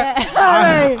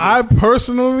 I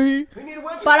personally,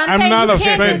 But I'm saying not you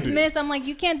can't offended. dismiss. I'm like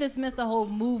you can't dismiss the whole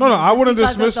movement. No, I just wouldn't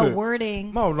because dismiss of the it.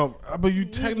 wording. no, but you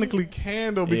technically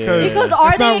can though Yeah. Because are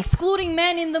it's they not- excluding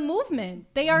men in the movement?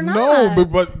 They are not. No,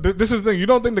 but this is the thing. You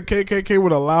don't think the KKK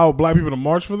would allow black people to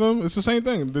march for them? It's the same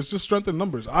thing. It's just strength in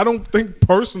numbers. I don't think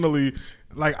personally,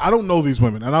 like I don't know these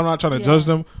women, and I'm not trying to judge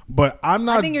them, but I'm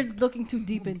not. I think you're looking too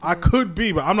deep into I it. could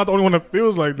be, but I'm not the only one that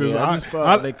feels like this. Yeah, I just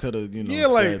felt they could have, yeah,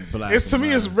 like said black. it's to and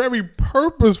me, it's brown. very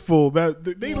purposeful that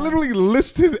they literally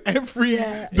listed every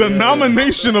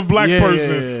denomination of black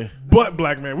person, but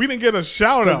black man. We didn't get a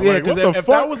shout out. Yeah, Like, because what the if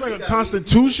fuck? that was like a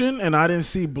constitution and I didn't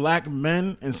see black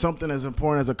men in something as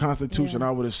important as a constitution,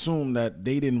 I would assume that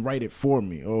they didn't write it for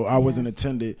me or I wasn't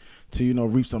intended to,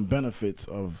 reap some benefits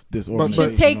of this You organization.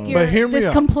 should take But hear me this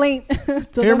out. complaint to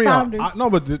Hear the me out. founders. No,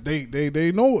 but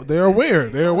they know. They're aware.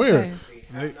 They're aware.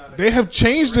 They have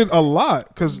changed it a lot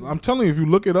because I'm telling you, if you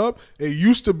look it up, it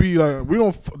used to be like we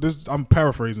don't. I'm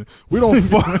paraphrasing. We don't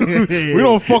fuck. We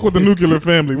don't fuck with the nuclear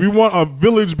family. We want a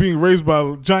village being raised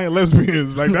by giant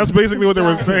lesbians. Like that's basically what they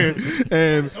were saying.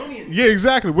 And yeah,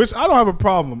 exactly. Which I don't have a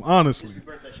problem, honestly.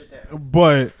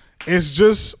 But it's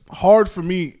just hard for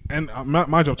me. And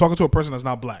mind you, I'm talking to a person that's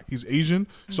not black. He's Asian,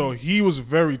 so he was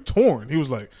very torn. He was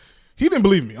like. He didn't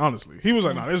believe me, honestly. He was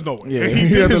like, nah, there's no way. Yeah, And he he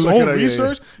did had to his look own it up, yeah,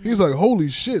 research. He was like, holy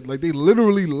shit. Like, they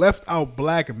literally left out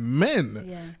black men.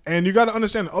 Yeah. And you got to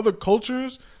understand, other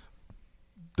cultures,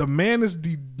 the man is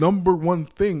the number one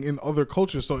thing in other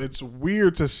cultures. So it's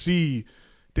weird to see,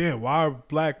 damn, why are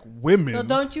black women? So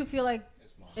don't you feel like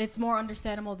it's more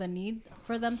understandable than need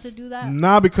for them to do that?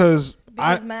 Nah, because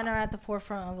Men are at the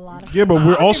forefront of a lot of yeah, but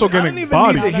we're also I didn't getting even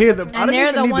bodied. need to hear them. I And didn't they're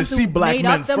even the need to ones see who black made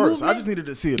men up the first. I movement? just needed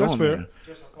to see it That's on fair. there.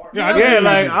 Yeah, I just Yeah, think-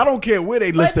 like I don't care where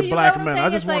they But listed you know black what I'm men. saying? I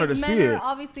just It's wanted like to see men it. are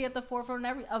obviously at the forefront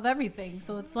of everything.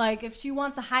 So it's like if she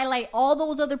wants to highlight all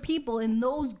those other people in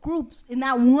those groups in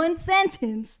that one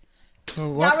sentence,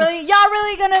 y'all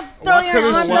really gonna throw why your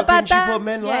couldn't hands she- up why at couldn't she that? put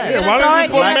men Yeah, last? you're Yeah, gonna why throw didn't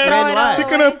it- you you're put gonna men throw it last? She all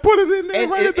could away. have put it in there.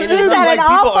 And right it- at the it She is end. said like it all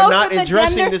people are falls not in the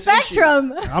addressing gender this issue.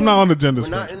 spectrum. I'm not on the gender We're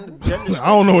not spectrum. in the gender I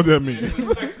don't know what that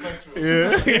means.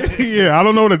 Yeah, I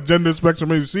don't know what a gender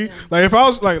spectrum is. See, like if I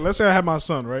was like, let's say I had my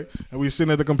son, right, and we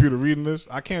sitting at the computer reading this,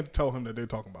 I can't tell him that they're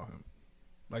talking about him.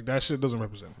 Like that shit doesn't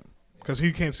represent him because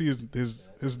he can't see his Because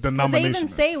they denomination, even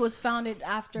say it was founded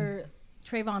after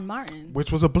Trayvon Martin.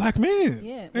 which was a black man.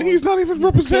 Yeah, and well, he's not even he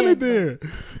was a represented kid,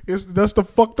 there. That's the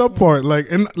fucked up part. Like,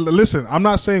 and listen, I'm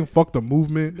not saying fuck the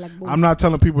movement. Black movement. I'm not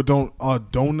telling people don't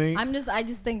donate. I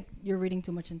just think you're reading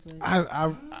too much into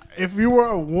it. If you were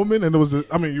a woman and it was,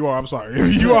 you are. I'm sorry.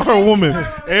 If you are a woman,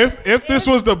 if this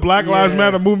was the Black Lives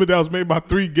Matter movement that was made by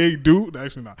three gay dudes,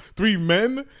 actually not 3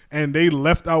 men, and they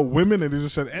left out women and they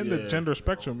just said end the gender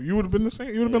spectrum, you would have been the same.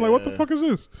 You would have been like, what the fuck is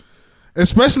this?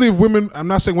 Especially if women. I'm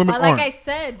not saying women But like aren't. I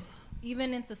said,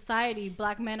 even in society,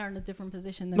 black men are in a different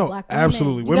position than No, black women.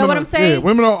 absolutely. You Women know what are- I'm saying? yeah,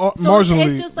 women are So marginally-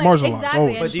 it's just like, marginalized, exactly.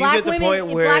 always. and But do you black get the women- point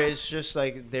where black- it's just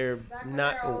like they're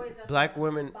not black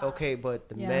women? Okay, but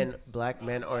the black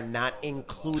men are not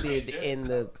included in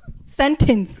the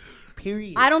sentence?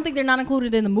 period. I don't think they're not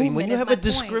included in the I mean, movement. when you is have my a point.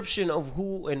 description of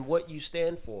who and what you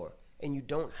stand for, and you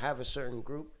don't have a certain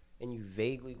group, and you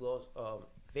vaguely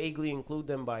include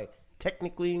them by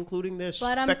technically including their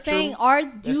But I'm spectrum, saying,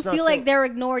 do you that's not feel like so- they're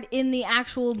ignored in the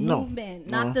actual No. movement,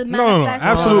 not the No, manifesto?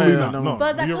 absolutely Yeah, not. no. No.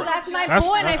 But that's, You're so right. that's my That's-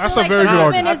 point. I that's feel a like very the good movement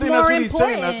argument. I is think more that's what he's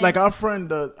important. saying. Like our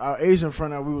friend, our Asian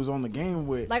friend that we was on the game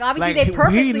with. Like obviously like, they he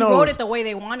purposely knows- wrote it the way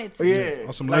they wanted to. Yeah,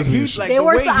 On some like lesbian he, shit. like They the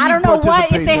were way so, I he don't know what if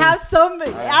participates they in- have some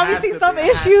has obviously to some be,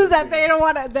 it has issues to that be. they don't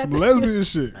want to. Some lesbian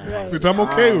shit, which I'm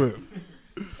okay with.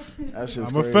 That shit's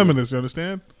I'm a crazy. feminist. You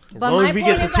understand? But As long my as we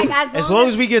point get is to like as long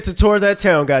as we get to tour that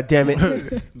town, God damn it!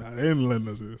 Nah, they didn't let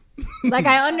us in. like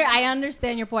I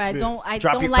understand your point. I don't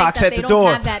Drop don't your like clocks that at they the don't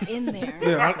door. have that in there.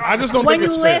 Yeah, I just don't When think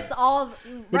you it's list fair. all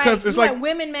Because right, it's you like- went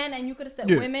women, men, and you could have said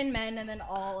Yeah. women, men, and then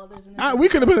all others. In there. We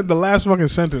could have been at the last fucking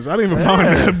sentence. I didn't even mind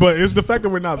that, but it's the fact that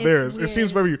we're not It's there. It weird.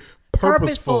 seems very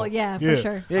purposeful. Yeah, for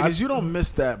sure. Yeah, because you don't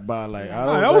miss that by like. I Nah,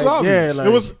 don't. that was like, obvious. Yeah,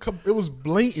 like, it was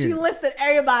blatant. She listed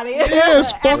everybody. Yeah,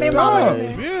 it's And fucked they up. both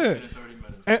in there. Yeah.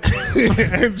 And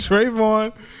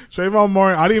Trayvon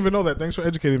Martin, I didn't even know that. Thanks for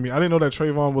educating me. I didn't know that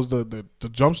Trayvon was the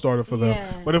jump starter for them.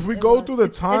 Yeah, But if we it go was. through the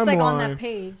It's like on that timeline,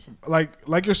 page.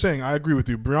 like you're saying, I agree with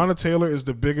you. Breonna Taylor is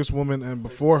the biggest woman, and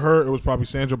before her, it was probably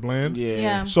Sandra Bland.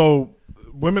 Yeah. So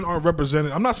women aren't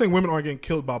represented. I'm not saying women aren't getting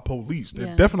killed by police. They're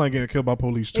Yeah. definitely getting killed by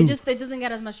police too. It doesn't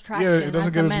get as much traction. Yeah, it doesn't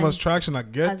as get the as men. much traction. I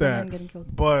get as the men that, getting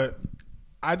killed. but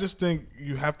I just think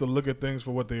you have to look at things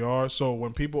for what they are. So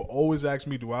when people always ask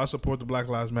me, do I support the Black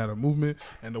Lives Matter movement,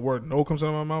 and the word no comes out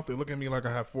of my mouth, they look at me like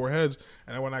I have 4 heads.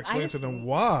 And when I explain to them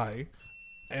why,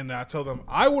 and I tell them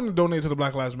I wouldn't donate to the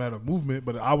Black Lives Matter movement,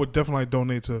 but I would definitely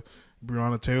donate to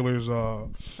Breonna Taylor's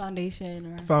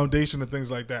foundation and things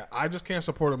like that. I just can't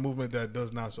support a movement that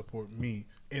does not support me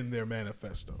in their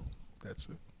manifesto. That's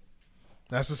it.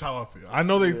 That's just how I feel. I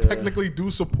know they technically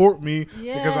do support me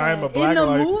because I am a black in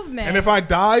the movement. And if I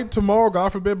died tomorrow,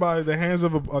 God forbid, by the hands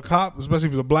of a cop, especially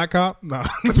if it's a black cop,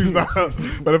 he's not.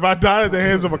 But if I died at the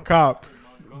hands of a cop,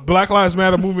 Black Lives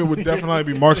Matter movement would definitely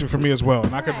be marching for me as well,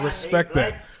 and I could respect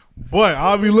that. But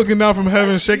I'll be looking down from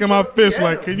heaven, shaking my fist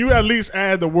like, can you at least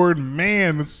add the word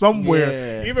man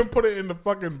somewhere? Even put it in the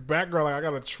fucking background. Like I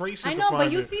gotta trace it. I know, but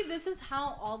you see, this is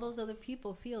how all those other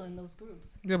people feel in those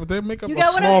groups. Yeah, but they make up you a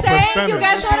get small what I'm saying? percentage. You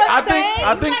guys know what I'm saying?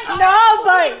 I think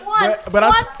But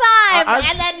one time,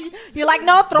 and then you're like,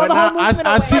 no, throw the whole movement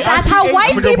away. That's how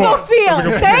white people feel.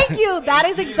 Thank you. That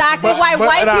is exactly why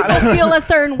white people feel a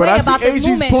certain way about this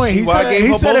movement. Point. He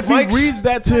said if he reads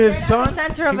that to his son,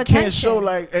 center of he attention. can't show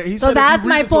like. So that's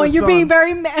my point. You're being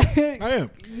very mad. I am.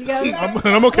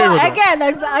 I'm okay with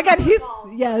that. Again, he's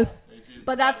yes.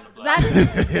 But that's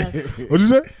yes. What'd you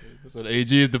say? So the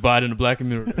AG is dividing the black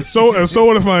community. So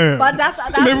what if I am? But that's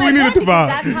maybe my we need point, to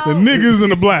divide because the niggas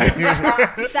and the blacks.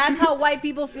 That's how white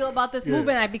people feel about this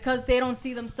movement, like, because they don't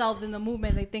see themselves in the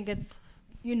movement. They think it's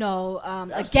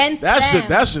against them.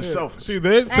 That's just selfish. See,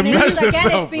 to me,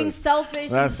 it's being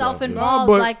selfish and self-involved.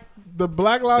 But like the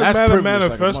Black Lives Matter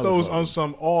manifesto is on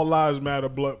some all lives matter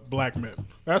black men.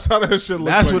 That's how that shit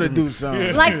looks. That's what it do sound.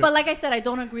 Yeah. but like I said, I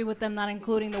don't agree with them not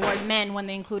including the word men when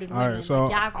they included women. All right, so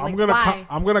why?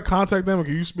 I'm gonna contact them.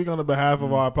 Can you speak on the behalf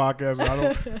of our podcast? I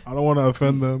don't want to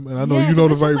offend them, and I know you know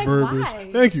the right verbiage.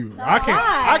 Thank you. I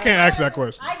can't ask that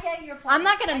question. I get your point. I'm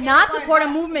not gonna not support a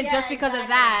movement just because of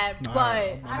that.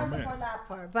 But I don't support that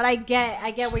part. But I get where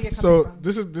you're coming from. So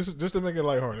this is just to make it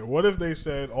lighthearted. What if they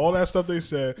said all that stuff they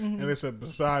said, and they said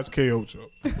besides K-Ocho?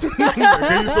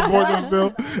 Can you support them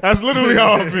still? That's literally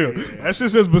how I feel. That shit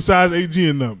says besides AG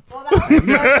and them. Well,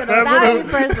 that would be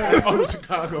personal.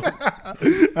 Chicago.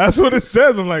 That's what it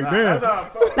says. I'm like, damn.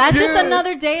 that's just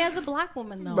another day as a black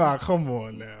woman, though. Nah, come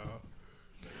on now.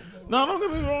 No, don't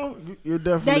get me wrong. You're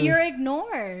definitely That you're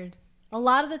ignored. A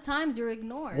lot of the times you're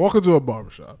ignored. Walk into a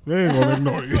barbershop. They ain't gonna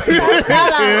ignore you. They're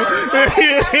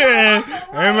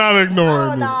not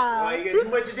ignoring you. Why you get too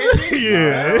much attention?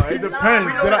 Yeah. It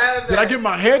depends. Did I get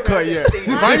my hair cut yet? If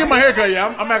I ain't get my hair cut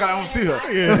yet, I'm not. I don't see her.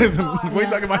 Yeah. Wait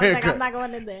till I get my hair cut. I'm not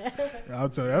going in there. I'll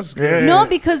tell you, that's scary. No,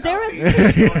 because there was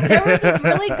this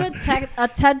really good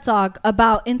TED talk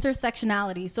about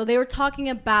intersectionality. So they were talking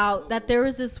about that there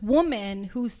was this woman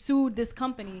who sued this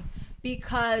company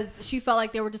because she felt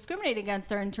like they were discriminating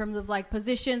against her in terms of like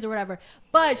positions or whatever.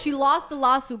 But she lost the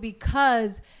lawsuit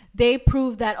because they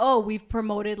proved that, we've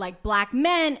promoted like black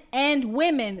men and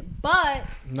women, but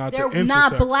they're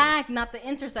not black, not the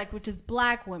intersect, which is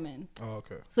black women. Oh,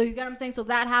 okay. So you get what I'm saying? So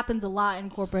that happens a lot in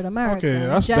corporate America. Okay,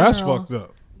 that's fucked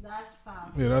up. That's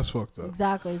foul. Yeah, that's fucked up.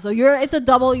 Exactly. So you're a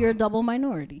double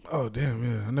minority. Oh damn,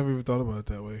 yeah. I never even thought about it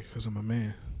that way because I'm a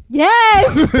man.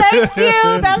 Yes, thank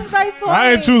you. That's my point.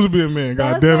 I ain't choose to be a man.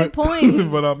 God That's damn my it. point.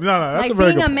 But that's like a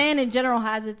very being good a point. man in general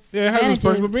has its Yeah, it has its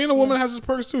perks, but being a woman has its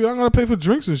perks too. Y'all gotta pay for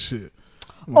drinks and shit.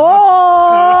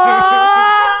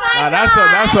 Oh,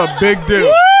 That's a big deal.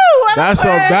 Woo, That's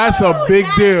a big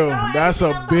deal. That's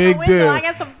a big deal. I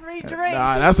got some free drinks.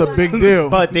 Nah, that's a big deal.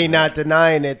 But they not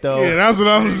denying it though. Yeah, that's what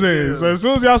I'm saying. So as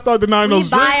soon as y'all start denying we those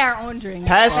buy drinks, our own drinks.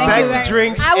 Pass Thank back you the very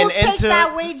drinks I will and take enter.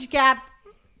 that wage gap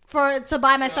to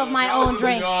buy myself my own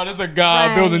drink. Oh, there's a guy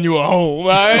Right. building you a home,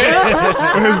 right?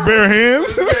 with his bare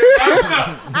hands.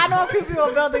 I know a few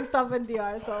people building stuff in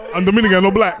DR, so. I'm Dominican, got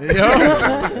no black. You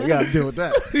gotta deal with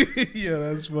that. Yeah,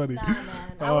 that's funny. Nah, man.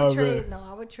 I Oh, would trade. man. No,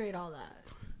 I would trade all that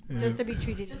just to be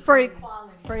treated for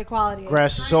equality. For equality.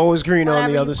 Grass is always green on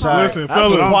Whatever the you other call side. it. Listen, That's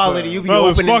fellas, equality. You be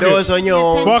fellas, opening fuck it. doors on your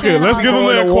own. Fuck it, let's give them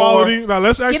Going the to war. equality. Now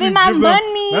let's actually me my give them.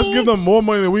 money. Let's give them more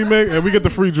money than we make, and we get the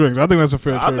free drinks. I think that's a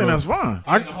fair trade. I think that's fine.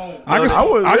 I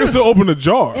can still open the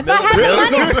jar. If I had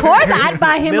the money, of course, I'd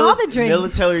buy him all the drinks.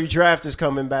 Military draft is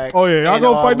coming back. Oh yeah, y'all And,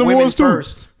 go fight the women wars too.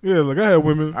 first. Yeah, look, I had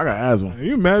women. I got asthma. Can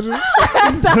you imagine?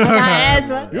 I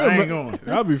ain't going.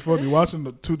 That'd be funny watching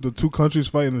the two countries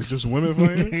fighting. It's just women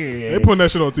fighting. They putting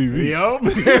that shit on TV. Yup.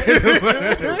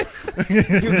 You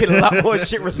get a lot more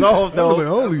shit resolved I'm like,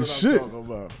 though. holy shit!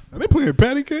 Are they playing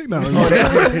patty cake? No, Oh,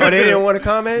 they didn't want to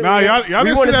comment. Nah, y'all we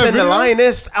didn't want see to that send the video?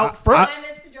 lioness out front. I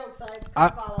missed the joke side.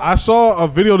 I saw a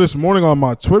video this morning on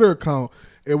my Twitter account,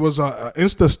 It was a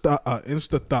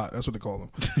Insta thought. That's what they call them.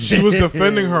 She was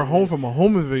defending her home from a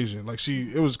home invasion. Like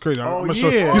it was crazy. I'm not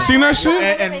sure. You seen that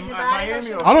shit? And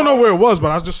Miami. I don't know where it was,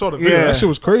 but I just saw the video. Yeah. That shit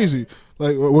was crazy.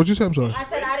 Like, what'd you say? I'm sorry. I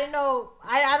said I didn't know.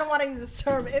 I don't want to use the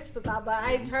term Insta thought, but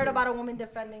I heard about a woman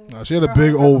defending. Nah, she had a her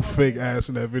big home old from a fake ass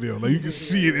in that video. Like you can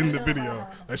see it in the video.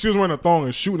 Like she was wearing a thong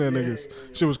and shooting at niggas.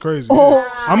 Shit was crazy. Oh,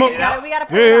 I'm we gotta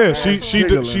put yeah. it out She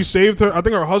there. she saved her. I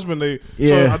think her husband. So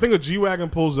Yeah. I think a G wagon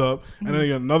pulls up and then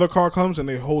another car comes and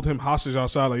they hold him hostage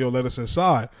outside. Like, yo, let us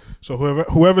inside. So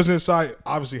whoever's inside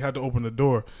obviously had to open the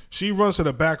door. She runs to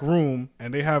the back room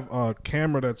and they have a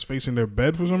camera that's facing their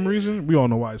bed for some reason. We all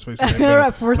know why it's facing their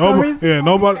bed. For some reason. Yeah,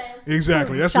 nobody.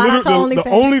 Exactly. That's Shout out to literally the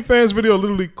OnlyFans. OnlyFans video.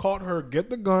 Literally caught her get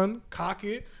the gun, cock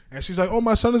it, and she's like, "Oh,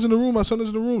 my son is in the room. My son is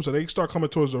in the room." So they start coming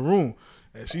towards the room,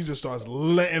 and she just starts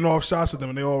letting off shots at them,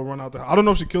 and they all run out there. I don't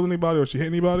know if she killed anybody or she hit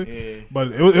anybody, but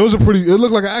it was a pretty. It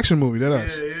looked like an action movie. That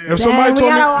ass. If somebody we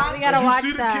told me, gotta watch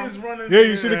that. yeah,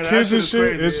 you see the kids and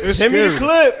shit. It's Send scary. me the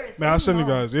clip. Man, I'll send you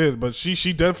guys. Yeah, but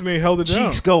she definitely held it down.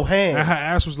 Cheeks go And ham. her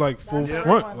ass was like full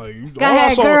front. Like, Go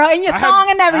ahead, girl, and your thong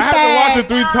and I had to watch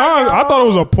it everything. 3 times. I thought it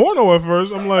was a porno at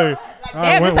first. I'm like,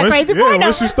 damn, it's a crazy porno.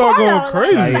 when she started going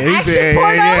crazy.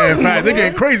 Yeah, in fact, they're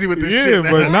getting crazy with this Yeah, shit.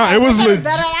 but nah, it was legit.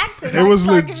 It was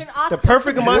legit. The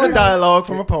perfect amount of dialogue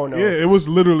from a porno. Yeah, it was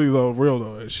literally though real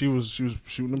though. She was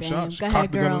shooting them shots. She Go cocked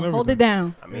ahead, the gun and girl. everything. Hold it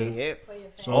down. I mean, yeah.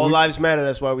 So All lives matter.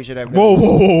 That's why we should have. Whoa,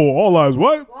 whoa, whoa! All lives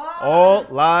what? All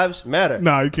lives matter.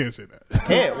 Nah, you can't say that.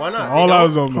 Can't. Why not? All They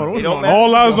lives don't. don't matter. They don't matter. All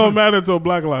lives don't matter until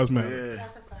Black lives matter.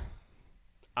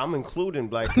 I'm including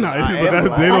black. Nah, I but am that-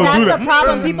 black. they But don't do that's that. the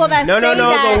problem. People that No, say no, no,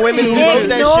 that the women who wrote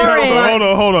that ignore shit.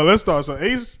 it. Hold on. Let's start. So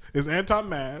Ace is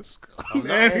anti-mask,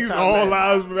 and he's all anti-mask.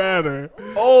 lives matter.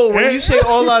 Oh, when you say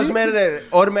all lives matter, that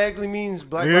automatically means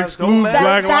black It lives don't excludes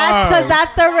matter. black That's because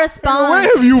that's the response.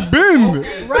 Where have you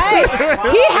been? Right.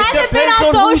 He hasn't been depends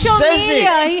on on who social says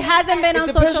media. it. He hasn't been It on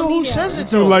depends social on who media. says it.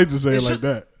 Too though. late to say it It's like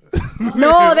that.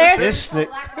 No, there's This ni-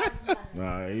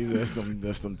 Nah,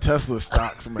 that's them Tesla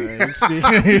stocks, man. He's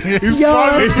Yo,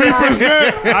 probably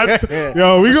 3%.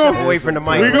 Yo, we Step go. away from the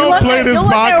mic. We gonna play this you're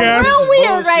looking podcast. real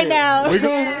weird right Bullshit.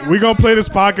 now. We gonna play this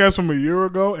podcast from a year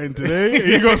ago and today, and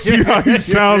you gonna see how he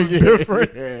sounds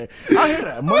different. I hear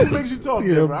that. Money makes you talk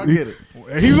different. I get it.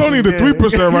 He's only the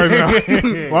 3% right now.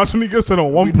 Watch when he gets to the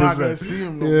We not gonna 1%. see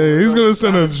him no Yeah, more. he's gonna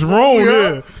send a drone.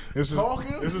 Yeah. Yeah, this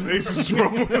Talking? is Ace's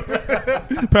drone.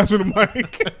 Pass me the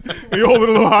mic. You hold it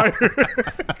a little higher.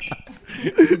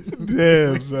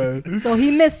 Damn, son. So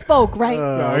he misspoke, right?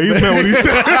 Nah, he meant what he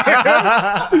said.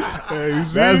 Hey, you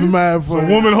see? That's mad It's a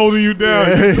funny. woman holding you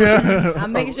down.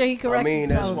 I'm making sure he I corrects mean,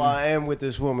 that's himself. why I am with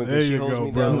this woman There because she you holds go,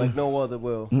 me brother. down like no other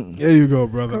will. There you go,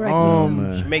 brother.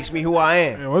 Correct. She makes me who I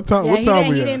am. Yeah, what time? Yeah, what time he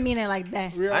we didn't at? mean it like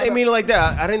that. I didn't mean it like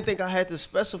that. I didn't think I had to No,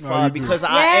 specify you do. because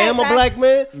I Yeah, am a that's- black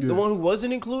man, Yeah. the one who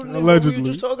wasn't included in what we Allegedly. were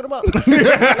just talking about.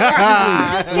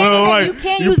 Well, like, you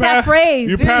can't you use that passed- phrase.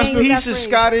 you You passed can't the- use that Piece of phrase.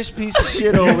 Scottish piece of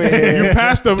shit over here. You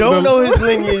passed the. Don't the- know his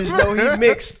lineage. No, he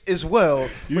mixed as well.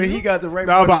 But he got the right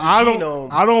Nah, part but of the I genome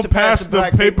don't to pass the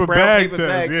black paper brown bag paper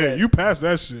test. bag Yeah, test. you pass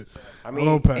that shit. I mean,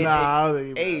 don't pass. it- Nah,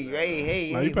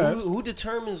 hey, Nah, you pass. who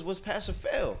determines what's pass or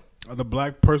fail? The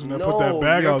black person that put that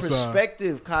bag your outside.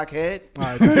 perspective, cockhead. All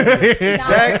right, thank you.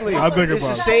 Exactly. I'll think It's the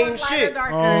about it. same shit.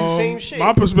 It's the same shit.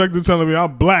 My perspective telling me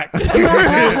I'm black.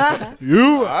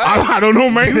 You? I don't know,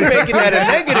 man. You making that a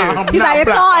negative. He's like,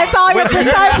 it's all your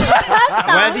perception.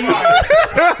 Whether you-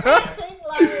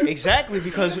 exactly,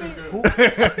 because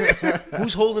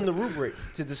who's holding the rubric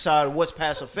to decide what's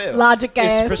pass or fail? Logic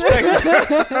It's ass.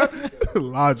 perspective.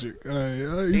 Logic.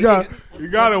 You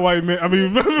got it, white man. I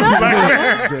mean,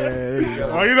 black man.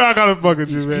 Oh, you know I gotta fuck with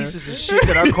you, man. Pieces of shit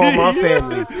that I call my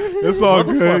family. It's all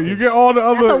good. You get all the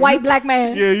other. That's a white black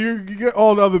man. Yeah, you get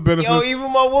all the other benefits. Yo,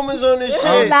 even my woman's on this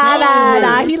shit.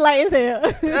 Nah. He light as hell.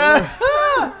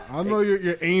 I know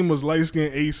your aim was light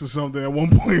skinned Ace or something at one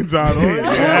point in time.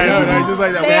 Yeah, just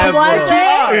like that. Damn, one was it?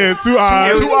 Yeah, 2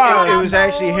 eyes. It was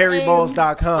actually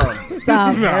harryballs.com.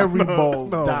 Stop.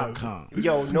 Everyballs.com.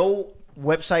 Yo, no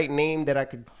website name that I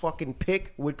could fucking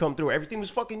pick would come through. Everything was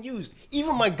fucking used.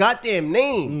 Even my goddamn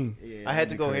name. I had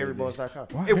to go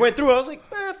harryballs.com. It went through. I was like,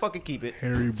 fucking keep it.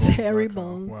 Harry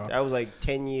Balls. Wow. That was like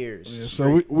 10 years. Yeah,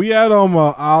 so we had an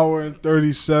hour and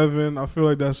 37. I feel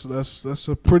like that's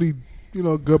a pretty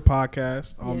good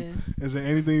podcast. Is there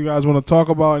anything you guys want to talk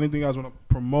about? Anything you guys want to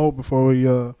promote before we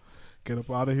get up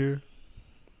out of here?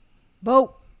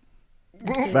 Vote.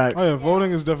 Facts. Oh yeah,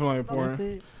 voting is definitely That's important.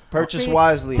 it. Purchase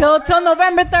wisely. Till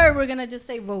November 3rd, we're gonna just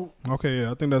say vote. Okay,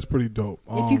 yeah, I think that's pretty dope.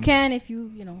 If you can, if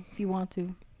you want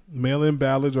to. Mail in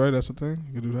ballots, right? That's the thing.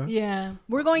 You can do that. Yeah,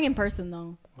 we're going in person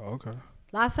though. Oh, okay.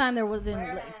 Last time there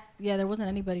wasn't. There wasn't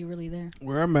anybody really there.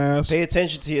 Wear a mask. Pay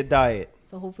attention to your diet.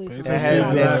 So hopefully, Pay it's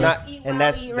attention. That's Right. not, and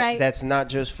that's right. that's not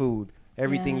just food.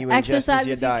 Everything Yeah. you ingest Exercise is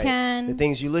your if you diet. can. The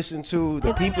things you listen to, the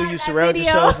Oh my people God, you that surround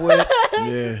video. yourself with.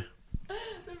 Yeah.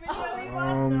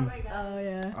 Oh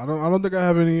yeah. I don't think I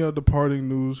have any departing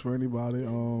news for anybody.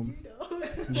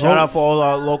 Shout out for all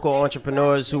our local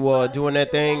entrepreneurs who are doing their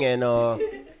thing, and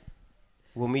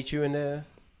we'll meet you in the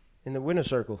winner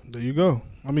circle. There you go.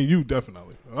 I mean, you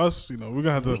definitely. Us, we're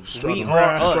gonna have to We are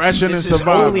us. Scratching This and is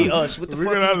surviving. only us. What the We're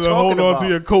fuck gonna are have you to hold talking on about? to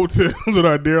your coattails with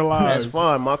our dear lives. That's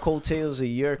fine. My coattails are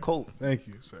your coat. Thank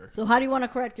you, sir. So how do you want to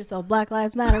correct yourself? Black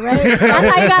Lives Matter, right? That's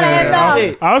how you gotta end up.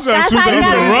 Hey, I was trying to That's shoot how you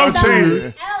that gotta some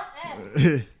end rough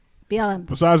change. BLM.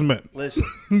 Besides men,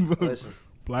 listen.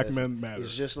 black men matter.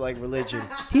 It's just like religion.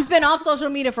 He's been off social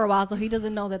media for a while, so he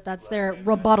doesn't know that that's their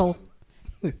rebuttal.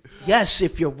 Yes,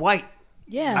 if you're white,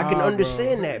 Yeah. I can Nah,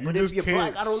 understand bro. that. You But just if you're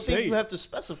can't black, I don't think say you it. have to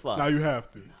specify. Now you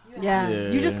have to. Yeah. Yeah.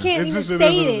 You just can't It's even just- it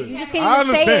say is what it. it You is. just can't I even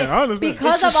understand. say it I understand.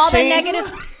 because It's of the all the same-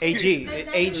 negative.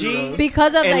 AG,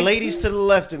 Because of and like. ladies to the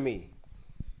left of me.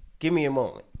 Give me a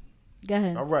moment. Go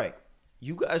ahead. All right.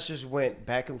 You guys just went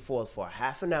back and forth for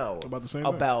half an hour About the same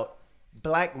thing. about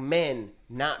black men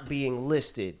not being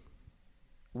listed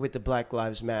with the Black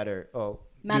Lives Matter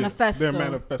Manifesto. Yeah, their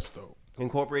manifesto.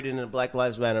 incorporated in the Black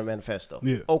Lives Matter manifesto.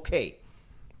 Yeah. Okay.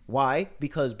 Why?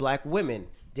 Because black women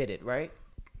did it, right?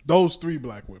 Those 3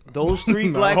 black women. Those 3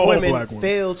 Not black all women black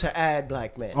failed to add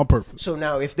black men. On purpose. So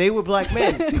now, if they were black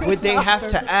men, would they have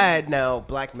to add now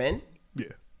black men? Yeah.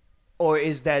 Or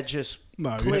is that just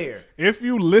Nah, clear? yeah. If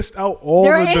you list out all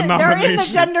They're the in the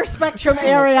denominations, gender spectrum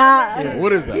area.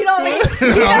 What is that? You know what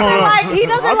I mean? He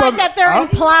doesn't like that they're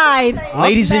implied.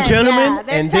 Ladies and men. gentlemen, Yeah,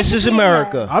 they're and this is technically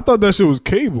America. I thought that shit was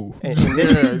cable. And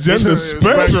this Gender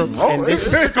spectrum. and this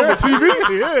is Come on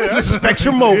TV. Yeah, that's,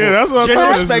 Spectrum Mobile. yeah, that's what I Gender thought.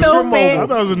 That's Spectrum stupid. I Mobile.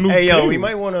 thought it was a new. Hey yo, cable.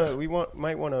 we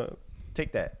might wanna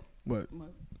take that. But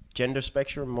Gender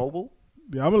Spectrum Mobile.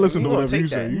 yeah, I'm gonna listen to We gonna whatever you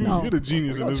take say. that. No. You're the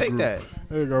genius We in gonna this take group. that.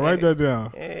 There you go. Write that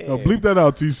down. Yeah. No, bleep that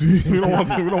out, TC. We don't want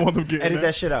them. We don't want them getting Edit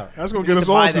that shit out. That's gonna We get need us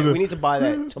to buy all to that. the We need to buy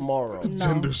that tomorrow. No.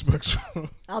 gender spectrum.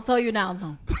 I'll tell you now.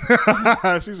 No.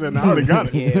 She said, "No, I already got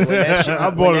it." Yeah, when that, shit, I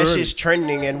when bought it that already. shit's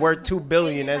trending and worth $2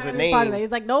 billion as a Part of it. name,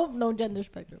 He's like, no gender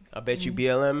spectrum. I bet you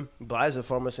BLM buys it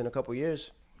from us in a couple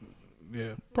years.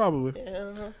 Yeah, probably.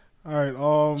 Yeah, All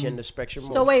right. Gender Spectrum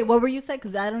Mobile. So wait, what were you saying?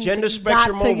 Because I don't. Gender think you got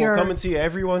Spectrum to Mobile your. coming to you.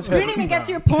 Everyone's You head. didn't even get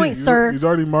to your point, He's, sir. he's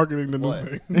already marketing the new What?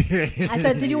 thing. I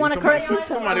said, did you want to correct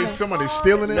yourself? Somebody's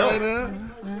stealing it No. right now.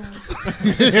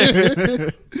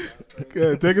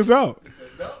 Okay, take us out.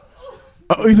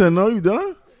 Oh, he said, "No, you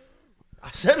done." I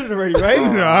said it already, right?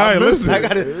 All right, listen. I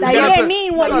got it. Now, you didn't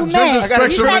mean what you meant. Gender You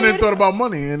spectrum, said and then you- thought about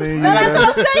money, and then you That's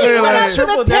what I'm saying. You Yeah, went like- off to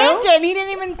triple the down? tangent. He didn't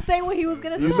even say what he was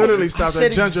gonna You say. literally I stopped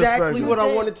said at gender exactly spectrum. what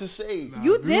I wanted to say. You If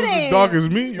you was as didn't. dark as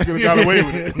me, you could have got away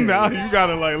with it. Now you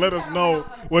gotta like let us know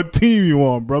what team you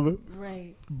on, brother.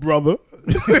 Right. Brother.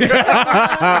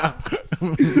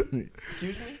 Excuse me?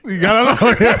 You gotta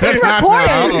know. This is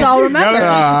recorded, so remember.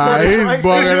 He's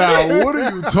bugging out. What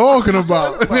are you talking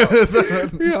about?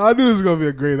 Yeah, I knew this was gonna be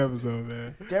a great episode,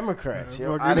 man. Democrats.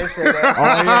 Yo, fucking- I didn't say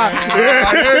that.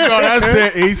 There you go. That's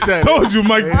it. He said. Told you,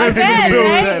 Mike Pence is Again, the bill.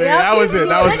 right? said it. That was it.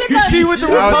 That was Look at it. the- See what the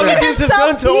That was it. Republicans have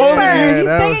done to all of deeper. you. He's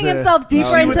that was digging it. himself deeper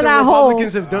See what into the that hole.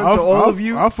 Republicans have done to all of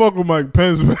you. I fuck with Mike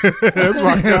Pence, man. That's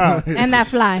my guy. And that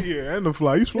fly. Yeah, and the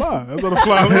fly. He's fly. That's what the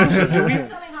fly lives.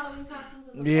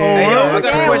 Hey, yo, I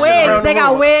got a Yeah, question around wigs. the They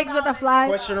got room. wigs with the fly.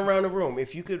 Question around the room.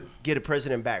 If you could get a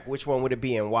president back, which one would it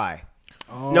be and why?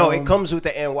 No, it comes with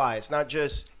the and why. It's not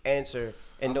just answer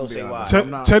and don't say why.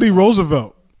 Teddy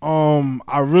Roosevelt.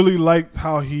 I really liked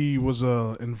how he was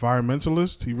a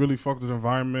environmentalist. He really fucked with the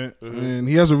environment, and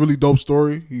he has a really dope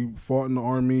story. He fought in the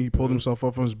army. He pulled himself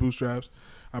up on his bootstraps.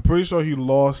 I'm pretty sure he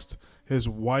lost his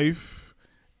wife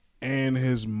and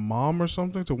his mom or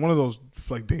something to one of those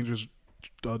like dangerous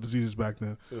diseases back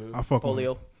then. I fuck with him.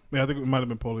 Polio. Yeah, I think it might have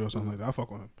been polio or something like that. I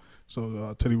fuck with him.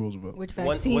 So Teddy Roosevelt. Which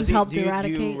One- vaccines he- helped do you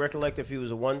eradicate? recollect if he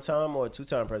was a one-time or a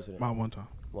two-time president? Not one time.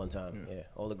 One time, yeah.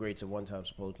 All the greats are one time,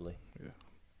 supposedly. Yeah.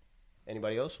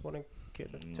 Anybody else want to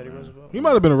get Teddy Roosevelt? He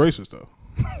might have been a racist though.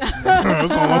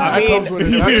 That's all I'm I mean, That comes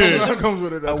with it. That comes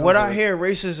with it. That comes what with I it. hear,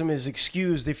 racism is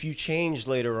excused if you change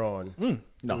later on.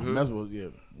 No, that's what. Yeah.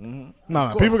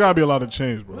 Nah, people gotta be allowed to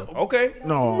change, bro. Okay.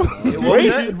 No, was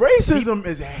that? racism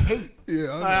is hate.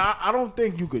 Yeah, I know. I don't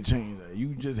think you could change that.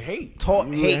 You just hate. Taught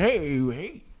you hate. You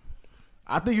hate.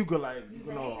 I think you could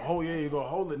you go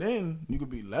hold it in. You could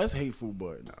be less hateful,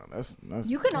 but no, that's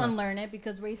You can unlearn it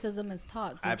because racism is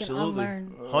taught. So Absolutely. you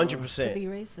can unlearn 100%. to be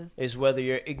racist. It's whether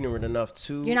you're ignorant enough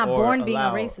to You're not or born being a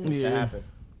allow racist. to Yeah. happen.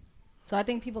 So I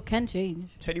think people can change.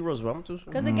 Teddy Roosevelt.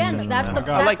 Because again, that's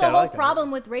the whole problem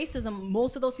with racism.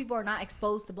 Most of those people are not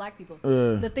exposed to black people.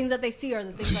 The things that they see are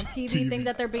the things on TV, things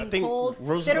that they're being told.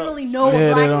 They don't really know a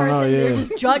black person. They're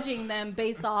just judging them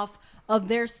based off of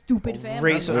their stupid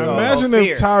family. Imagine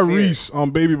if Tyrese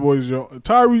on Baby Boys,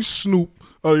 Tyrese, Snoop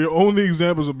are your only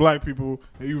examples of black people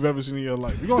that you've ever seen in your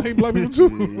life. You gonna hate black people too?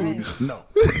 No.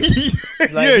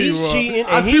 Like he's cheating.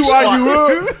 I see why you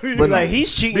would, but like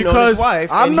he's cheating on because his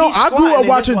wife. I know I grew up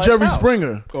watching Jerry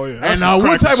Springer. Oh yeah, and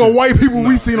what type of white people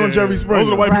we seen on Jerry Springer? Those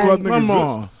are the white people I think Come exist.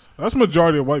 on. That's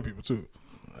majority of white people too.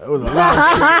 That was a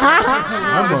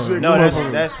lot of shit. No,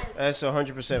 that's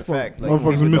 100% fact. Like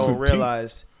people don't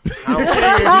realize.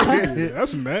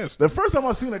 That's nasty. The first time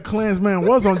I seen a Klansman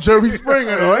was on Jerry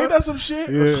Springer, though. Ain't that some shit?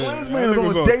 Yeah. A Klansman is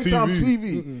on daytime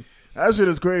TV. That shit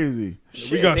is crazy.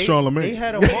 We got Charlamagne. They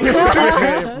had a I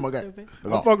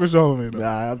fuck with Charlamagne.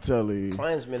 Nah, I'm telling you.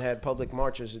 Klansmen had public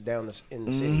marches down in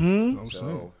the city.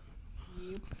 So,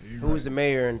 who was the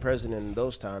mayor and president in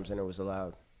those times, and it was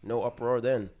allowed? No uproar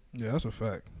then. Yeah, that's a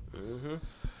fact.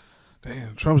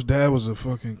 Damn, Trump's dad was a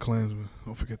fucking Klansman.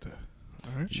 Don't forget that.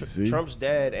 All right. Trump's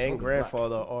dad and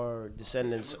grandfather are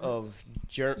descendants of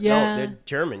No, they're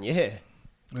German. Yeah,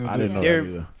 I didn't know they're that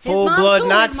either. full blood His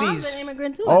Nazis. mom's an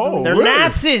immigrant too. Oh, They're really?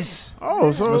 Nazis.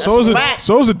 Oh, so So is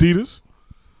Adidas.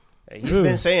 He's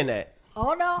been saying that.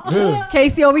 Oh no, Yeah.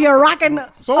 Casey over here rocking a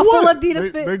So full what?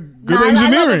 Adidas They fit. good I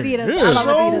engineering. love Adidas. Yeah. I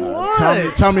love So Adidas.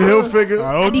 what? Tommy Hilfiger.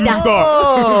 I don't you Adidas. start.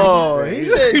 Oh, he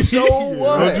said so Don't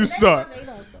what? you start.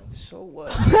 So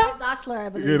what? Dassler, I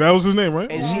believe. Yeah, that was his name, right?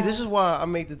 And see, this is why I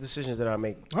make the decisions that I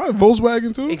make. All right,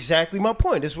 Volkswagen too. Exactly my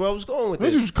point. This is where I was going with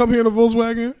Did this. you come here in a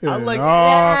Volkswagen? Yeah. I like-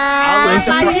 My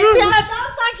listen to- GTI. Don't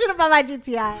talk shit about my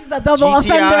GTI. The double GTI,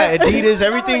 offender. Adidas,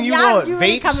 everything you want. You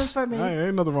ain't coming Vapes. for me.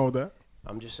 Ain't nothing wrong with that.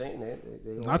 I'm just saying that.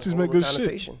 They Nazis hold make a good shit.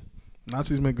 connotation.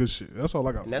 Nazis make good shit. That's all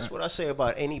I got. And that's what I say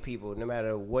about any people, no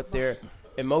matter what their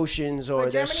emotions or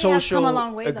But their Germany has come a long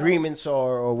social way, though. agreements are,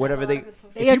 or whatever they.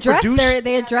 They address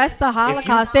the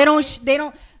Holocaust. They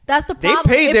don't. That's the problem.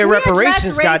 paid If their we address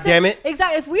reparations, goddammit.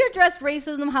 Exactly. If we address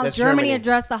racism, how That's Germany Germany.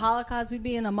 addressed the Holocaust, we'd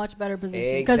be in a much better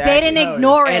position because Exactly. they didn't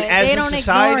ignore And it. as They a don't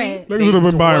society, ignore it. Niggas would have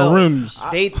been buying dwell. rims.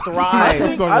 They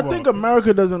thrive. I think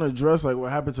America doesn't address like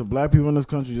what happened to black people in this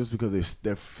country just because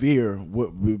they fear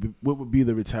what would be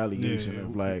the retaliation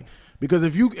of like. Because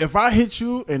if I hit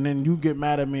you and then you get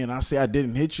mad at me and I say I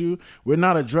didn't hit you, we're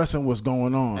not addressing what's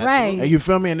going on. Right. And you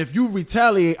feel me? And if you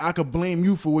retaliate, I could blame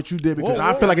you for what you did because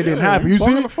I feel like it didn't happen. You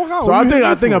Fucking see? the fuck out. So What you I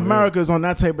hit think for, America is on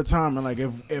that type of time and like if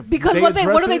Because they what do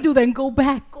address they it- do then? Go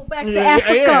back to Yeah,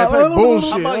 Africa. yeah, it's like bullshit.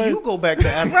 How about like- you go back to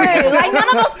Africa? Right. Like none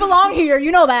of us belong here.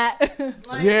 You know that.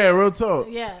 Yeah, real talk.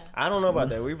 Yeah. I don't know about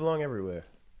that. We belong everywhere.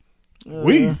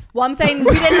 We. Well, I'm saying we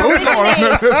didn't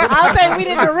originate. I'm saying we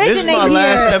didn't originate This is my here.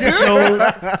 last episode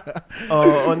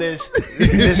on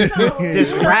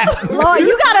this rap, Lord,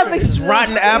 you gotta be this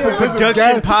Rotten Apple production This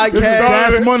is podcast.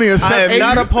 gas money. I am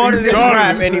not a part of this started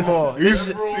rap it. anymore. This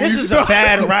is a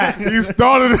bad rap. You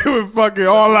started it with fucking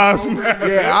all lives matter.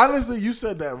 Yeah, honestly, you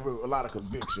said that with a lot of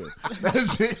conviction. That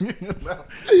shit,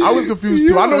 I was confused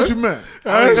too. I know what you meant.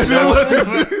 I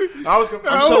was confused.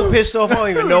 I'm so pissed off. I don't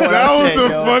even know what That I was said. the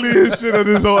yo. funniest shit of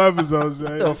this whole episode,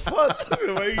 Zay. The fuck?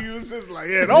 The way you was just like,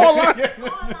 yeah, all lives.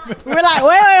 We're like,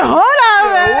 wait, hold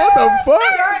on, man. What the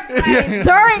fuck?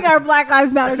 During our Black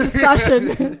Lives Matter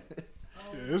discussion.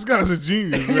 This guy's a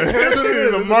genius, man.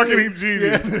 He's a marketing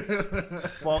genius.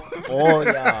 Fuck all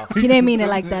y'all. He didn't mean it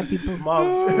like that, people.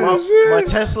 My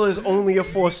Tesla is only a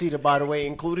 4-seater, by the way,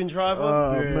 including driver.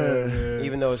 Oh man.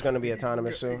 Even though it's gonna be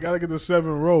autonomous You soon. gotta get the 7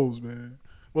 rows, man.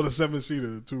 Well, the 7-seater,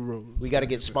 the 2 rows. We got to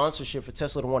get sponsorship for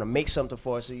Tesla to want to make something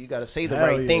for us. So you got to say the Hell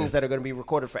right yeah. things that are going to be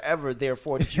recorded forever.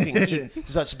 Therefore, that you can keep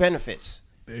such benefits.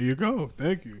 There you go.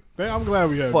 Thank you. I'm glad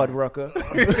we have. Fuddrucker.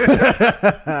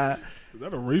 Is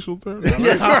that a racial term?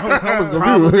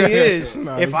 Probably is.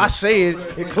 Nah, If I say it,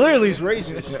 it clearly is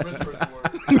racist.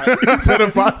 He said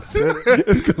if I said it,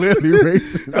 it's clearly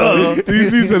racist.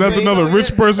 TC said that's another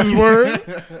rich person's word.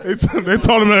 They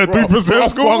taught him that at 3%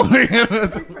 school.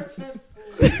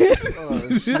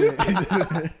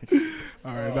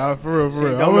 All right, now for real.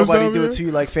 How Don't much nobody time do we it to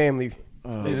you like family,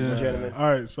 ladies and have? gentlemen. All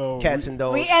right, so Cats and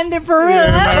dogs. We ended for real.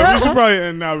 man, we should probably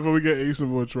end now before we get Ace in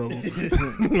more trouble.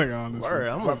 Like honestly, Word,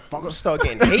 I'm gonna start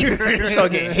getting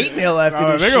hate mail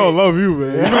after this they shit. gonna love you,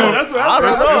 man. You know, I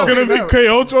don't know. it's gonna be K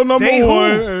Ocho number They who?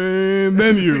 1, and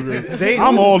then you. Man. They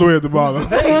I'm who? all the way at the bottom.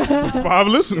 5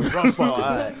 listeners. All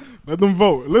right. Let them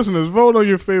vote. Listeners, vote on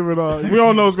your favorite. We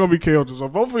all know it's gonna be K Ocho, so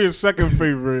vote for your second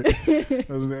favorite.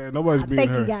 Nobody's being Thank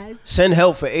you, hurt. guys. Send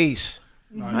help for Ace.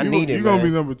 I need it. You're gonna man.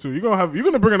 be number 2. You're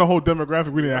gonna bring in a whole demographic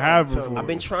we didn't have before. I've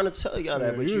been trying to tell y'all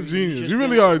that, but you're you a genius. just You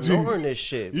really been are a genius. ignoring this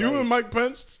shit. You like, and Mike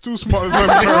Pence, too smart.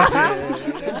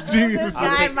 Genius. This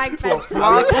guy, Mike Pence.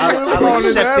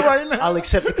 I'll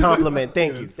accept the compliment.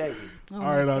 Thank you. Oh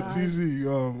All right, my God. TZ.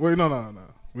 Wait, no.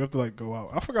 We have to like go out.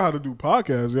 I forgot how to do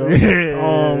podcasts,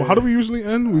 yo. How do we usually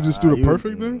end? We just do the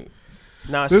perfect thing.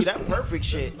 Nah, This- see that perfect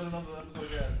shit. Thank Hold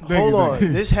you, on. thank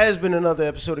you. This has been another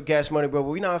episode of Gas Money, bro. But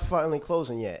we're not finally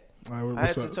closing yet. All right, I had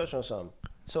what's to up? touch on something.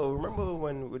 So remember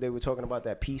when they were talking about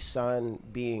that peace sign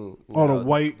being The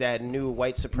white. that new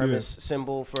white supremacist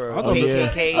symbol for I thought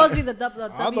It's KKK? supposed to be the I W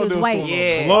thought is they was white. going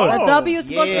Yeah. blood. The W is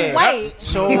supposed to be Yeah. white.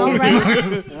 So You know,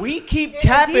 right? we keep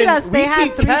capping. Adidas, they we had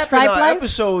keep 3 capping stripe our life,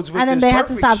 episodes with and then this they had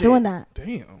to perfect stop shit. doing that.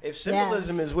 Damn. If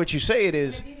symbolism is what you say it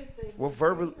is,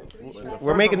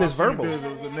 we're making this verbal. There's a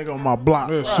nigga on my block.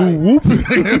 Yeah, Sue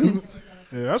whooping.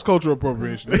 Yeah, that's cultural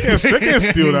appropriation. They can't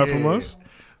steal that from us.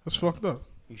 That's fucked up.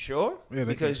 You sure? Yeah, they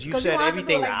Because you 'Cause you said don't have to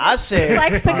everything do it like I said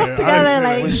Like stick I them didn't together, say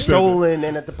like was said stolen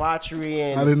and a debauchery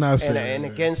and I did not say and, that. and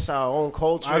against our own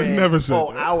culture. I and, never said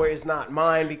oh, that. our is not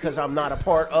mine because I'm not a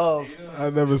part of I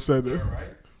never said that.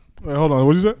 Wait, hold on.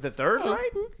 What did you say? the third right.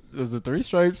 Does the 3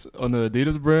 stripes on the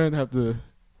Adidas brand have to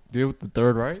deal with the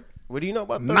third right? What do you know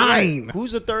about third 9. right?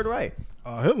 Who's the third right?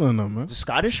 Hitler and them, man. The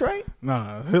Scottish right?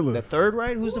 Nah, Hitler. The third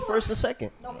right? Who's the first and second?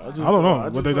 I don't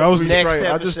know. But that was Next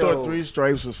I just thought episode. 3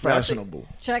 stripes was fashionable.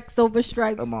 checks over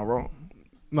stripes. Am I wrong?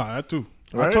 Nah, that too.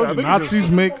 I Right? told I you, think Nazis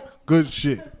make good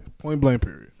shit. Point blank.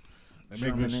 Period. They make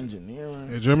German good shit. engineering.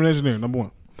 Yeah, German engineering, number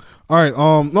 1. All right.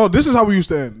 No, this is how we used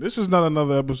to end. This is not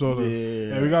another episode of.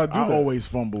 Yeah, We gotta do I that. always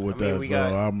fumble with that. we So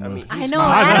got. I'm. I mean, I he's know.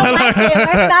 not- I don't like it.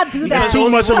 Let's not do that. It's too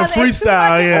much of a Because it's too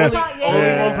freestyle, much. yeah. Only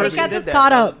Yeah. one person It gets did us that.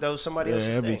 caught up. That was somebody Yeah, else's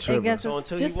it'd be thing. I tripping. guess So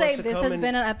it's until just he wants say to this come has and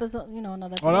been an episode.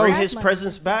 Another. Oh, that bring was- his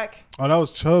presence back. Oh, that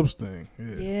was Chubb's thing.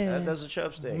 Yeah. Yeah. That's a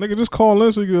Chubbs thing. Nigga, just call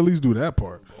in so you can at least do that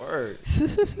part. Word.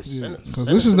 Yeah. Because Because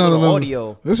this is not another.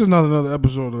 audio. This is not another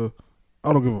episode of.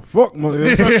 I don't give a fuck money.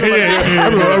 Yeah.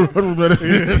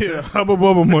 Hubba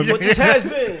bubba money. But this has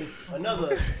been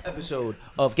another episode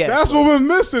of Gas. That's what we're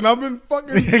missing. I've been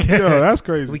fucking. Yo, that's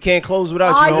crazy. We can't close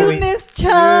without Oh, you, you homie. missed Chubb.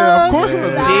 Yeah, of course I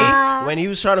did. See, when he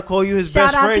was trying to call you his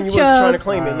Shout best out friend, to you wasn't trying to Chubbs.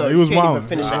 claim it. Look, he was you can't wildin'. even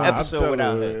finish an I'm episode telling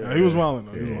without you. him. Yeah, he was wilding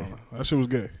though. He was wilding. That shit was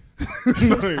gay. He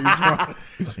was wildin'.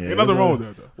 Ain't nothing wrong with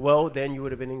that though. Well, then you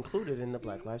would have been included in the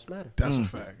Black Lives Matter. That's a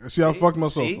fact. See, I fucked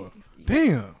myself See? up.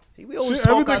 Damn. See, we always Shit,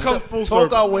 talk, everything ourselves, comes full talk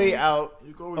circle. our way out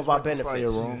always of our rectify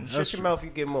benefits. your wrong. Shut That's your true. mouth, you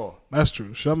get more. That's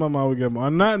true. Shut my mouth. We get more.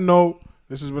 On that note,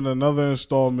 this has been another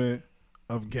installment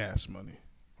of Gas Money.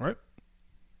 Right?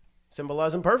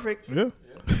 Symbolizing perfect. Yeah.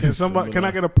 Can somebody? Can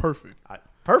I get a perfect?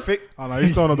 Perfect. Oh no,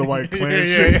 he's throwing up the white clan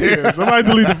shit. Yeah. Somebody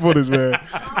delete the footage, man.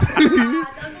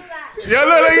 Yeah,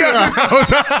 look,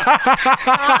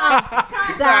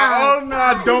 Stop. Oh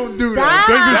no, don't do Stop.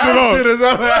 Take this shit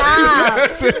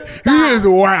off. Stop. He is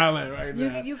wilding right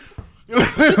now. You're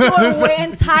doing way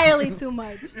entirely too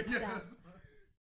much. Stop.